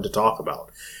important to talk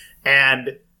about.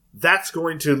 And that's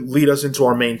going to lead us into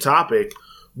our main topic,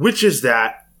 which is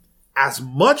that as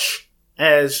much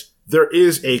as there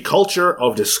is a culture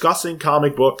of discussing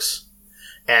comic books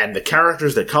and the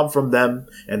characters that come from them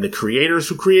and the creators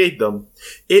who create them,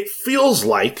 it feels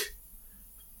like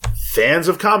fans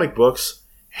of comic books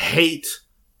hate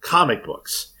comic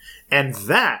books. And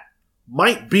that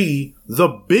might be the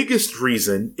biggest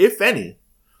reason, if any,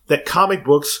 that comic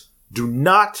books do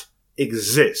not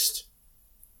exist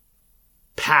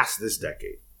past this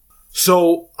decade.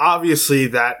 So obviously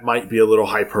that might be a little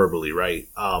hyperbole, right?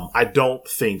 I don't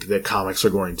think that comics are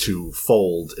going to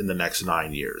fold in the next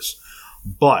 9 years.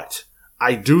 But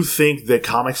I do think that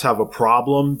comics have a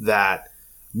problem that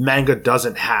manga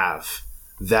doesn't have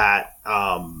that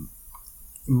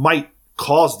might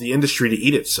cause the industry to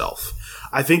eat itself.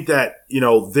 I think that, you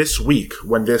know, this week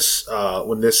when this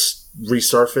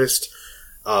resurfaced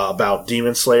about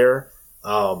Demon Slayer,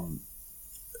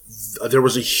 there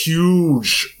was a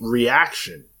huge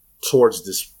reaction towards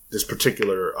this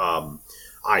particular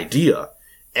idea,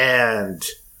 and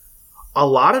a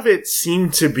lot of it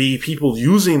seemed to be people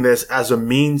using this as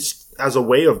a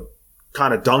way of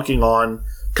kind of dunking on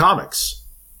comics.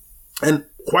 And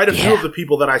quite a few of the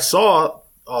people that I saw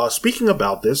speaking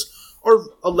about this are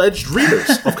alleged readers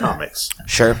of comics.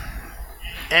 Sure.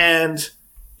 And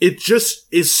it just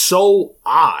is so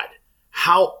odd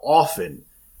how often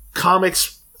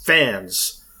comics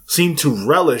fans seem to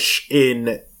relish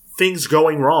in things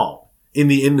going wrong in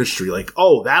the industry. Like,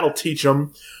 oh, that'll teach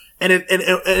them. And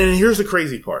here's the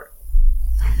crazy part.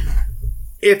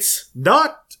 It's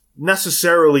not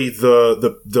necessarily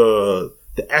the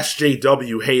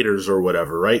SJW haters or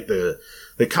whatever, right? The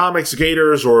comics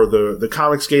gators or the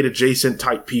comics gate adjacent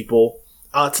type people.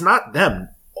 It's not them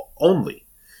only.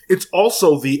 It's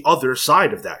also the other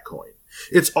side of that coin.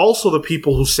 It's also the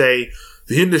people who say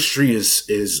the industry is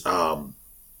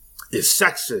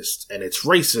sexist and it's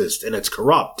racist and it's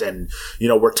corrupt and, you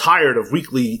know, we're tired of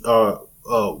weekly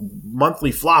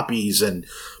monthly floppies and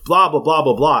blah blah blah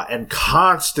blah blah, and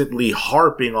constantly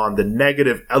harping on the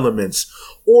negative elements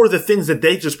or the things that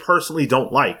they just personally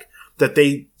don't like, that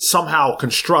they somehow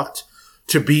construct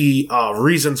to be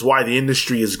reasons why the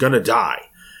industry is gonna die.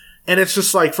 And it's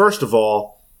just like, first of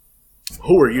all,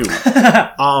 who are you?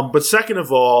 But second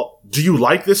of all, do you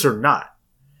like this or not?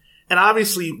 And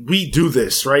obviously we do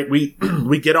this, right? We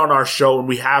get on our show and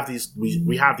we have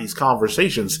these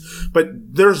conversations, but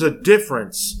there's a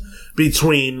difference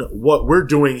between what we're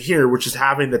doing here, which is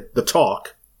having the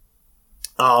talk,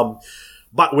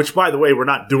 but which, by the way, we're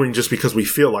not doing just because we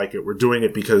feel like it. We're doing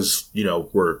it because, you know,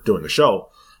 we're doing a show,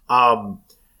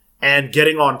 and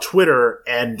getting on Twitter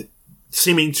and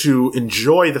seeming to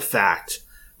enjoy the fact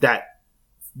that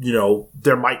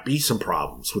there might be some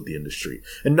problems with the industry.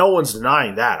 And no one's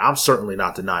denying that. I'm certainly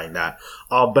not denying that.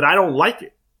 But I don't like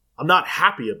it. I'm not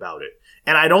happy about it.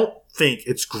 And I don't think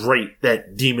it's great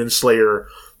that Demon Slayer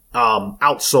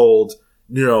outsold,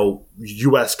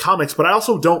 US comics, but I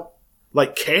also don't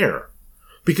care.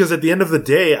 Because at the end of the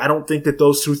day, I don't think that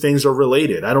those two things are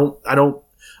related. I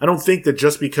don't think that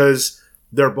just because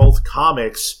they're both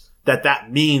comics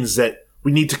that means that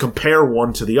we need to compare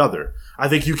one to the other. I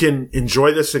think you can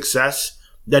enjoy the success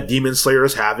that Demon Slayer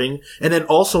is having and then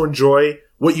also enjoy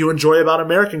what you enjoy about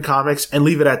American comics and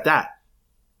leave it at that.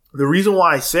 The reason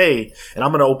why I say, and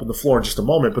I'm going to open the floor in just a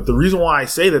moment, but the reason why I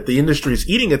say that the industry is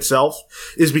eating itself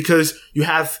is because you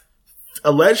have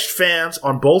alleged fans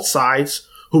on both sides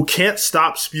who can't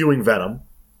stop spewing venom,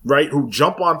 right? Who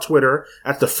jump on Twitter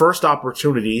at the first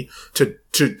opportunity to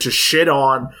shit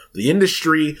on the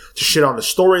industry, to shit on the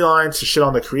storylines, to shit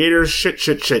on the creators,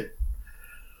 shit.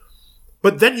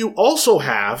 But then you also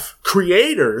have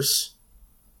creators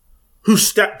who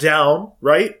step down,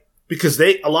 right? Because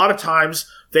a lot of times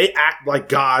they act like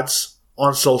gods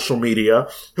on social media,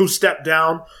 who step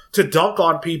down to dunk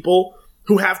on people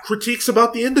who have critiques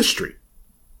about the industry.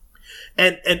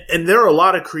 And there are a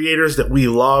lot of creators that we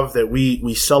love, that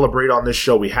we celebrate on this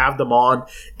show. We have them on.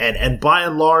 And by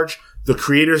and large, the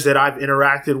creators that I've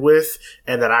interacted with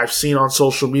and that I've seen on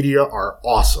social media are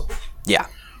awesome. Yeah.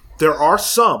 There are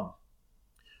some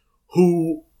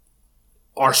who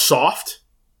are soft.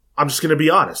 I'm just going to be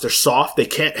honest. They're soft. They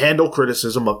can't handle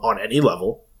criticism on any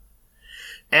level.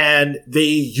 And they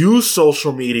use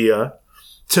social media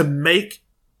to make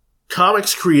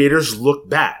comics creators look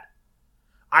bad.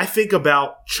 I think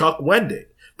about Chuck Wendig.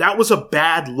 That was a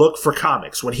bad look for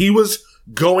comics. When he was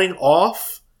going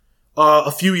off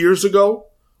a few years ago,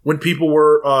 when people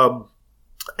were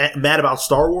mad about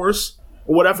Star Wars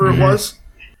or whatever it was,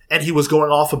 and he was going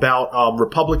off about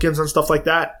Republicans and stuff like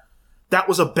that, that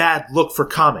was a bad look for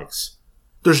comics.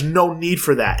 There's no need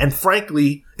for that. And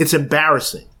frankly, it's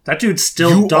embarrassing. That dude's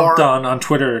still dumped on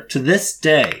Twitter to this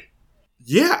day.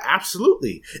 Yeah,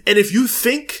 absolutely. And if you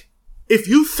think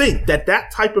that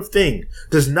type of thing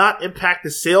does not impact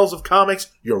the sales of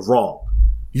comics, you're wrong.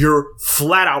 You're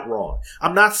flat out wrong.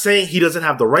 I'm not saying he doesn't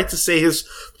have the right to say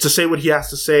what he has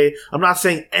to say. I'm not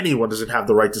saying anyone doesn't have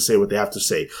the right to say what they have to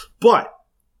say. But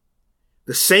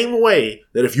the same way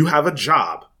that if you have a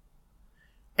job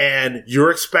and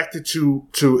you're expected to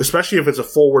especially if it's a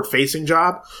forward-facing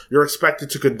job, you're expected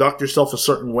to conduct yourself a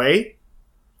certain way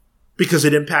because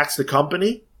it impacts the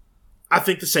company, I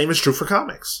think the same is true for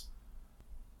comics.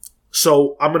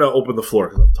 So I'm going to open the floor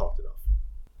because I've talked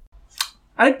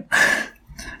enough.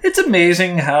 It's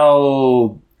amazing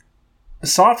how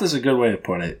soft is a good way to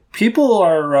put it. People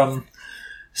are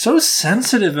so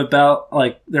sensitive about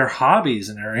their hobbies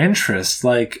and their interests.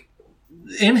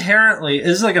 Inherently,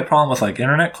 this is a problem with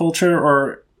internet culture,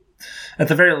 or at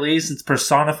the very least, it's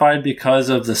personified because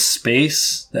of the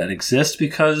space that exists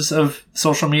because of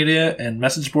social media and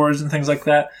message boards and things like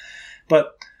that.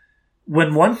 But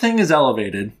when one thing is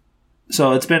elevated,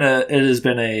 so it has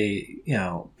been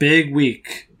a big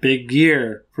week, big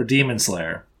year for Demon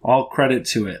Slayer. All credit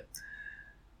to it.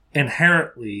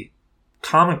 Inherently,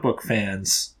 comic book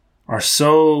fans are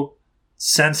so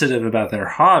sensitive about their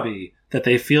hobby that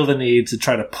they feel the need to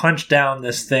try to punch down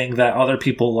this thing that other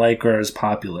people like or is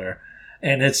popular.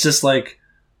 And it's just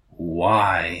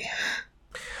why?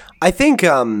 I think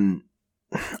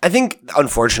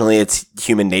unfortunately it's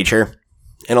human nature.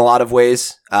 In a lot of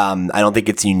ways. I don't think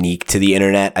it's unique to the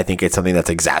internet. I think it's something that's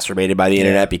exacerbated by the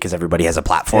internet because everybody has a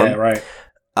platform. Yeah, right.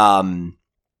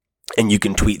 And you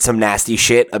can tweet some nasty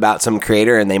shit about some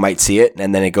creator and they might see it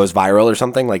and then it goes viral or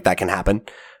something. That can happen.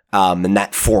 And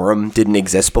that forum didn't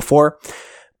exist before.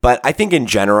 But I think in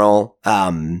general,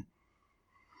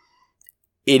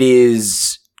 it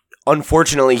is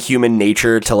unfortunately human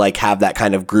nature to have that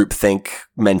kind of groupthink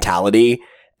mentality.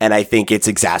 And I think it's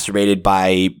exacerbated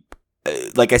by,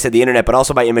 like I said, the internet, but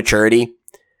also by immaturity.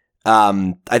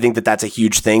 I think that's a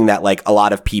huge thing that a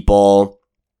lot of people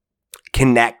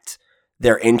connect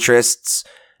their interests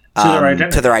to their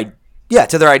identity.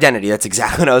 To their identity. That's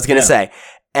exactly what I was going to say.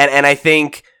 And I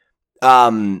think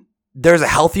there's a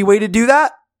healthy way to do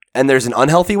that, and there's an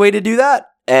unhealthy way to do that.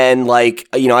 And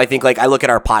I think I look at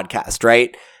our podcast,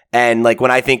 right? And when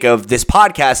I think of this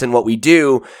podcast and what we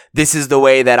do, this is the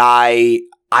way that I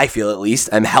feel, at least,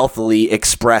 I'm healthily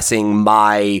expressing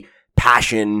my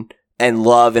passion and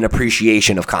love and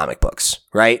appreciation of comic books,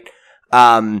 right?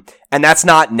 And that's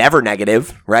not never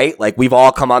negative, right? We've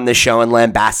all come on this show and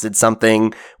lambasted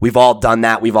something. We've all done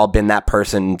that. We've all been that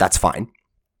person. That's fine.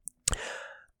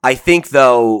 I think,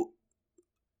 though,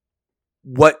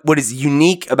 what is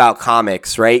unique about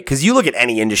comics, right? Because you look at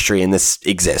any industry and this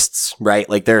exists, right?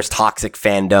 Like there's toxic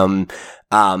fandom.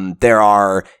 There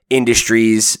are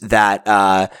industries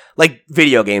that, like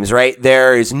video games, right?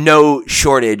 There is no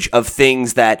shortage of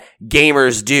things that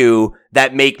gamers do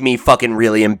that make me fucking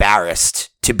really embarrassed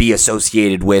to be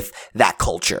associated with that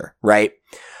culture, right?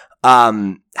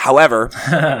 However,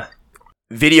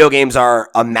 video games are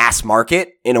a mass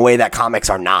market in a way that comics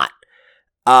are not.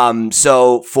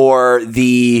 So for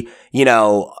the,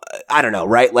 I don't know,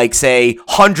 right? Like say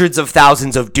hundreds of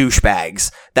thousands of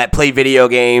douchebags that play video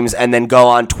games and then go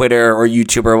on Twitter or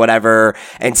YouTube or whatever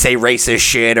and say racist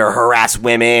shit or harass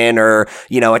women or,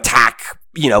 attack,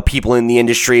 people in the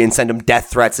industry and send them death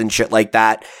threats and shit like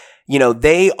that.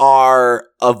 They are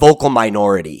a vocal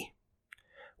minority.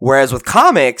 Whereas with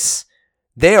comics,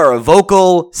 they are a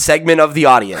vocal segment of the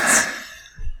audience.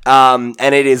 And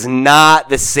it is not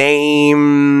the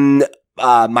same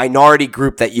minority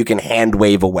group that you can hand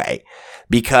wave away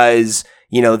because,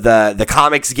 the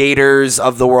comics gators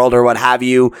of the world or what have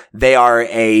you, they are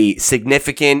a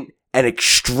significant and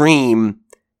extreme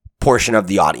portion of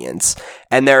the audience.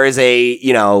 And there is a,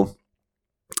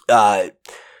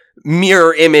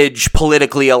 mirror image,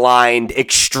 politically aligned,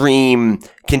 extreme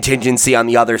contingency on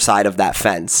the other side of that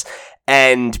fence.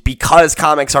 And because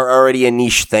comics are already a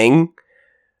niche thing,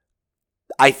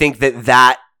 I think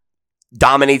that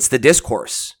dominates the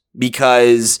discourse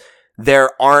because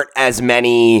there aren't as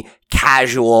many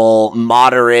casual,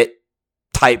 moderate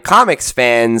type comics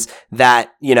fans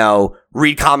that,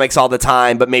 read comics all the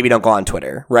time, but maybe don't go on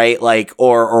Twitter, right? Like,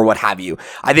 or what have you.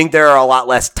 I think there are a lot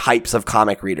less types of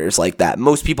comic readers like that.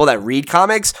 Most people that read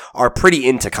comics are pretty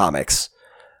into comics.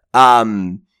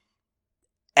 And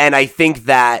I think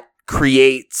that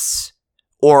creates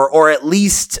or at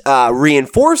least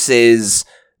reinforces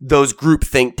those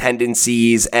groupthink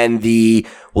tendencies and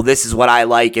this is what I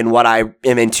like and what I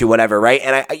am into, whatever, right?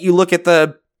 And you look at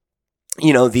the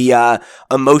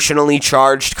emotionally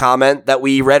charged comment that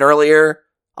we read earlier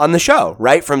on the show,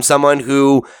 right? From someone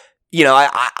who,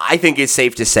 I think is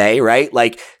safe to say, right?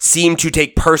 Like, seemed to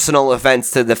take personal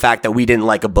offense to the fact that we didn't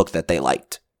like a book that they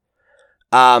liked.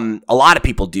 A lot of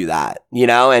people do that,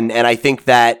 and I think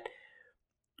that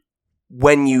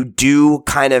when you do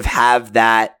kind of have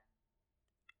that,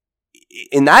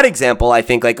 in that example, I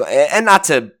think and not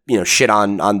to, shit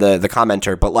on the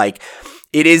commenter, but like,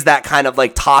 it is that kind of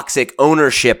like toxic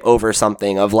ownership over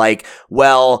something of like,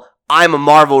 well, I'm a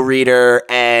Marvel reader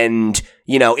and,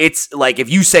 it's like, if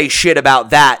you say shit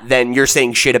about that, then you're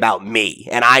saying shit about me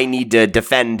and I need to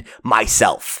defend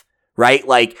myself, right?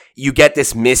 Like you get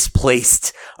this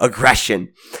misplaced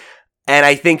aggression. And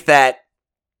I think that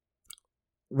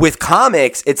with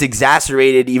comics, it's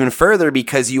exacerbated even further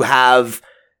because you have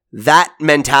that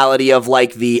mentality of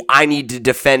like I need to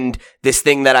defend this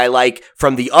thing that I like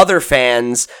from the other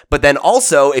fans. But then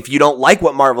also, if you don't like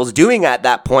what Marvel's doing at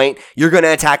that point, you're going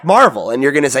to attack Marvel and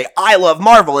you're going to say, I love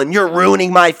Marvel and you're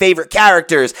ruining my favorite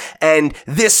characters. And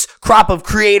this crop of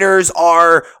creators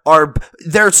are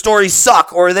their stories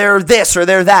suck or they're this or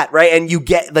they're that, right? And you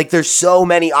get there's so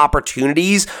many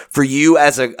opportunities for you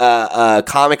as a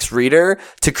comics reader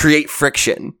to create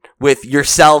friction with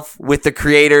yourself, with the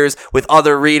creators, with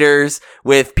other readers,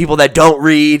 with people that don't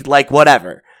read,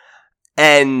 whatever.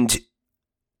 And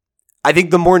I think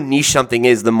the more niche something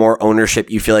is, the more ownership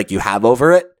you feel like you have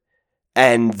over it,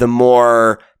 and the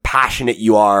more passionate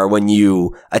you are when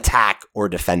you attack or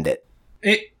defend it.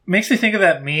 It makes me think of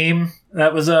that meme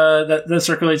that was that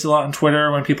circulates a lot on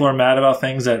Twitter when people are mad about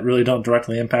things that really don't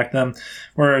directly impact them,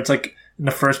 where it's like in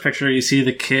the first picture you see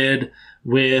the kid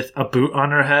with a boot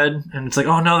on her head, and it's like,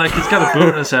 oh no, that kid's got a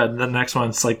boot on his head. And the next one,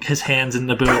 it's like his hand's in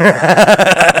the boot.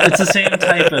 It's the same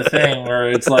type of thing where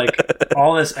it's like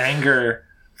all this anger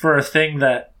for a thing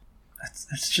that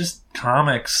it's just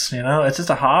comics, it's just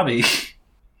a hobby.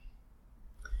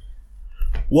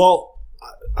 Well,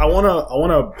 I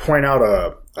wanna point out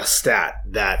a stat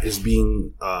that is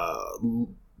being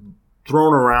thrown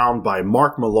around by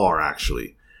Mark Millar,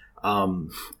 actually,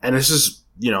 and this is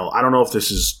I don't know if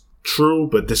this is true,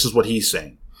 but this is what he's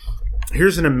saying.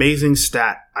 Here's an amazing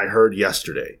stat I heard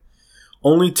yesterday.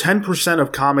 Only 10%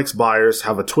 of comics buyers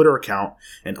have a Twitter account,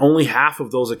 and only half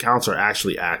of those accounts are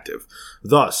actually active.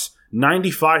 Thus,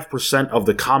 95% of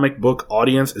the comic book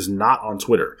audience is not on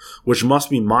Twitter, which must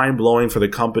be mind-blowing for the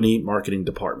company marketing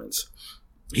departments.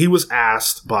 He was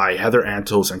asked by Heather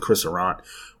Antos and Chris Arant,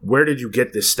 where did you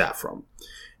get this stat from?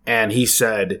 And he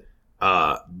said,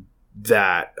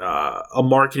 that a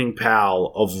marketing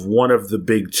pal of one of the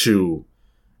big two,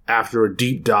 after a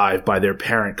deep dive by their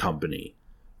parent company,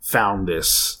 found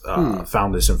this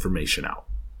information out.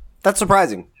 That's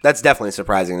surprising. That's definitely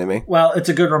surprising to me. Well, it's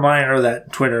a good reminder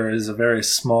that Twitter is a very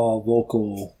small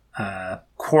local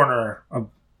corner of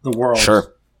the world.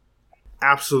 Sure.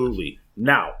 Absolutely.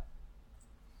 Now,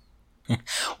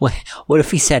 What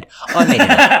if he said, "Oh, I made it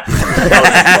up."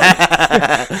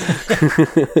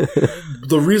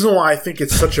 the reason why I think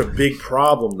it's such a big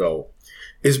problem, though,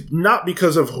 is not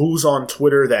because of who's on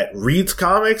Twitter that reads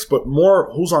comics, but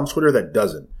more who's on Twitter that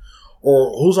doesn't.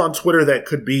 Or who's on Twitter that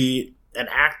could be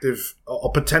a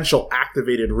potential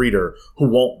activated reader who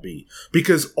won't be.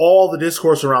 Because all the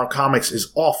discourse around comics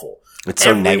is awful. It's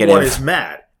so negative. Everyone is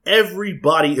mad.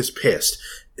 Everybody is pissed.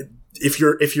 If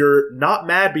you're not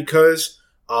mad because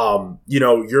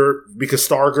because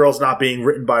Stargirl's not being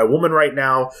written by a woman right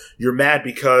now, you're mad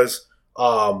because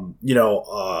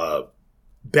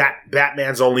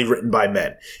Batman's only written by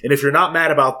men. And if you're not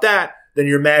mad about that, then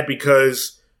you're mad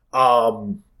because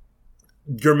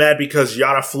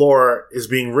Yada Flora is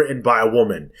being written by a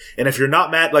woman. And if you're not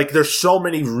mad, like, there's so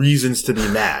many reasons to be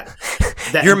mad.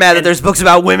 You're mad that there's books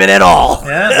about women at all.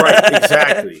 Yeah. Right,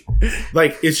 exactly.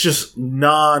 Like, it's just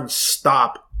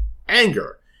non-stop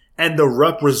anger. And the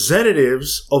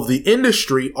representatives of the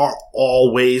industry are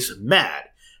always mad.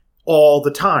 All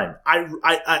the time.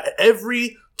 I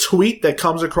every tweet that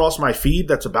comes across my feed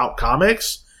that's about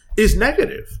comics is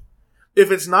negative.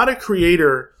 If it's not a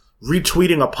creator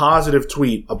retweeting a positive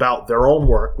tweet about their own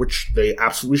work, which they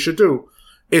absolutely should do,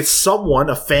 it's someone,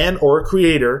 a fan or a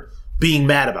creator, being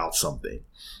mad about something.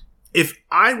 If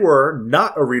I were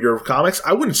not a reader of comics,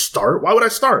 I wouldn't start. Why would I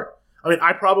start? I mean,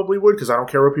 I probably would because I don't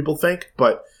care what people think,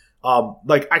 but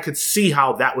I could see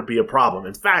how that would be a problem.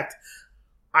 In fact,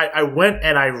 I went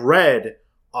and I read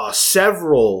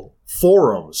several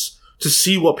forums to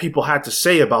see what people had to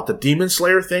say about the Demon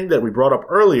Slayer thing that we brought up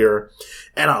earlier.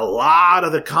 And a lot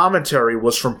of the commentary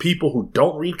was from people who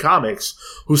don't read comics,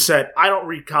 who said, I don't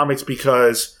read comics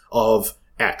because of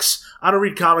X. I don't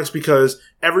read comics because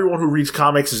everyone who reads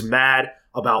comics is mad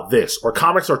about this, or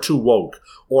comics are too woke,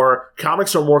 or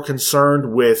comics are more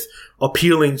concerned with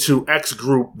appealing to X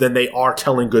group than they are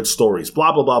telling good stories,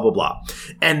 blah, blah, blah, blah, blah.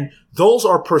 And those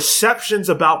are perceptions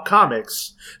about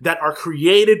comics that are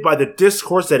created by the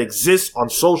discourse that exists on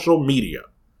social media.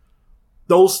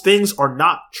 Those things are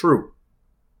not true.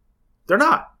 They're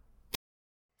not.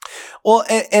 Well,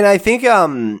 and I think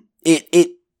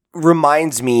it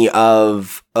reminds me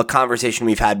of a conversation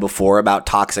we've had before about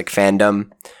toxic fandom,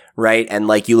 right? And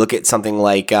like you look at something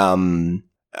like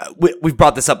we've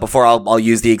brought this up before. I'll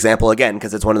use the example again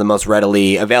because it's one of the most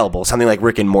readily available. Something like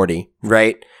Rick and Morty,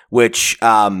 right? Which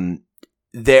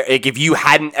if you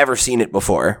hadn't ever seen it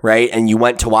before, right, and you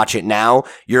went to watch it now,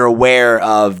 you're aware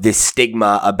of this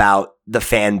stigma about the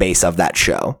fan base of that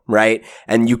show, right?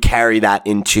 And you carry that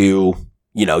into,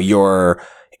 your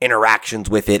interactions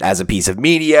with it as a piece of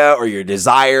media or your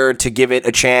desire to give it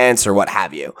a chance or what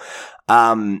have you.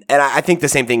 And I think the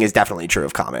same thing is definitely true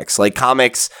of comics. Like,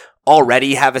 comics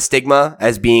already have a stigma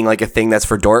as being like a thing that's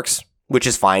for dorks, which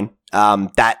is fine.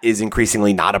 That is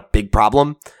increasingly not a big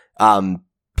problem.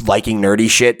 Liking nerdy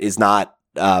shit is not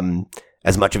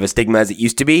as much of a stigma as it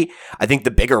used to be. I think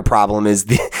the bigger problem is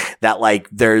that like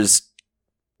there's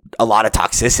a lot of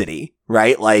toxicity,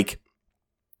 right? Like,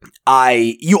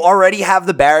 you already have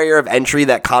the barrier of entry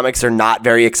that comics are not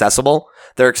very accessible.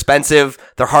 They're expensive.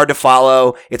 They're hard to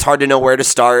follow. It's hard to know where to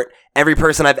start. Every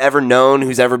person I've ever known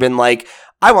who's ever been like,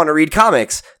 I want to read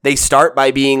comics, they start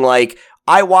by being like,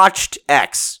 I watched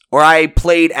X, or I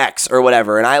played X, or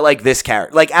whatever, and I like this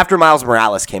character. Like, after Miles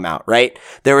Morales came out, right?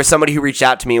 There was somebody who reached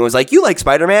out to me and was like, you like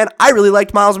Spider-Man? I really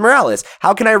liked Miles Morales.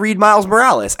 How can I read Miles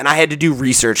Morales? And I had to do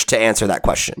research to answer that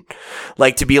question.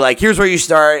 Like, to be like, here's where you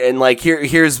start, and like,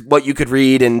 here's what you could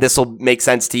read, and this will make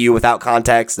sense to you without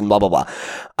context, and blah, blah, blah.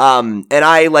 And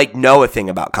I, like, know a thing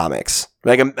about comics.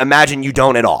 Like, imagine you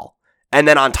don't at all. And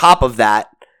then on top of that,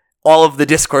 all of the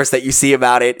discourse that you see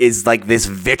about it is like this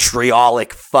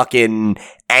vitriolic fucking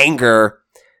anger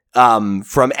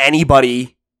from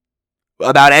anybody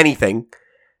about anything.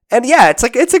 And yeah, it's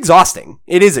like, it's exhausting.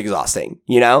 It is exhausting,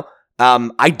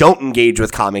 I don't engage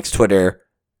with comics Twitter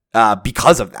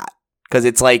because of that. Because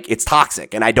it's like, it's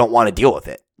toxic and I don't want to deal with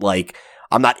it. Like,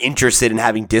 I'm not interested in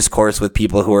having discourse with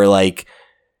people who are like,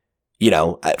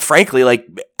 frankly, like,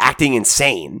 acting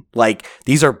insane. Like,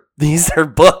 these are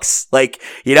books. Like,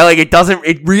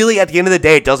 it really, at the end of the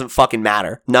day, it doesn't fucking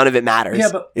matter. None of it matters. Yeah,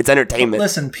 but it's entertainment. But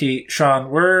listen, Pete, Sean,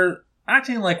 we're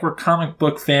acting like we're comic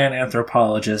book fan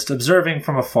anthropologists, observing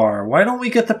from afar. Why don't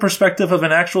we get the perspective of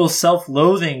an actual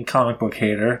self-loathing comic book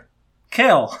hater?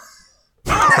 Kale.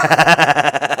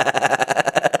 I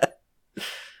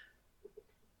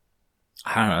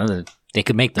don't know. They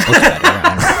could make the book better. I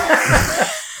don't know.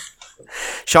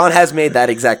 Sean has made that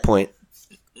exact point.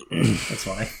 That's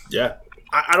why. Yeah.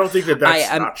 I don't think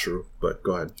that's not true, but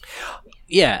go ahead.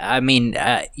 Yeah, I mean,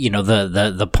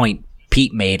 the point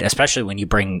Pete made, especially when you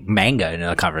bring manga into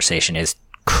the conversation, is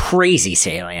crazy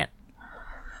salient.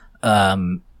 He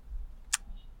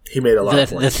made a lot of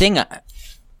points. The thing,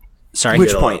 sorry,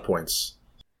 Which point? Points.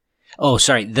 Oh,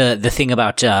 sorry. The thing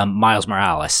about Miles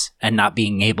Morales and not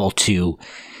being able to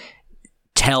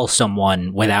tell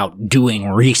someone without doing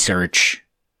research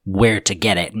where to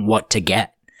get it and what to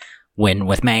get. When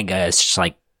with manga, it's just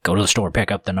like, go to the store,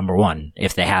 pick up the number one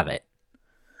if they have it.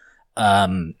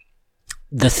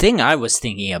 The thing I was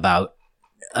thinking about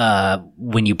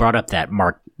when you brought up that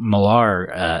Mark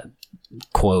Millar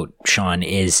quote, Sean,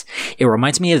 is it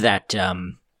reminds me of that.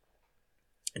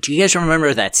 Do you guys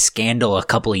remember that scandal a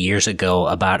couple of years ago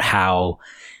about how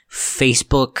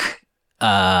Facebook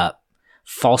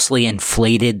falsely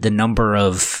inflated the number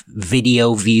of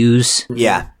video views?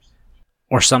 Yeah.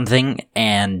 Or something,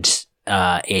 and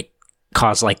it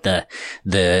caused like a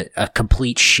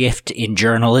complete shift in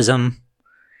journalism.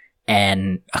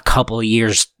 And a couple of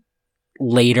years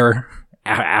later,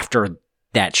 after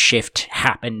that shift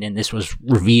happened and this was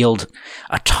revealed,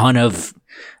 a ton of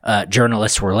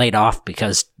journalists were laid off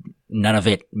because none of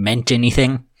it meant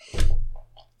anything.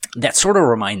 That sort of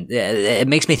it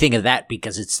makes me think of that,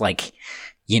 because it's like,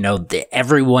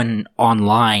 everyone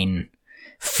online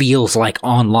feels like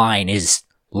online is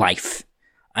life,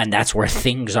 and that's where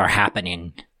things are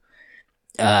happening.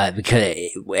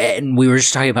 And we were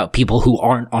just talking about people who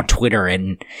aren't on Twitter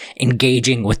and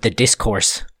engaging with the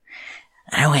discourse.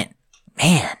 And I went,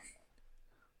 man,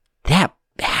 that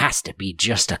has to be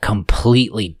just a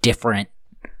completely different,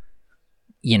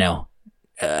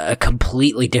 a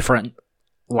completely different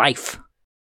life.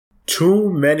 Too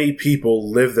many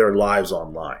people live their lives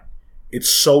online. It's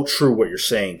so true what you're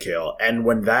saying, Kale. And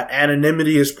when that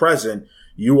anonymity is present,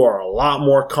 you are a lot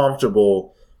more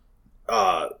comfortable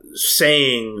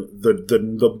saying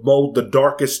the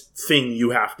darkest thing you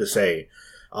have to say,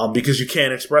 because you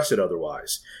can't express it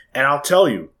otherwise. And I'll tell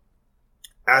you,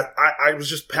 I was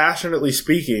just passionately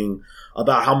speaking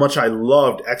about how much I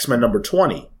loved X-Men number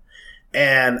 20.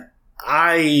 And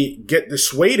I get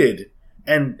dissuaded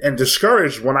and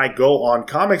discouraged when I go on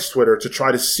comics Twitter to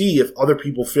try to see if other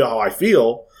people feel how I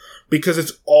feel, because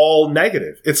it's all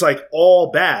negative. It's like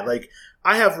all bad. Like,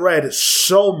 I have read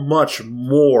so much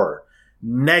more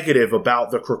negative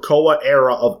about the Krakoa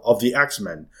era of the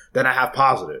X-Men than I have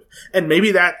positive. And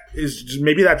maybe that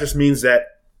just means that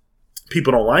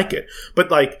people don't like it. But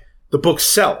like, the books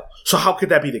sell. So how could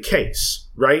that be the case,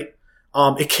 right?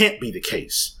 It can't be the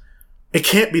case. It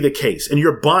can't be the case. And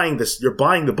you're buying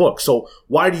the book. So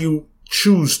why do you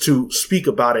choose to speak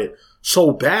about it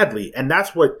so badly? And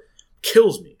that's what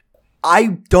kills me.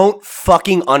 I don't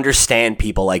fucking understand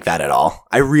people like that at all.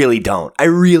 I really don't.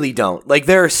 Like,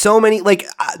 there are so many, like,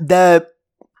 the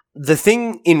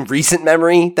thing in recent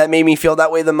memory that made me feel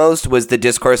that way the most was the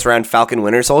discourse around Falcon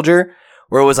Winter Soldier,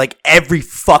 where it was like every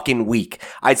fucking week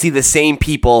I'd see the same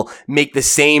people make the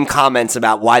same comments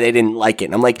about why they didn't like it.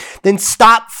 And I'm like, then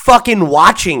stop fucking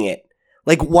watching it.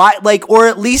 Like, why? Like, or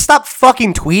at least stop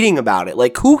fucking tweeting about it.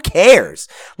 Like, who cares?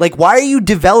 Like, why are you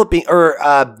devoting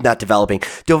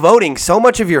so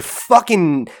much of your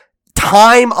fucking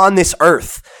time on this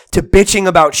earth to bitching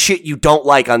about shit you don't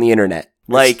like on the internet?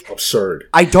 Like, it's absurd.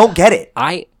 I don't get it.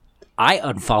 I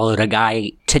unfollowed a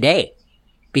guy today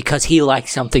because he liked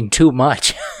something too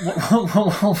much.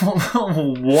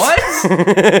 What?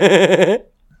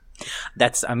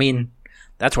 That's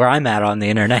where I'm at on the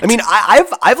internet. I mean,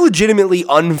 I've legitimately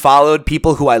unfollowed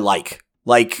people who I like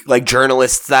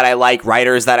journalists that I like,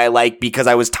 writers that I like, because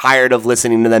I was tired of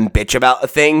listening to them bitch about a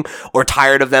thing, or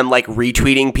tired of them like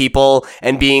retweeting people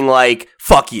and being like,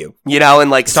 fuck you, and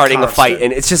like starting a fight.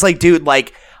 And it's just like, dude,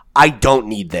 like, I don't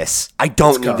need this. I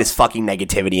don't need this fucking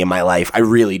negativity in my life. I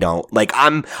really don't. Like,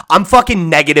 I'm fucking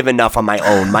negative enough on my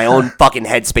own. My own fucking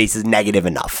headspace is negative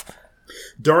enough.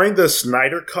 During the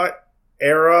Snyder Cut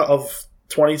era of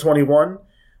 2021,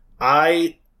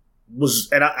 I was,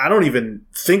 and I don't even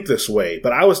think this way,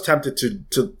 but I was tempted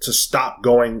to stop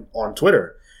going on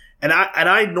Twitter. And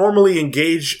I normally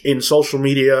engage in social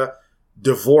media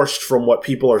divorced from what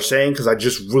people are saying, because I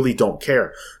just really don't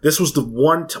care. This was the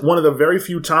one of the very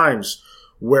few times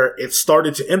where it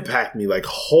started to impact me. Like,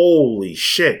 holy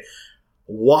shit,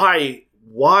 why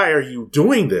are you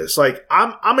doing this? Like,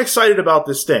 I'm excited about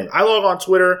this thing. I log on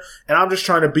Twitter and I'm just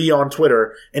trying to be on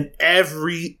Twitter, and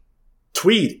every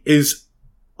tweet is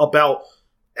about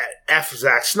F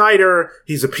Zack Snyder.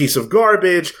 He's a piece of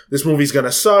garbage. This movie's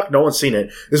gonna suck. No one's seen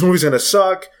it. This movie's gonna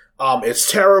suck.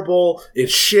 It's terrible.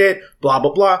 It's shit. Blah,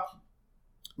 blah, blah.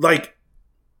 like,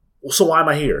 so why am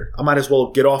I here? I might as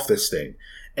well get off this thing.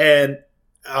 And,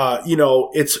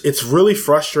 it's really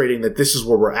frustrating that this is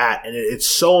where we're at, and it's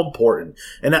so important.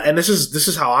 And this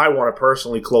is how I want to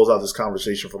personally close out this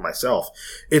conversation for myself.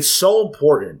 It's so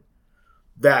important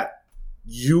that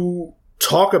you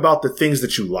talk about the things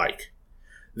that you like,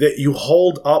 that you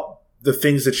hold up the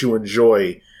things that you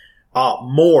enjoy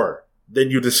more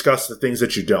than you discuss the things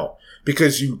that you don't.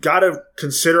 Because you got to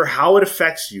consider how it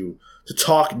affects you to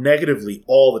talk negatively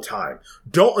all the time.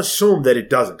 Don't assume that it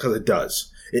doesn't, because it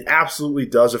does. It absolutely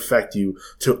does affect you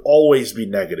to always be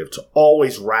negative, to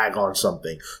always rag on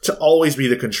something, to always be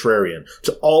the contrarian,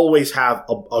 to always have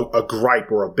a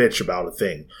gripe or a bitch about a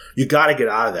thing. You got to get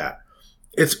out of that.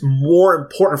 It's more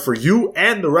important for you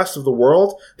and the rest of the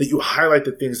world that you highlight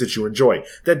the things that you enjoy.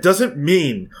 That doesn't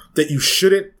mean that you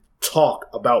shouldn't talk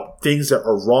about things that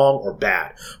are wrong or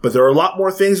bad. But there are a lot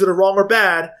more things that are wrong or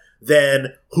bad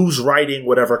than who's writing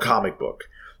whatever comic book.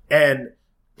 And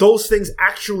those things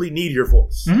actually need your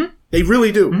voice. Mm-hmm. They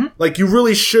really do. Mm-hmm. Like, you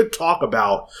really should talk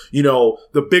about,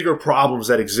 the bigger problems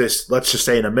that exist, let's just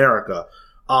say in America,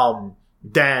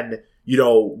 than,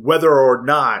 whether or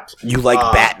not you like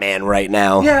Batman right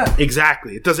now. Yeah,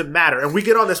 exactly. It doesn't matter. And we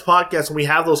get on this podcast and we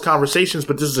have those conversations,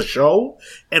 but this is a show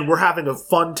and we're having a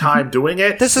fun time doing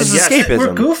it. This is escapism.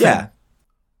 We're goofing. Yeah.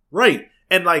 Right.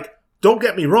 And don't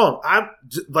get me wrong. I'm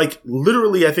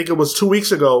literally, I think it was 2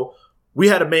 weeks ago, we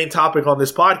had a main topic on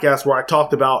this podcast where I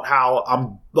talked about how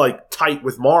I'm tight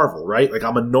with Marvel, right? Like,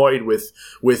 I'm annoyed with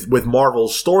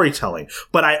Marvel's storytelling.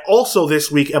 But I also this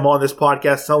week am on this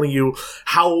podcast telling you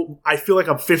how I feel like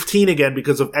I'm 15 again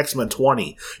because of X-Men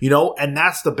 20, and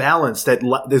that's the balance that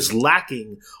is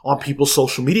lacking on people's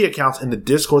social media accounts and the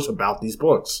discourse about these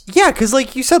books. Yeah, because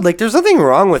like you said, there's nothing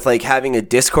wrong with having a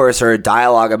discourse or a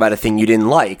dialogue about a thing you didn't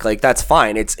like. That's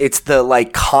fine. It's the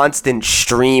constant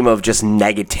stream of just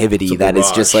negativity that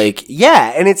is just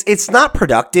and it's not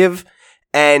productive.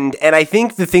 And I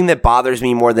think the thing that bothers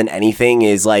me more than anything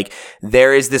is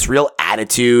there is this real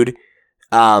attitude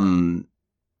that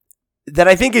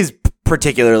I think is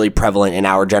particularly prevalent in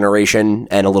our generation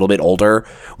and a little bit older,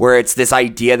 where it's this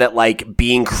idea that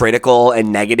being critical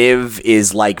and negative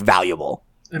is valuable.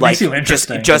 It makes you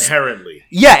interesting. Just inherently.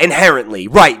 Yeah, inherently.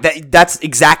 Right. That's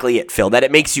exactly it, Phil. That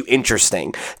it makes you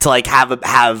interesting to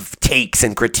have takes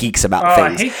and critiques about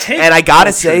things. I hate take and I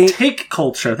gotta culture. say, take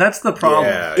culture. That's the problem.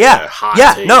 Yeah.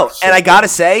 No, and I gotta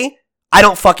say, I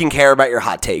don't fucking care about your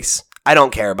hot takes. I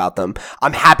don't care about them.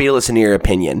 I'm happy to listen to your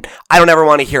opinion. I don't ever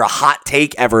want to hear a hot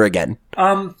take ever again.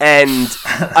 And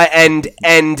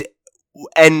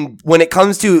when it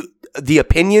comes to the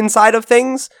opinion side of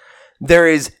things, there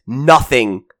is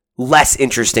nothing less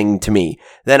interesting to me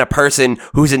than a person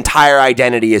whose entire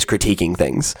identity is critiquing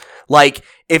things.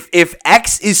 If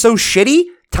X is so shitty,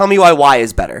 tell me why Y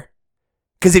is better.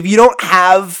 Because if you don't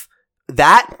have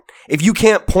that, if you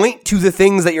can't point to the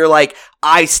things that you're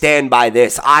I stand by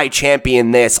this, I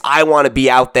champion this, I want to be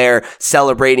out there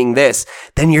celebrating this,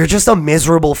 then you're just a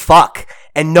miserable fuck.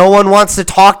 And no one wants to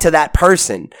talk to that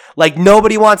person.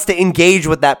 Nobody wants to engage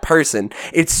with that person.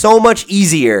 It's so much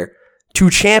easier to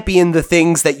champion the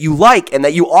things that you like and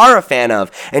that you are a fan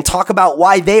of and talk about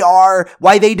why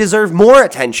they deserve more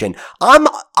attention. I'm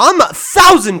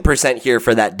 1,000% here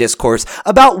for that discourse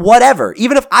about whatever.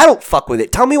 Even if I don't fuck with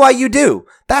it, tell me why you do.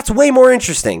 That's way more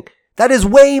interesting. That is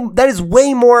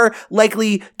way more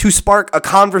likely to spark a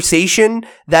conversation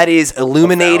that is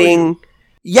illuminating.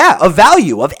 A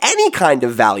value of any kind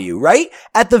of value, right?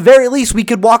 At the very least, we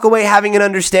could walk away having an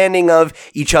understanding of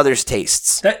each other's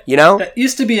tastes. That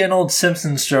used to be an old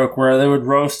Simpsons joke where they would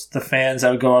roast the fans that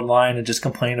would go online and just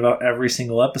complain about every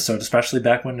single episode, especially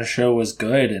back when the show was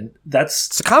good. And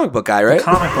it's a comic book guy, right?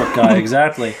 Comic book guy,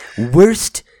 exactly.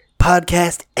 Worst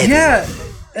podcast ever. Yeah,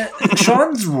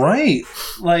 Sean's right.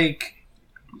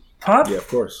 Pop? Yeah, of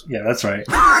course. Yeah, that's right.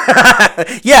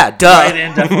 Yeah, duh. Right,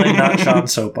 and definitely not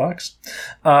Sean's soapbox.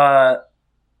 Pop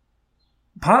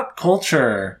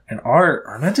culture and art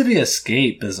are meant to be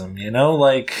escapism,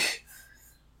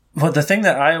 But the thing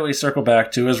that I always circle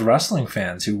back to is wrestling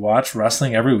fans who watch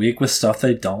wrestling every week with stuff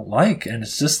they don't like. And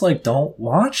it's just don't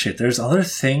watch it. There's other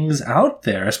things out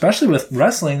there, especially with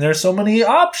wrestling. There's so many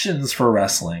options for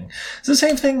wrestling. It's the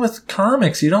same thing with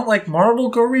comics. You don't like Marvel,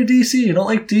 go read DC. You don't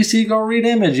like DC, go read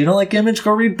Image. You don't like Image,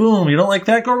 go read Boom. You don't like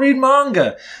that, go read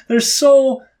manga. There's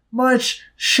so much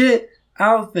shit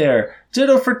out there.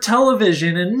 Ditto for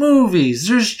television and movies.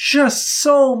 There's just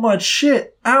so much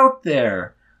shit out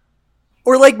there.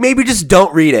 Or maybe just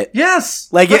don't read it. Yes.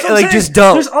 Just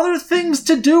don't. There's other things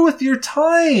to do with your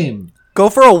time. Go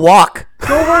for a walk.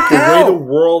 Go work the out.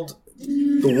 Way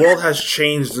the world has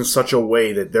changed in such a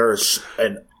way that there is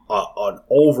an an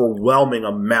overwhelming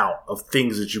amount of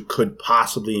things that you could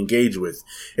possibly engage with.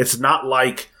 It's not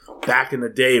like back in the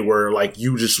day where like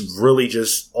you just really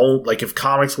just own, like if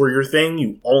comics were your thing,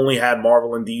 you only had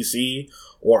Marvel and DC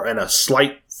and a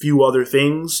slight few other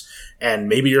things, and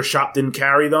maybe your shop didn't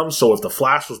carry them. So if the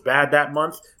Flash was bad that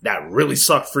month, that really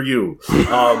sucked for you.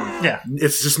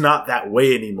 It's just not that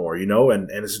way anymore, you know, and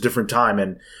it's a different time.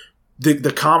 And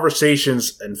the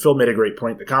conversations, and Phil made a great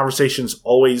point, the conversations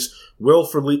always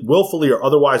willfully or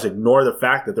otherwise ignore the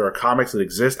fact that there are comics that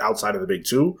exist outside of the big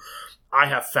two. I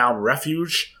have found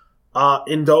refuge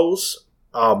in those.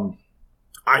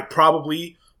 I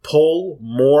probably pull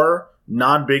more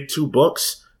non-big two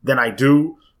books than I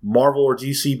do Marvel or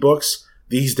DC books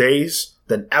these days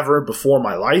than ever before in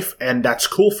my life, and that's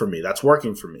cool for me. That's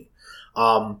working for me.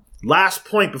 Last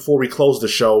point before we close the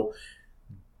show.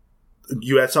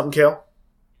 You had something, Kale?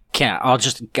 Yeah,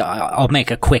 I'll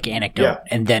make a quick anecdote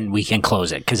and then we can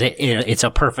close it because it's a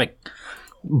perfect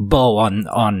bow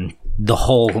on the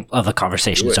whole of the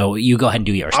conversation. So you go ahead and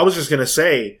do yours. I was just gonna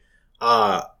say,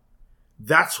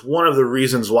 that's one of the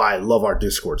reasons why I love our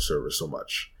Discord server so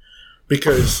much,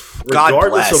 because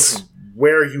regardless of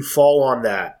where you fall on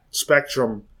that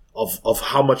spectrum of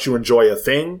how much you enjoy a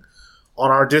thing, on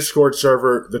our Discord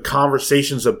server, the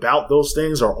conversations about those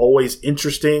things are always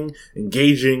interesting,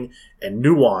 engaging, and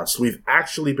nuanced. We've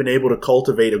actually been able to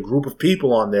cultivate a group of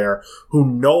people on there who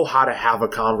know how to have a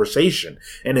conversation.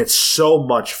 And it's so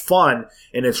much fun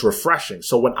and it's refreshing.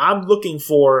 So when I'm looking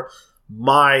for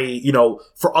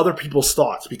for other people's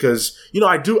thoughts, because,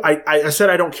 I said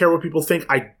I don't care what people think.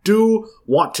 I do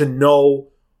want to know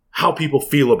how people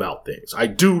feel about things. I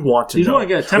do want to know. I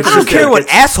don't care what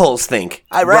assholes think.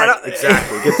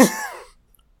 Exactly.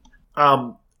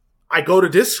 I go to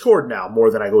Discord now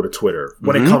more than I go to Twitter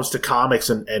when it comes to comics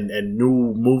and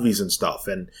new movies and stuff.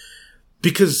 And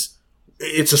because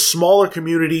it's a smaller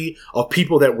community of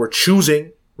people that we're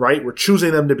choosing, right? We're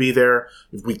choosing them to be there.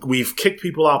 We've kicked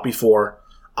people out before.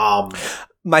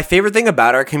 My favorite thing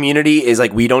about our community is,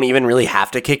 like, we don't even really have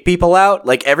to kick people out.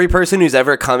 Like, every person who's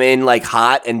ever come in, like,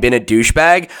 hot and been a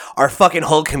douchebag, our fucking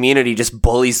whole community just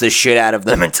bullies the shit out of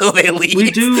them until they leave. We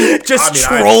do.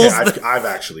 Trolls I've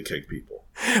actually kicked people.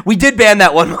 We did ban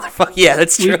that one motherfucker. Yeah,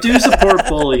 that's true. We do support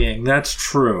bullying. That's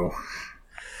true.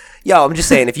 Yo, I'm just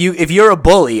saying, if you're a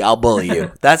bully, I'll bully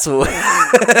you. That's what...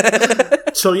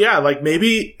 So, yeah, like,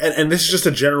 maybe, and this is just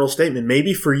a general statement,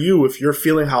 maybe for you, if you're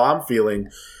feeling how I'm feeling,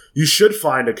 you should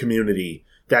find a community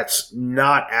that's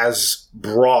not as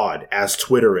broad as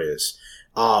Twitter is,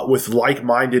 with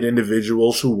like-minded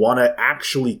individuals who want to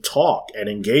actually talk and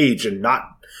engage and not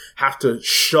have to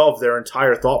shove their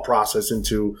entire thought process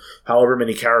into however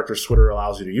many characters Twitter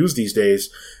allows you to use these days.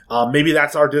 Maybe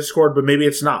that's our Discord, but maybe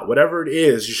it's not. Whatever it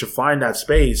is, you should find that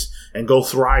space and go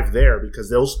thrive there, because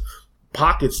those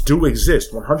pockets do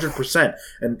exist 100%.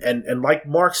 And like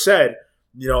Mark said,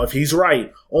 if he's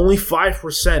right, only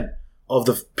 5% of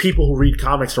the people who read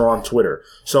comics are on Twitter.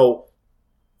 So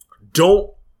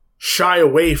don't shy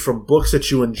away from books that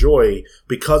you enjoy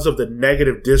because of the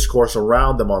negative discourse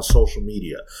around them on social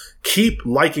media. Keep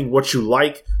liking what you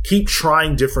like. Keep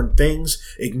trying different things.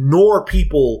 Ignore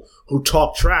people who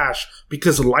talk trash,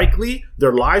 because likely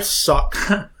their lives suck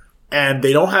and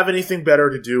they don't have anything better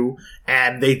to do,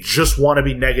 and they just want to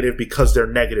be negative because they're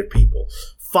negative people.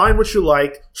 Find what you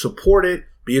like, support it,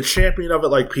 be a champion of it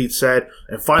like Pete said,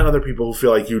 and find other people who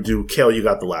feel like you do. Kale, you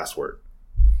got the last word.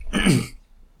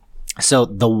 So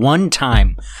the one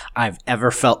time I've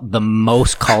ever felt the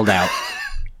most called out,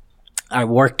 I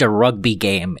worked a rugby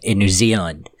game in New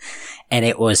Zealand, and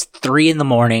it was 3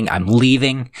 a.m. I'm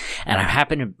leaving, and I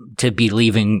happen to be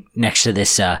leaving next to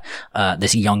this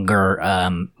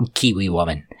younger Kiwi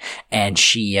woman, and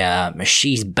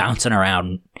she's bouncing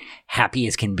around happy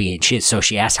as can be, and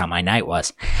she asked how my night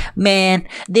was. Man,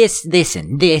 this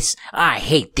and this, I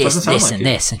hate this and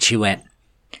this, and she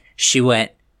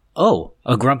went, oh,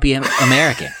 a grumpy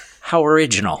American. How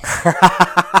original.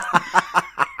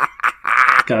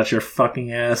 Got your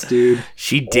fucking ass, dude.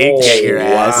 She did get your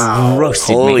ass. Wow.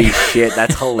 Roasted Holy me. shit,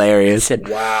 that's hilarious.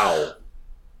 Wow.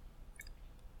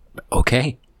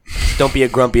 Okay. Don't be a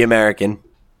grumpy American.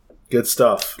 Good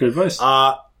stuff. Good advice.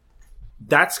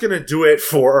 That's going to do it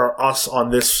for us on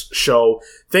this show.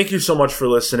 Thank you so much for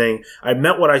listening. I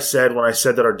meant what I said when I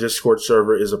said that our Discord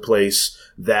server is a place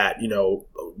that,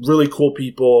 really cool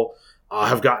people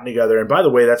have gotten together. And by the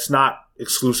way, that's not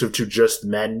exclusive to just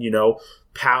men,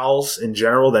 pals in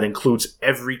general. That includes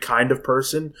every kind of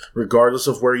person, regardless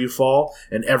of where you fall,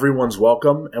 and everyone's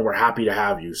welcome, and we're happy to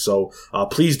have you. So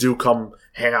please do come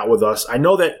hang out with us. I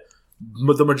know that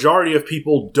the majority of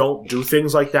people don't do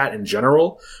things like that in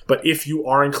general. But if you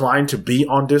are inclined to be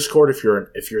on Discord, if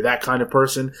you're that kind of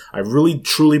person, I really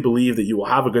truly believe that you will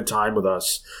have a good time with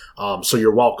us. So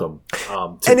you're welcome.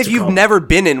 And if you've never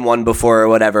been in one before or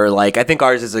whatever, like, I think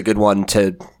ours is a good one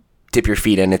to dip your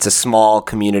feet in. It's a small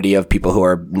community of people who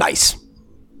are nice.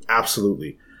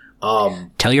 Absolutely.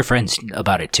 Tell your friends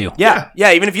about it too. Yeah.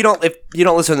 Even if you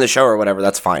don't listen to the show or whatever,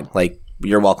 that's fine. Like,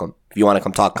 you're welcome. If you want to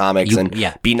come talk comics and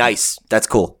be nice, that's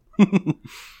cool.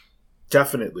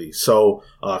 Definitely. So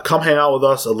come hang out with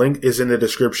us. A link is in the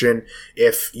description.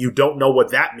 If you don't know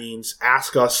what that means,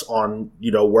 ask us on,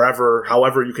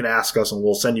 however you can ask us, and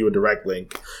we'll send you a direct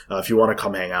link if you want to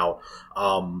come hang out.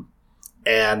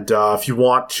 And if you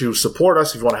want to support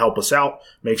us, if you want to help us out,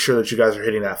 make sure that you guys are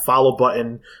hitting that follow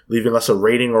button, leaving us a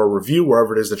rating or a review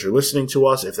wherever it is that you're listening to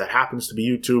us. If that happens to be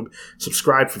YouTube,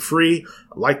 subscribe for free,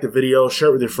 like the video, share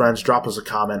it with your friends, drop us a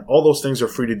comment. All those things are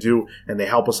free to do, and they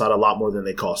help us out a lot more than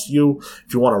they cost you.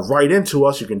 If you want to write into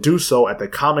us, you can do so at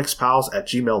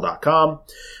thecomicspals@gmail.com.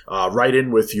 Write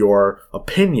in with your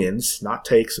opinions, not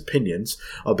takes, opinions,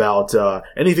 about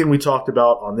anything we talked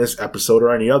about on this episode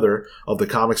or any other of the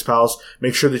Comics Pals.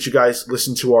 Make sure that you guys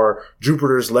listen to our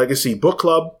Jupiter's Legacy book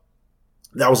club.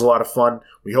 That was a lot of fun.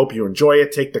 We hope you enjoy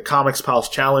it. Take the Comics Pals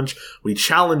Challenge. I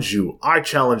challenge you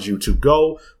to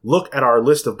go look at our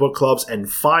list of book clubs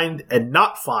and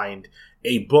not find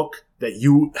a book that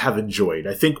you have enjoyed.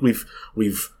 I think we've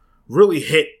really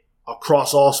hit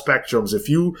across all spectrums. If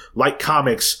you like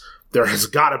comics, there has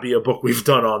got to be a book we've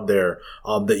done on there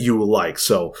that you will like.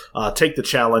 So take the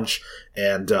challenge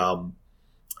and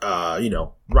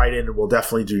write in, and we'll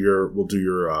definitely do your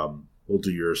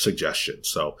suggestions.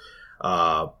 So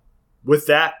with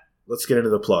that, let's get into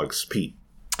the plugs. Pete.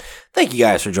 Thank you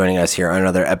guys for joining us here on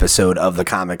another episode of the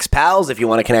Comics Pals. If you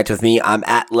want to connect with me, I'm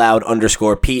at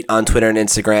loud_Pete on Twitter and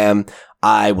Instagram.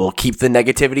 I will keep the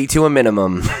negativity to a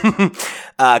minimum.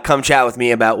 Come chat with me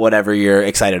about whatever you're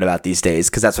excited about these days,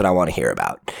 because that's what I want to hear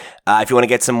about. If you want to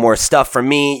get some more stuff from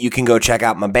me, you can go check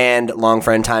out my band, Long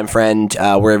Friend, Time Friend,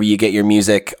 wherever you get your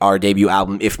music. Our debut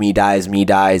album, If Me Dies, Me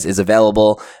Dies, is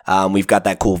available. We've got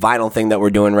that cool vinyl thing that we're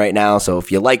doing right now, so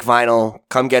if you like vinyl,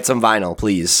 come get some vinyl,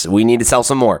 please. We need to sell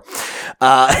some more.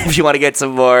 If you want to get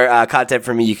some more content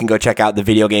from me, you can go check out the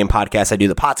video game podcast. I do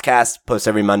the podcast, post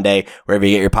every Monday, wherever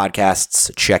you get your podcasts.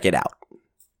 Check it out.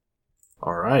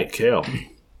 All right, Kale.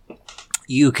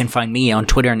 You can find me on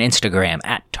Twitter and Instagram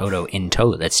at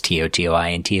TotoInTow. That's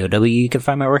TOTOINTOW. You can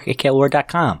find my work at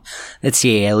KaleWard.com. That's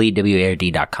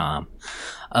CALEWARD.com.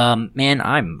 Man,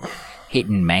 I'm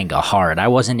hitting manga hard. I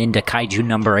wasn't into Kaiju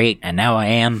number 8, and now I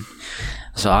am.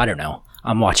 So I don't know.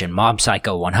 I'm watching Mob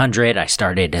Psycho 100. I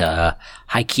started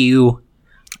Haikyuu.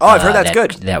 Oh, I've heard that's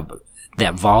good.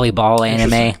 That volleyball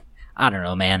anime. I don't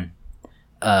know, man.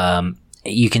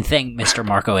 You can thank Mr.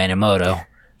 Marco Animoto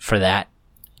for that,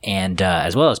 and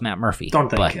as well as Matt Murphy.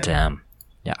 Don't thank him.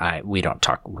 We don't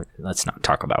talk. Let's not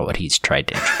talk about what he's tried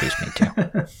to introduce me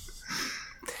to.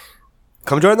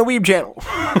 Come join the Weeb channel.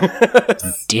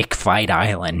 Dick Fight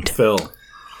Island. Phil.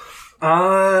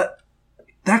 That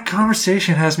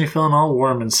conversation has me feeling all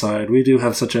warm inside. We do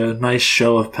have such a nice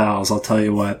show of pals, I'll tell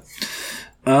you what.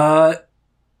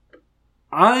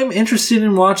 I'm interested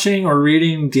in watching or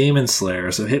reading Demon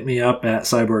Slayer, so hit me up at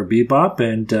Cyborg Bebop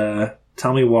and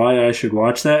tell me why I should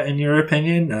watch that, in your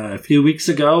opinion. A few weeks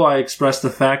ago, I expressed the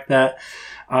fact that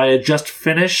I had just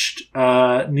finished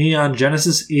Neon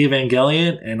Genesis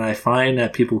Evangelion, and I find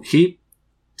that people keep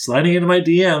sliding into my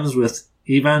DMs with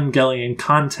Evangelion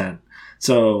content.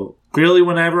 So clearly,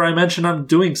 whenever I mention I'm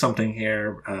doing something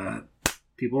here,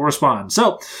 people respond.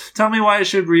 So tell me why I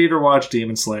should read or watch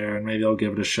Demon Slayer, and maybe I'll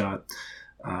give it a shot.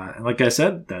 And like I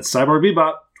said, that's Cyborg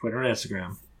Bebop, Twitter and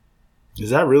Instagram.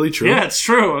 Is that really true? Yeah, it's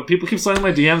true. People keep sliding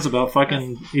my DMs about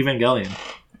fucking Evangelion.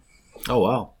 Oh,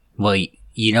 wow. Well,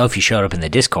 if you showed up in the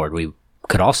Discord, we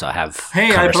could also have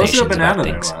I posted a banana about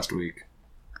there things. last week.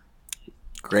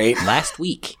 Great. Last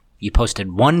week, you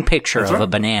posted one picture of a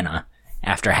banana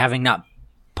after having not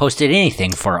posted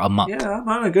anything for a month. Yeah, I'm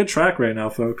on a good track right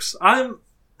now, folks.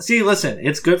 Listen,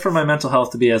 it's good for my mental health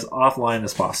to be as offline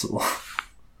as possible.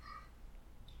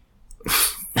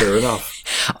 Fair enough.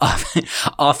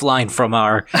 Offline from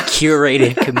our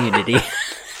curated community.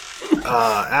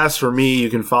 As for me, you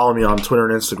can follow me on Twitter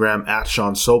and Instagram at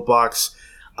Sean Soapbox.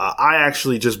 I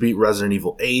actually just beat Resident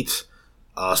Evil 8.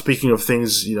 Speaking of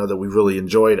things, that we really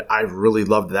enjoyed, I really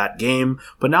loved that game,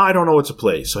 but now I don't know what to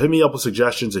play. So hit me up with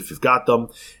suggestions if you've got them,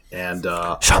 and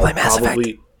Sean, play Mass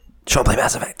Effect. Just want to play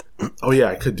Mass Effect. Oh yeah,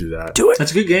 I could do that. Do it.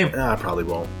 That's a good game. I probably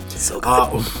won't. So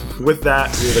good. With that,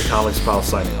 we're the Comics Pal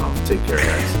signing off. Take care,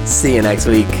 guys. See you next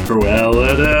week.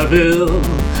 Cruella de Vil,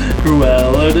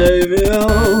 Cruella de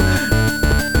Vil.